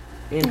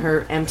 In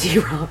her empty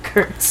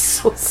rocker. It's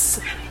so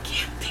sad, I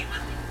can't deal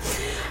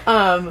with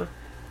it.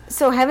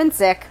 So Heaven's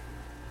sick.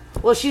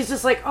 Well, she's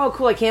just like, oh,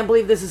 cool, I can't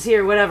believe this is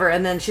here, whatever.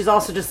 And then she's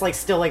also just, like,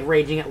 still, like,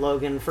 raging at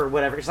Logan for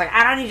whatever. She's like,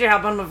 I don't need your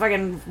help, I'm gonna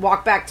fucking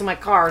walk back to my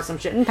car or some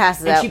shit. And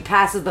passes out. she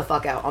passes the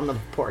fuck out on the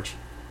porch.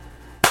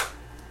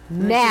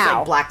 And then she's, Now.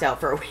 like, blacked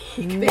out for a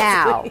week,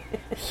 Now. basically.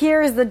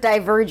 Here's the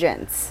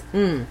divergence.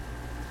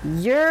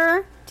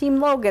 You're Team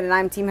Logan and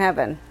I'm Team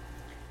Heaven.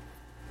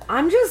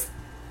 I'm just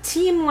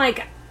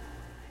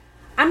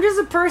I'm just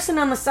a person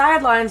on the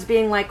sidelines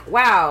being like,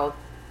 wow,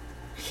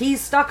 he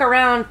stuck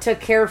around to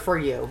care for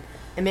you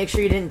and make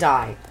sure you didn't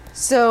die.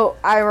 So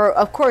I wrote,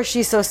 of course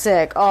she's so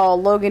sick. Oh,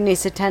 Logan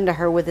needs to tend to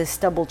her with his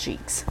stubble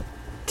cheeks.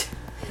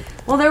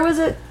 Well, there was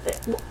the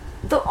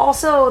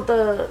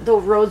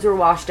roads were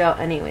washed out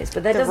anyways,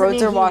 but that doesn't roads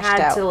mean are he washed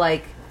had out. to,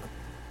 like,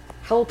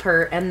 help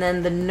her. And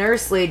then the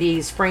nurse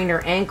lady sprained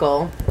her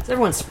ankle.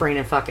 Everyone's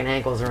spraining fucking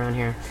ankles around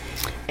here.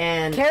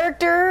 And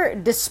Character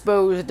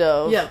disposed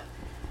of. yeah,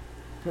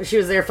 she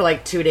was there for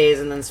like 2 days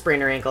and then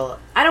sprained her ankle.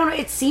 I don't know.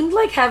 It seemed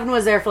like Heaven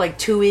was there for like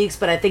 2 weeks,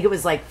 but I think it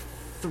was like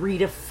 3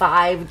 to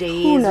 5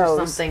 days Who or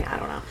knows? something. I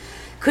don't know.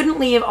 Couldn't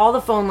leave. All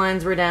the phone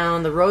lines were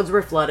down. The roads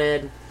were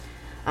flooded.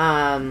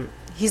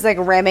 He's like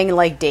ramming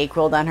like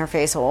Dayquil down her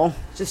face hole.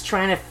 Just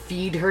trying to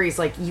feed her. He's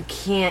like, you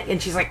can't.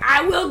 And she's like,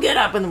 I will get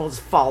up. And then we'll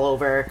just fall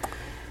over.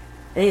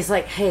 And he's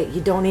like, hey,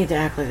 you don't need to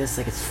act like this.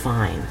 Like, it's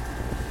fine.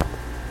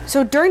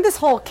 So during this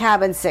whole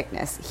cabin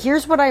sickness,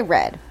 here's what I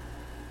read.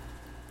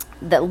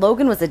 That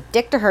Logan was a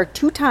dick to her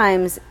 2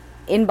 times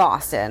in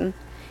Boston.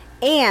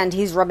 And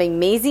he's rubbing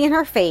Maisie in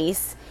her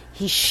face.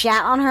 He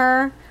shat on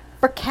her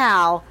for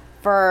Cal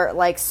for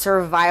like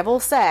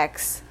survival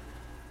sex.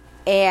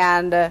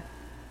 And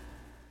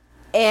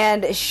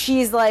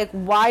she's like,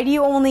 why do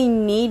you only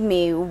need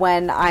me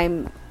when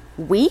I'm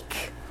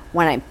weak,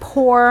 when I'm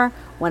poor,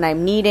 when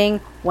I'm needing,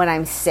 when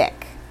I'm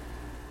sick?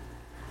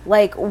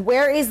 Like,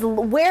 where is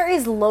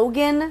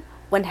Logan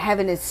when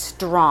Heaven is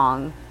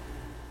strong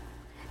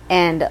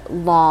and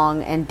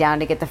long and down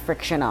to get the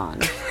friction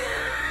on?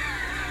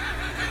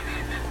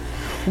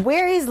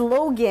 Where is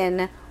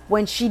Logan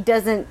when she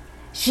isn't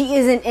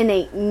in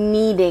a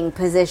needing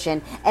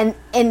position?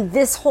 And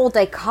this whole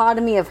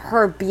dichotomy of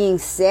her being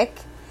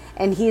sick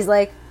and he's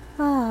like,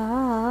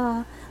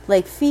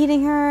 like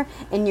feeding her,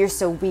 and you're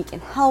so weak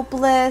and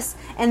helpless.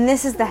 And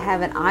this is the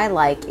Heaven I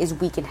like, is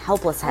weak and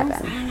helpless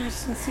Heaven.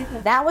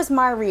 That was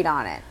my read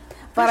on it.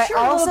 But Sure,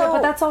 I also,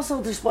 but that's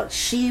also just what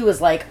she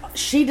was like.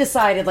 She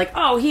decided, like,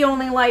 oh, he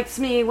only likes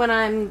me when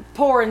I'm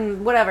poor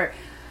and whatever.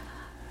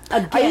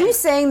 Again, are you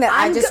saying that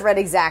I I'm just read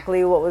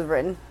exactly what was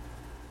written?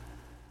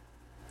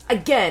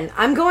 Again,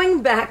 I'm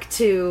going back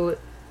to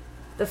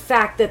the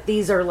fact that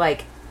these are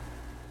like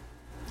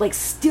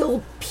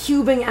still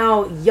pubing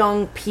out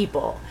young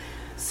people.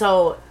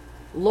 So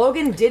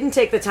Logan didn't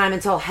take the time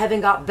until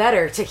Heaven got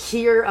better to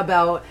hear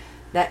about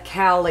that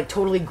Cal, like,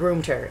 totally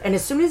groomed her. And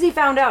as soon as he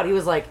found out, he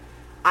was like,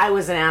 I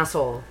was an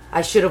asshole.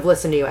 I should have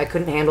listened to you. I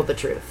couldn't handle the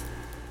truth.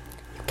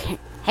 You can't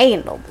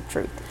handle the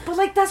truth. But,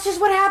 like, that's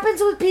just what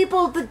happens with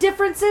people. The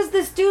difference is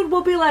this dude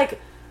will be like,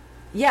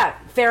 yeah,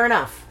 fair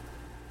enough.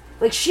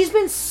 Like, she's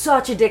been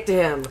such a dick to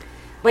him.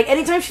 Like,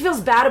 anytime she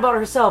feels bad about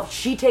herself,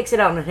 she takes it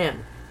out on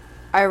him.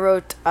 I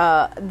wrote,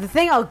 the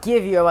thing I'll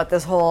give you about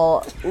this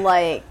whole,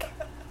 like,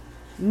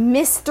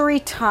 mystery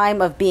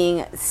time of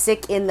being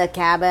sick in the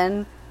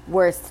cabin,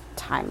 where it's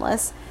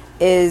timeless,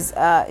 is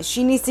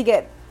she needs to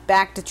get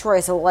back to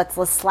Troy, so let's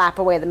slap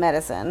away the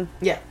medicine.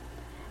 Yeah.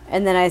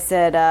 And then I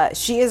said,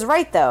 she is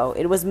right, though.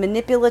 It was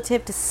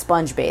manipulative to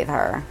sponge bathe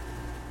her.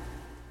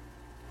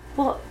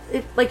 Well,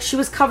 she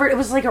was covered, it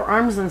was like her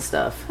arms and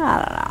stuff.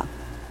 I don't know.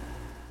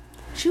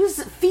 She was,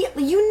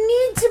 you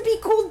need to be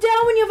cooled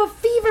down when you have a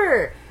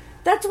fever.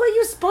 That's why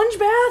you sponge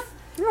bath.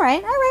 All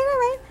right.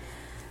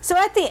 So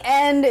at the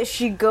end,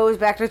 she goes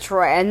back to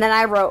Troy, and then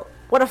I wrote,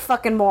 what a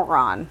fucking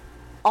moron.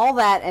 All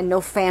that and no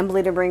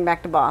family to bring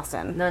back to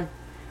Boston. None.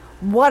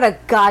 What a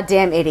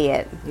goddamn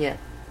idiot. Yeah.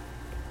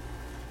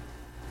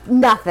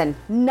 Nothing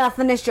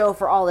to show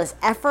for all this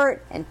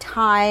effort and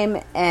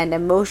time and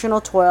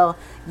emotional toil,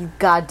 you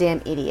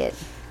goddamn idiot.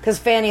 Because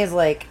Fanny is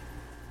like,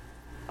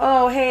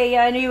 oh, hey,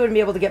 yeah, I knew you wouldn't be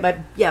able to get my...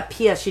 Yeah,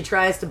 P.S. She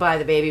tries to buy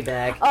the baby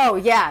back. Oh,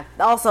 yeah,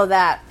 also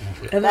that.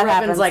 And then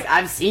Robin's like,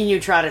 I've seen you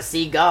try to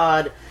see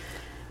God.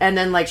 And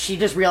then, like, she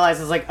just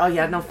realizes, like, oh,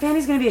 yeah, no,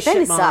 Fanny's gonna be a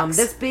Fanny shit mom. sucks.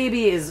 This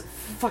baby is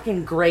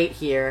fucking great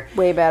here.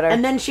 Way better.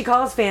 And then she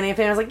calls Fanny, and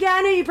Fanny's like, yeah,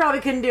 I knew you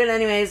probably couldn't do it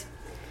anyways.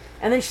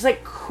 And then she's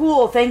like,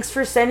 cool, thanks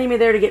for sending me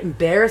there to get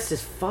embarrassed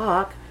as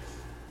fuck.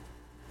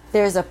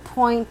 There's a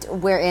point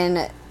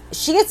wherein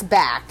she gets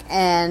back,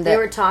 and... They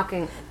were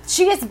talking.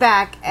 She gets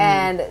back,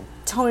 and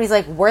Tony's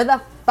like, where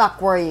the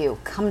fuck were you?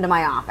 Come to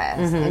my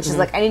office. And she's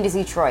like, I need to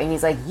see Troy. And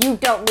he's like, you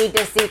don't need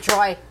to see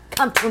Troy.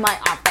 Come to my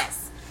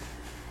office.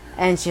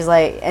 And she's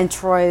like, and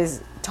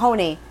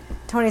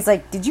Tony's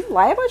like, did you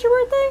lie about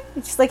your birthday?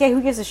 And she's like, hey,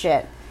 who gives a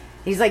shit?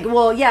 He's like,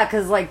 well, yeah,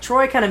 because, like,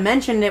 Troy kind of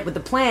mentioned it with the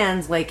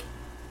plans, like,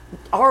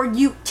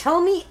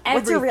 tell me everything.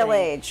 What's your real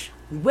age?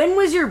 When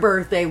was your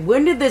birthday?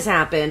 When did this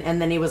happen?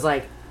 And then he was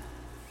like,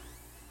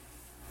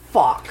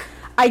 fuck.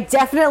 I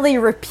definitely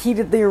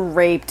repeatedly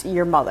raped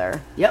your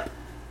mother. Yep.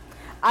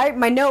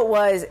 My note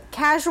was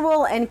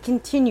casual and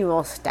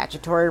continual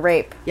statutory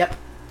rape. Yep.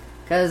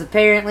 Because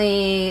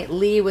apparently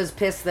Lee was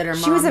pissed that her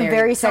mom She was a married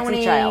very sexy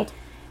Tony, child.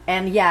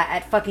 And yeah,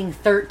 at fucking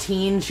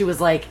 13, she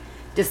was like,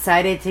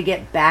 decided to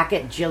get back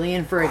at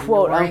Jillian for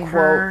Quote, ignoring unquote.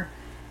 her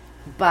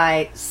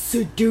by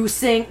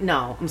seducing.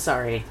 No, I'm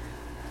sorry.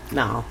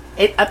 No.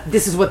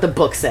 This is what the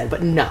book said,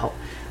 but no.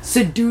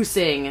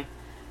 Seducing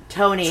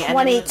Tony.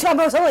 20. I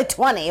was only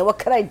 20. What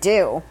could I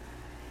do?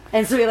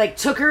 And so he, like,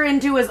 took her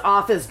into his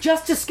office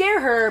just to scare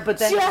her, but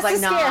then Just it was like,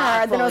 to no, scare her.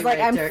 I Then I was like,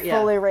 I'm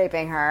fully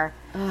raping her.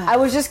 I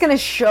was just going to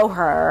show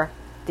her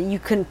that you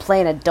couldn't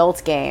play an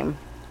adult game.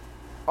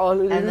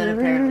 And then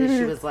apparently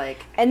she was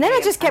like... And then hey,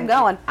 it just kept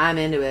going. I'm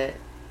into it.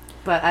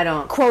 But I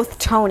don't... Quoth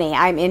Tony,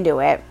 I'm into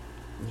it.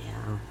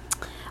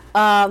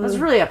 Yeah. It was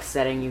really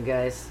upsetting, you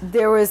guys.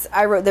 There was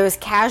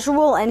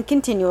casual and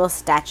continual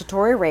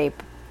statutory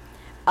rape.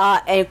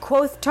 And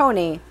quoth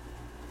Tony,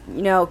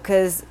 you know,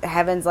 because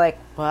Heaven's like,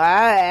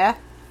 what?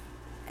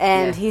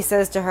 And he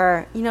says to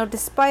her, you know,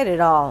 despite it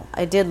all,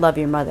 I did love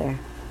your mother.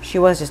 She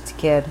was just a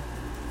kid.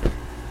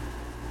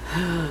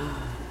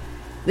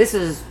 This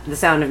is the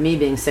sound of me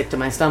being sick to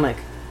my stomach.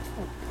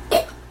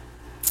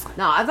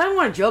 No, I don't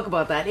want to joke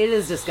about that. It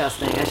is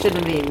disgusting. I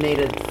shouldn't be made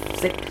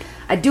sick.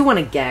 I do want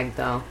to gag,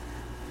 though.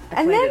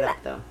 I played it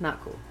up, though.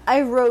 Not cool.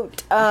 I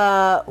wrote,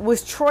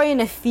 was Troy in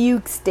a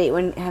fugue state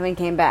when Heaven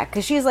came back?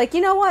 Because she's like,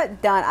 you know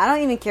what, done. I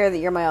don't even care that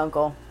you're my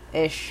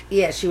uncle-ish.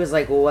 Yeah, she was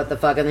like, well, what the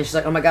fuck? And then she's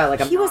like, oh my god, like,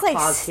 I'm He was like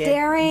Pa's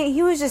staring. Kid.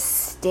 He was just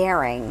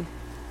staring.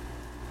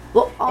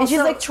 Well, also, And she's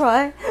like,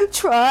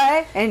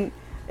 Troy. And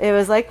it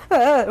was like,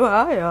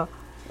 yeah.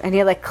 And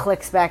he like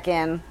clicks back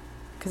in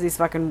because he's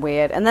fucking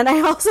weird. And then I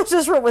also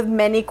just wrote with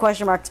many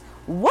question marks,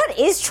 what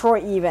is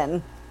Troy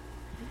even?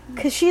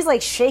 Because she's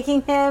like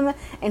shaking him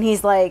and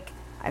he's like,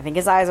 I think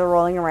his eyes are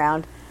rolling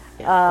around.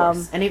 Yeah, of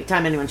course.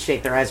 Anytime anyone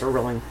shake, their eyes are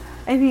rolling.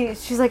 And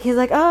he's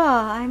like, oh,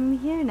 I'm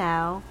here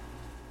now.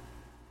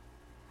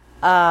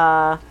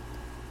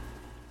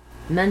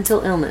 Mental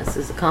illness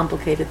is a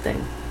complicated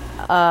thing.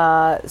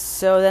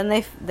 So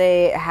then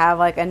they have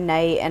like a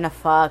night and a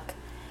fuck.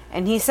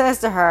 And he says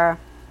to her,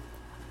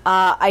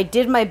 I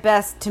did my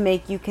best to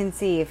make you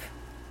conceive.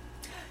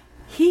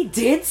 He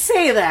did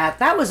say that.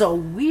 That was a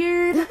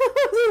weird... That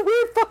was a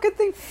weird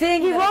fucking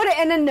thing. He wrote it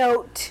in a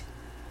note.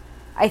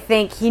 I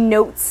think he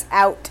notes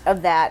out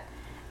of that.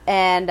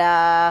 And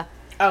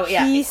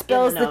he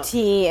spills the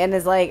tea and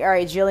is like, all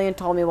right, Jillian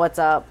told me what's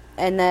up.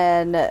 And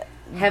then...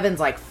 Heaven's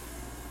like,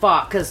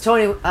 fuck. Because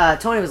Tony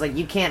was like,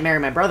 you can't marry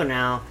my brother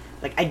now.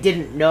 Like, I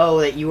didn't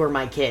know that you were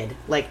my kid.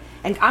 Like,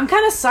 and I'm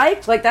kind of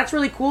psyched. Like, that's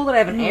really cool that I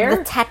have an heir.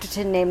 The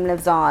Tatterton name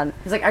lives on.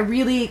 He's like, I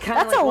really kind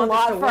of That's a want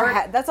lot this to for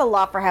work. that's a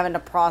lot for having to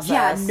process.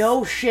 Yeah,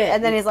 no shit.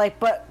 And then he's like,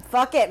 "But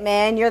fuck it,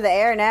 man, you're the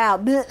heir now."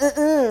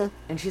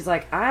 And she's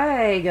like,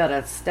 I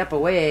gotta step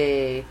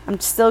away. I'm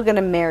still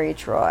gonna marry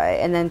Troy.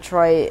 And then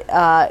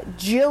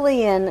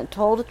Jillian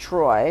told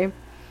Troy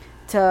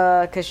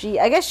because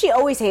I guess she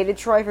always hated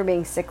Troy for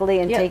being sickly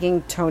and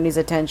taking Tony's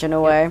attention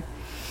away. Yep.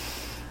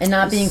 And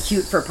not being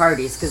cute for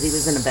parties because he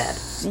was in a bed.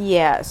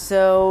 Yeah,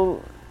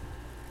 so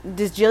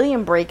does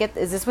Jillian break it?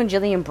 Is this when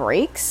Jillian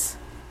breaks?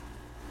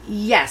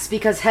 Yes,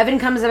 because Heaven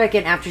comes back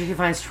in after she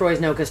finds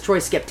Troy's note because Troy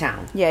skipped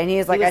town. Yeah, and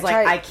he's like, he was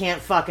I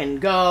can't fucking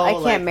go. I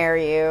can't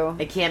marry you.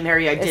 I can't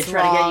marry you. I did It's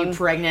try to get wrong. you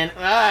pregnant.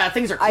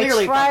 Things are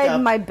clearly I tried fucked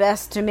up. my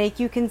best to make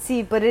you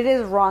conceive, but it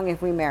is wrong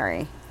if we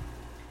marry.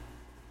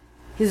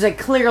 He's like,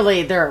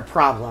 clearly there are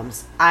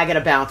problems. I gotta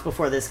bounce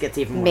before this gets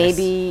even worse.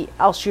 Maybe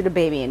I'll shoot a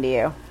baby into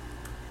you.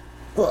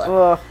 Ugh.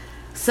 Ugh.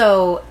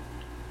 So,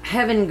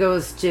 Heaven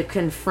goes to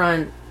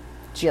confront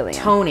Jillian.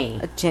 Tony.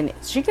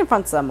 She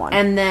confronts someone.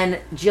 And then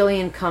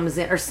Jillian comes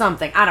in, or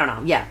something. I don't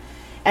know, yeah.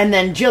 And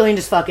then Jillian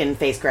just fucking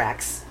face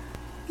cracks.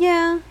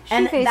 yeah.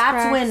 And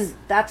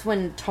that's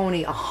when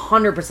Tony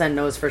 100%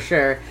 knows for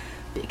sure.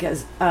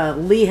 Because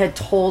Lee had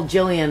told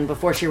Jillian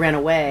before she ran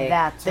away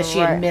that she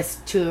had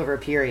missed 2 of her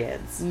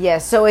periods. Yeah,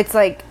 so it's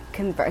like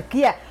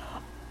yeah.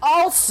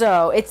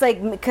 Also, it's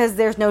like because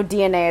there's no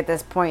DNA at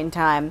this point in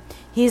time.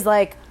 He's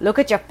like, look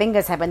at your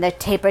fingers, Heaven. They're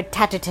tapered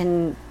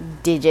Tatterton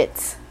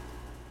digits.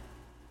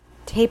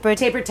 Tapered,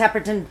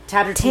 Tapperton,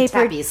 Tatterton,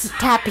 tapered, tappies.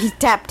 tappy,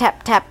 tap,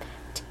 tap, tap.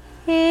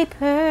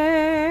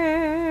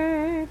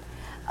 Tapered.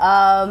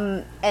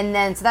 And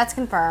then so that's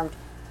confirmed.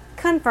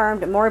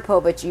 Confirmed. Maury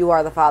Povich, you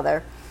are the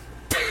father.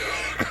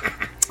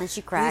 And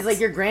she cracks. He's like,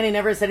 your granny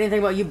never said anything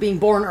about you being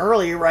born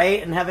early,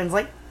 right? And Heaven's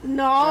like,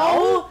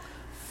 no.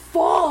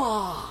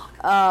 Fuck.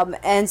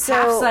 And so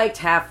Half psyched,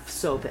 half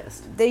so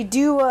pissed. they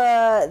do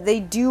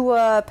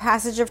a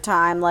passage of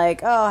time,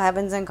 like, oh,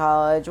 Heaven's in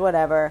college,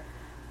 whatever.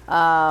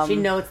 She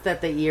notes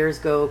that the years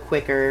go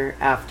quicker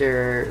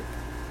after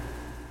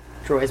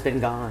Troy's been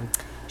gone.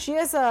 She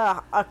has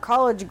a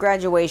college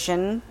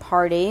graduation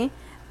party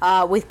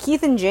with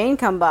Keith and Jane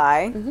come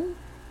by. Mm-hmm.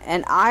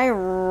 And I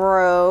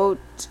wrote,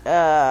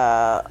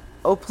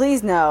 oh,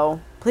 please no,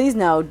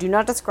 do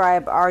not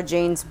describe our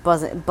Jane's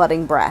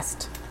budding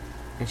breast.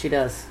 And she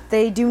does.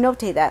 They do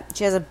notate that.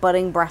 She has a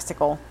budding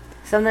breasticle.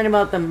 Something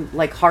about them,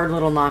 like, hard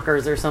little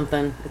knockers or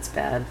something. It's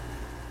bad.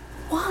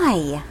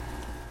 Why?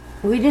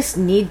 We just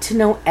need to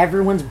know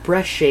everyone's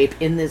breast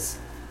shape in this.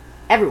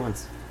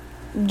 Everyone's.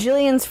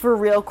 Jillian's for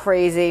real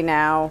crazy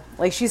now.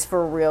 Like, she's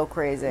for real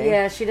crazy.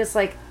 Yeah, she just,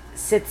 like,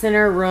 sits in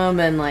her room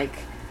and, like,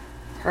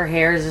 her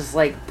hair is just,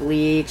 like,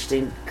 bleached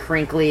and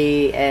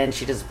crinkly, and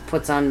she just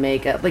puts on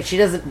makeup. Like, she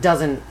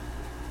doesn't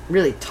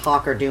really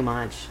talk or do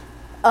much.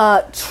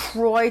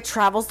 Troy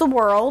travels the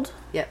world.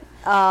 Yep.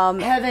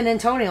 Heaven and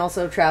Tony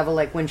also travel,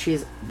 like, when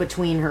she's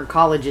between her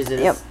colleges.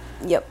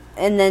 Yep.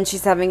 And then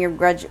she's having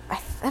her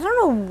I don't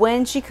know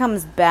when she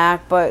comes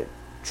back, but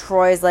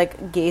Troy's,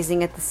 like,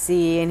 gazing at the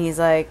sea, and he's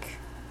like,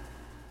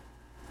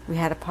 we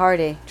had a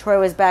party. Troy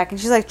was back. And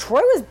she's like,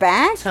 Troy was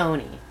back?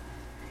 Tony.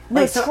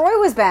 No, Like, so, Troy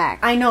was back.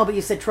 I know, but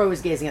you said Troy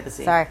was gazing at the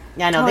sea. Sorry.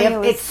 Yeah, I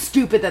know. It's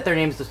stupid that their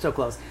names are so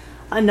close.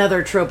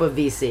 Another trope of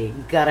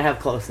VC. Gotta have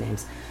close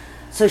names.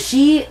 So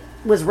she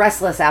was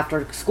restless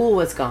after school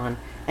was gone,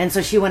 and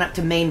so she went up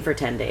to Maine for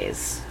 10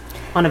 days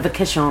on a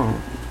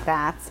vacation.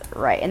 That's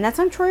right. And that's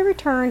when Troy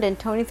returned, and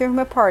Tony threw him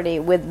a party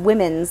with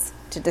women's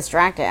to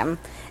distract him.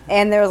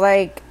 And there was,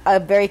 like, a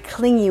very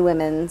clingy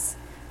women's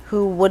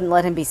who wouldn't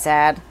let him be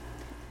sad.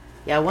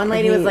 Yeah, one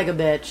lady was like a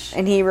bitch.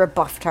 And he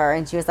rebuffed her,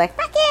 and she was like,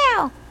 fuck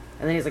you!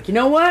 And then he's like, you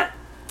know what?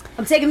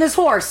 I'm taking this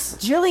horse.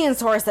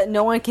 Jillian's horse that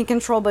no one can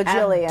control but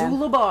Jillian.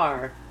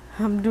 Abdul-Bar.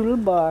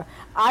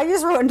 I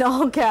just wrote in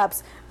all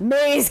caps,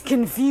 May's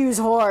confused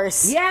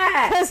horse.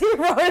 Yeah. Because he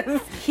wrote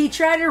it. He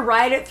tried to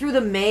ride it through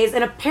the maze,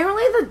 and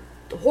apparently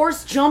the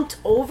horse jumped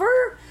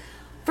over.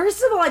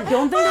 First of all, I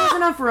don't think there was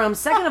enough room.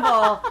 Second of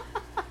all,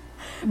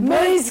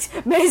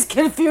 May's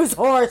confused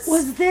horse.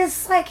 was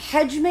this, like,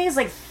 hedge maze,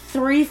 like,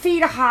 3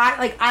 feet high?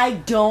 Like, I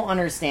don't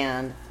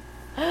understand.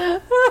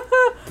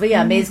 But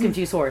yeah, May's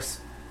confused horse.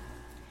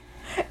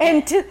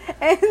 And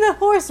the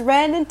horse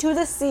ran into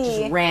the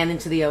sea. Just ran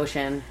into the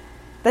ocean.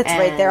 That's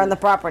right there on the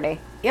property.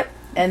 Yep.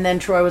 And then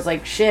Troy was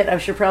like, shit, I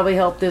should probably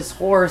help this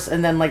horse.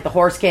 And then, like, the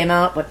horse came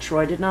out, but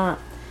Troy did not.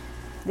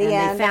 They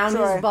found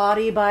his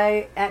body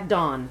at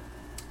dawn.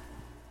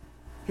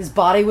 His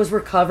body was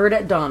recovered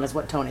at dawn, is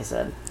what Tony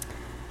said.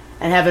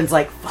 And Heaven's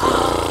like,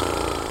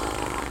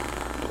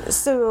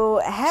 So,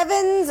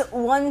 Heaven's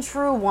one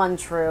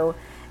true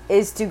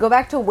is to go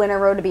back to Winter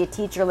Road to be a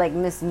teacher like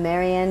Miss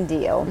Marianne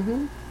Deal.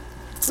 Mm-hmm.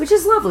 Which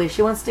is lovely.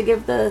 She wants to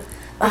give the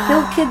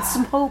hill kids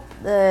some hope.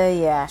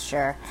 Yeah,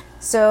 sure.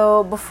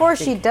 So, before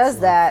she does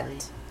that,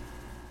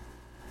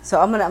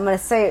 so I'm gonna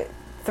say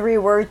 3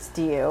 words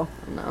to you.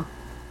 No.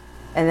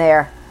 And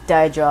they're,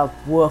 die job,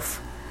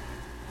 woof.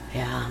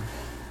 Yeah.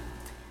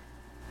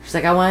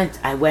 She's like,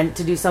 I went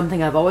to do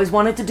something I've always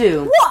wanted to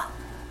do. What?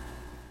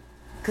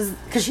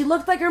 Because she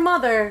looked like her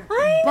mother,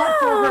 I but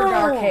for her know.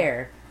 dark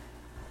hair.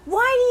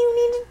 Why do you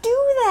need to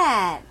do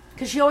that?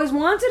 Because she always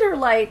wanted her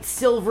light,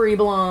 silvery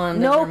blonde.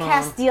 as No her mom.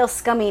 Castile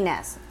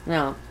scumminess.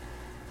 No.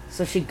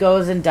 So she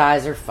goes and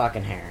dyes her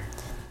fucking hair.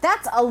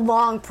 That's a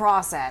long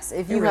process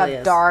if you really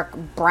have is. dark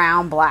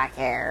brown black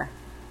hair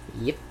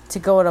Yep. to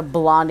go to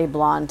blondie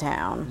blonde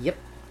town. Yep.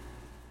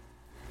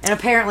 And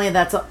apparently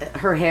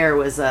her hair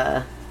was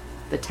the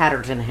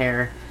Tatterton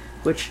hair,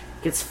 which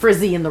gets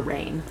frizzy in the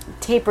rain.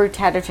 Tapered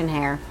Tatterton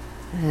hair.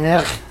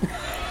 Ugh.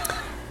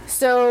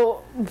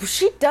 So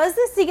she does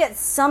this to get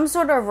some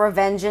sort of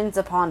revengeance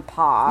upon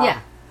Pa.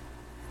 Yeah.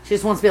 She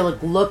just wants to be able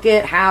to look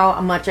at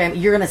how much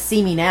you're going to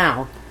see me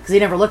now. Because he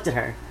never looked at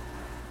her.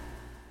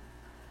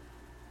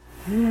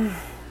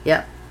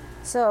 Yep.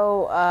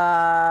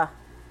 So,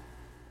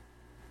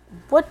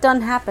 what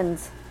done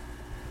happens?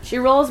 She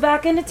rolls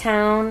back into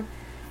town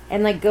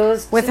and, like,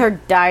 goes With to, her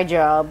dye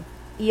job.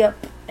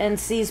 Yep. And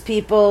sees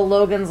people.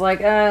 Logan's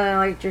like, I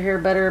liked your hair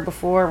better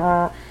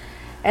before.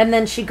 And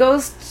then she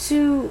goes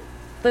to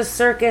the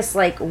circus,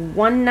 like,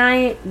 one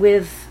night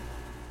with,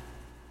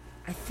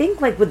 I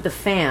think, like, with the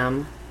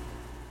fam.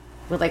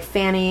 With, like,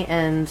 Fanny,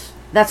 and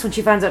that's when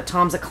she finds out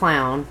Tom's a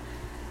clown.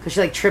 Because she,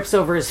 like, trips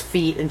over his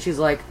feet, and she's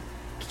like,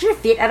 get your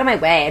feet out of my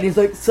way. And he's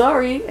like,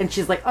 sorry. And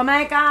she's like, oh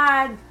my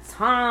god,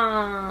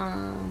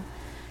 Tom.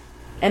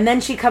 And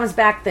then she comes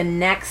back the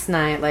next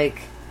night,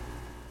 like,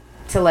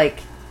 to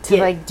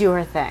do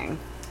her thing.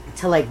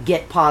 to, like,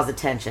 get Pa's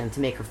attention, to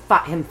make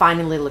him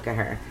finally look at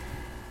her.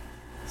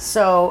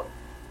 So,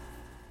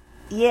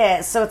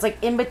 yeah, so it's, like,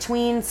 in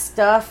between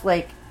stuff,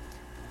 like,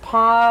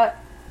 Pa,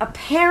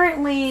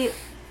 apparently,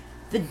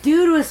 the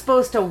dude who was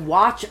supposed to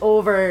watch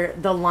over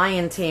the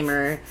lion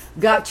tamer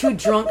got too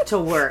drunk to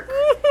work.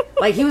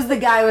 Like, he was the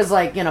guy who was,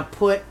 like, gonna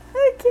put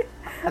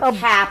a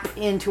cap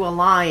into a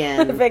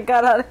lion If it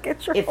got out of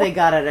control. if they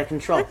got out of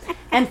control.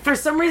 And for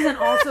some reason,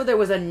 also, there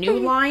was a new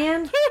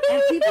lion,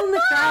 and people in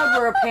the crowd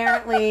were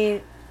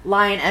apparently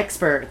lion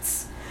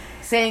experts,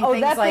 saying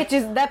things like,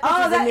 that bitch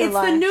oh, is a new it's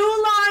lion. the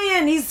new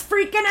lion! He's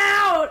freaking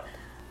out!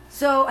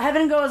 So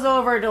Heaven goes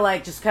over to,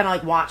 like, just kind of,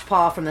 like, watch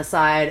Pa from the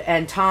side,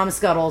 and Tom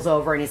scuttles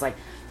over, and he's like,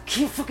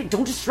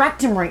 don't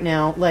distract him right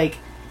now. Like,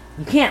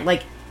 you can't,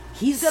 like,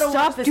 he's gotta watch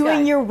Stop this doing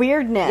guy. your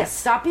weirdness. Yeah,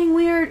 stop being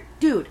weird,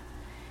 dude.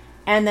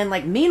 And then,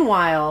 like,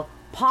 meanwhile,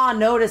 Pa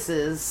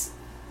notices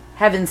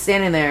Heaven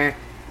standing there,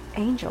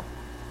 Angel.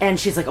 and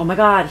she's like, oh my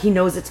god, he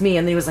knows it's me.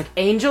 And then he was like,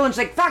 Angel? And she's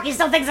like, fuck, he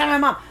still thinks I'm my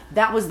mom.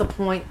 That was the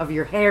point of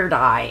your hair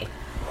dye.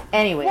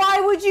 Anyway. Why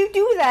would you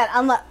do that?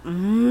 Unless...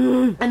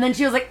 And then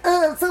she was like,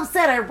 oh, I'm so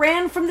upset. I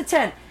ran from the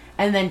tent.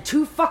 And then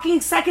 2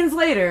 fucking seconds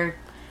later,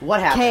 what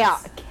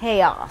happens?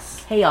 Chaos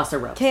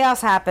erupts.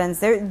 Chaos happens.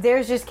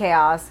 There's just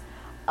chaos.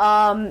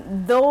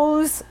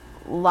 Those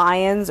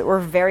lions were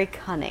very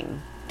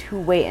cunning to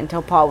wait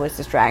until Paul was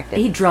distracted.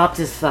 He dropped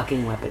his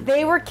fucking weapon.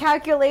 They were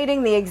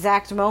calculating the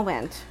exact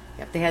moment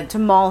Yep, they had to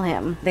maul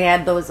him. They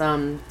had those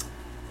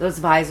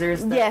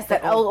visors.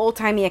 That old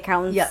timey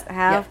accountants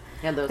have.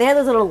 Yeah, those. They had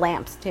those little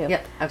lamps too.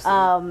 Yep,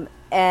 absolutely.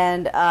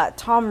 And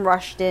Tom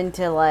rushed in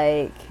to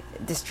like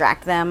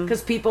distract them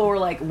Because people were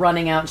like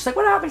running out. She's like,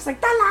 what happened? She's like,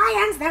 the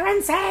lions, they're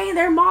insane.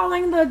 They're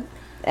mauling the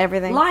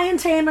everything. lion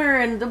tamer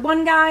and the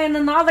one guy and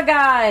then the other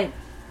guy.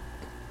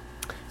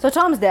 So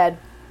Tom's dead.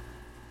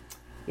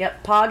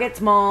 Yep, Pa gets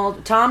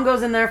mauled. Tom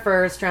goes in there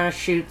first, trying to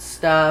shoot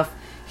stuff.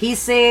 He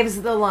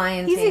saves the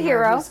lion He's a tamer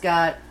hero. who's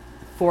got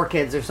 4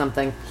 kids or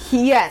something.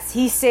 He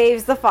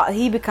saves the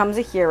he becomes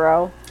a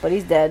hero, but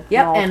he's dead.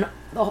 Yep, Mauled. and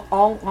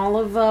all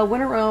of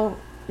Winterow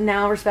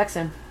now respects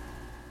him.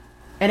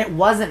 And it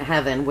wasn't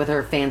Heaven with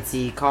her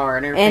fancy car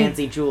and her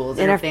fancy jewels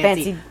and her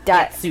fancy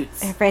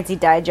suits. Her fancy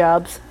dye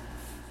jobs.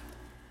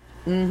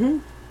 Mm-hmm.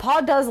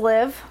 Pa does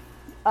live.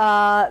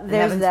 There's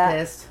Heaven's that.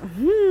 pissed.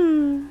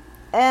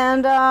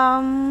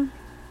 And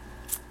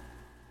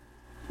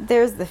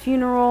there's the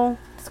funeral.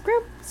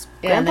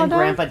 And then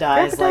Grandpa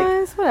dies, Grandpa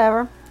dies,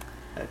 whatever.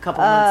 A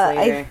couple months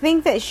later. I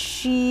think that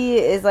she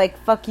is like,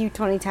 fuck you,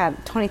 Tony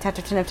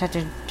Tatterton of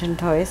Tatterton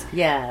Toys.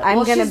 Yeah. I'm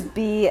well, going she's- to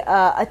be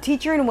a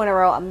teacher in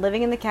Winterow. I'm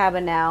living in the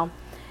cabin now.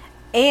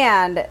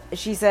 And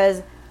she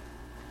says,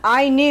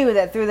 I knew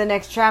that through the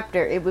next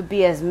chapter it would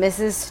be as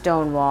Mrs.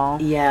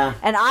 Stonewall. Yeah.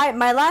 And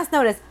my last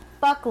note is,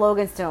 fuck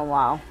Logan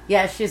Stonewall.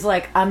 Yeah, she's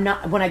like, I'm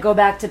not, when I go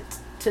back to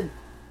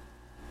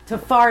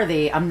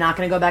Farthie, I'm not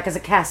going to go back as a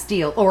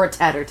Castile or a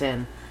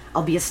Tatterton.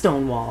 I'll be a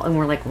Stonewall. And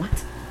we're like,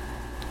 what?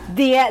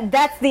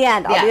 That's the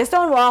end. I'll Yeah. be a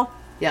Stonewall.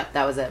 Yep,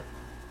 that was it.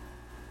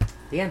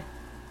 The end.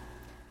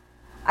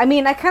 I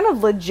mean, I kind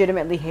of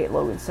legitimately hate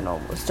Logan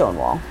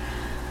Stonewall.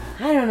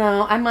 I don't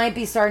know. I might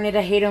be starting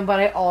to hate him, but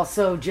I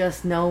also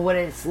just know what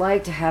it's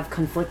like to have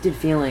conflicted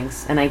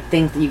feelings. And I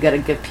think that you got to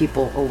give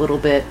people a little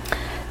bit.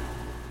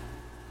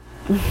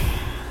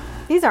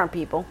 These aren't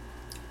people.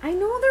 I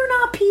know they're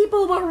not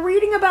people, but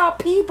reading about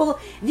people,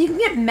 if you can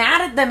get mad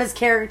at them as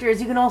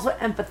characters, you can also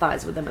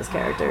empathize with them as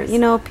characters. You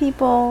know,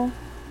 people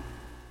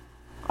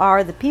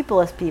are the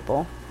peoplest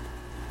people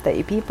that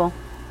you people.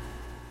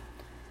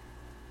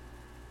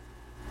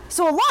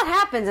 So a lot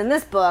happens in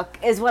this book,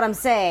 is what I'm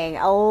saying.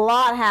 A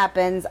lot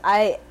happens.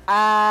 I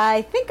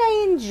think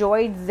I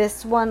enjoyed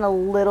this one a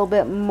little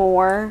bit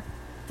more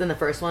than the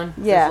first one.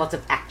 Yeah. There's lots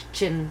of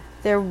action.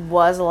 There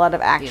was a lot of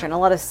action, Yeah. a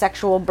lot of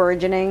sexual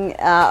burgeoning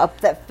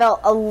that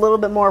felt a little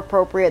bit more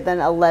appropriate than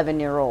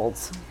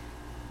 11-year-olds.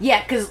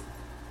 Yeah,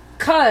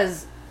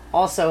 because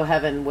also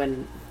Heaven,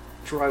 when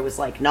Troy was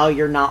like, no,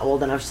 you're not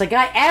old enough. She's like,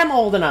 I am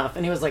old enough.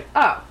 And he was like,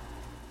 oh,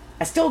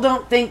 I still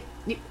don't think,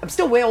 I'm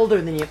still way older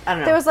than you. I don't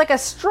know. There was like a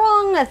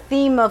strong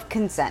theme of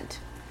consent.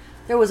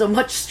 There was a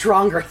much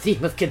stronger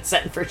theme of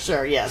consent for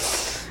sure,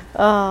 yes.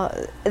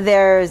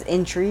 There's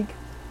intrigue,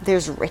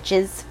 there's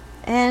riches,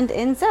 and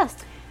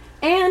incest.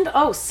 And,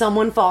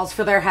 someone falls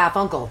for their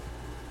half-uncle.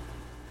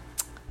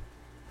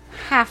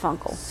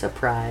 Half-uncle.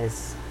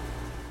 Surprise.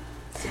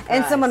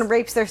 And someone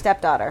rapes their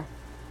stepdaughter.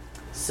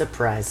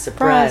 Surprise.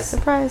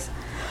 Surprise.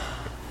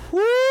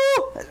 Woo!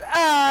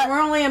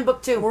 We're only in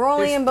book 2. We're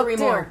only There's in book 3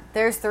 2. more.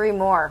 There's 3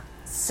 more.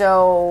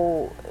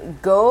 So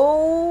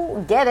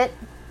go get it.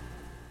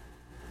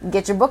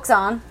 Get your books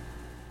on.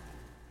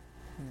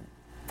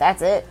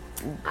 That's it.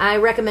 I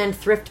recommend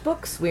Thrift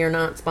Books. We are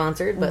not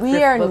sponsored, but We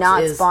Thrift are Books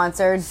not is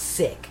sponsored,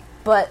 sick.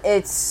 but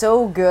it's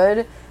so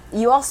good.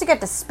 You also get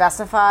to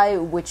specify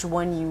which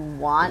one you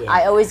want. Yeah.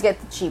 I always get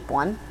the cheap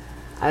one.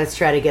 I always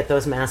try to get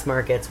those mass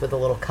markets with a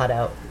little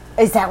cutout.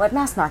 Is that what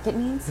mass market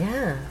means?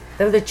 Yeah.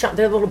 They're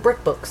they're little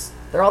brick books.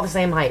 They're all the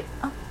same height.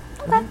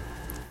 Okay.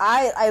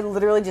 I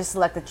literally just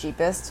select the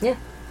cheapest. Yeah.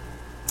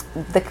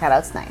 The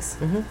cutout's nice.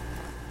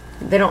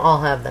 They don't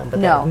all have them, but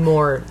they No. have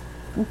more.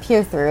 You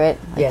peer through it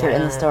like you're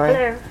in the story.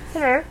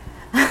 Hello.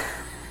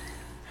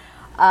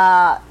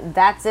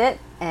 That's it,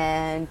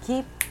 and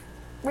keep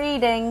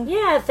reading.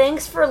 Yeah,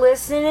 thanks for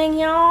listening,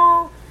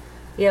 y'all.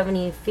 If you have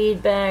any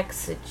feedback,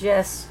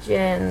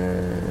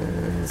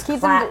 suggestions, Keep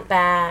them to-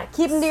 clapbacks,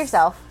 Keep them to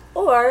yourself.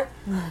 or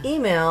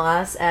email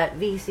us at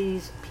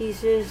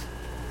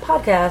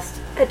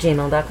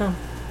vcspiecespodcast@gmail.com.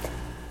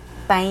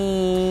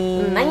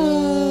 Bye.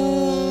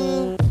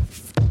 Bye.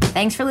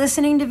 Thanks for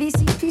listening to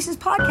VC's Pieces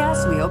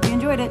Podcast. We hope you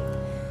enjoyed it.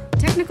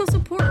 Technical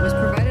support was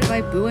provided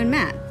by Boo and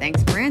Matt.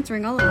 Thanks for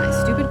answering all of my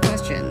stupid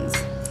questions.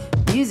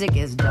 Music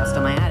is Dust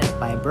on My Attic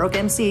by Broke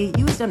MC,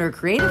 used under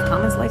Creative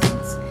Commons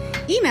license.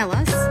 Email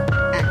us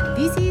at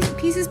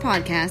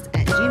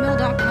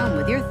vcspiecespodcast@gmail.com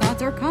with your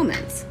thoughts or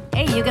comments.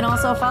 Hey, you can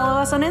also follow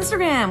us on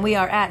Instagram. We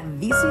are at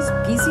VC's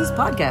Pieces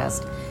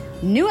Podcast.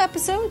 New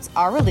episodes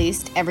are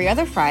released every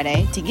other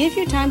Friday to give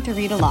you time to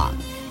read along.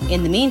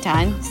 In the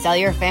meantime, sell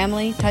your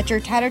family, touch your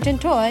Tatterton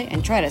toy,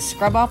 and try to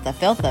scrub off the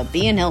filth of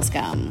being Hill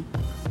scum.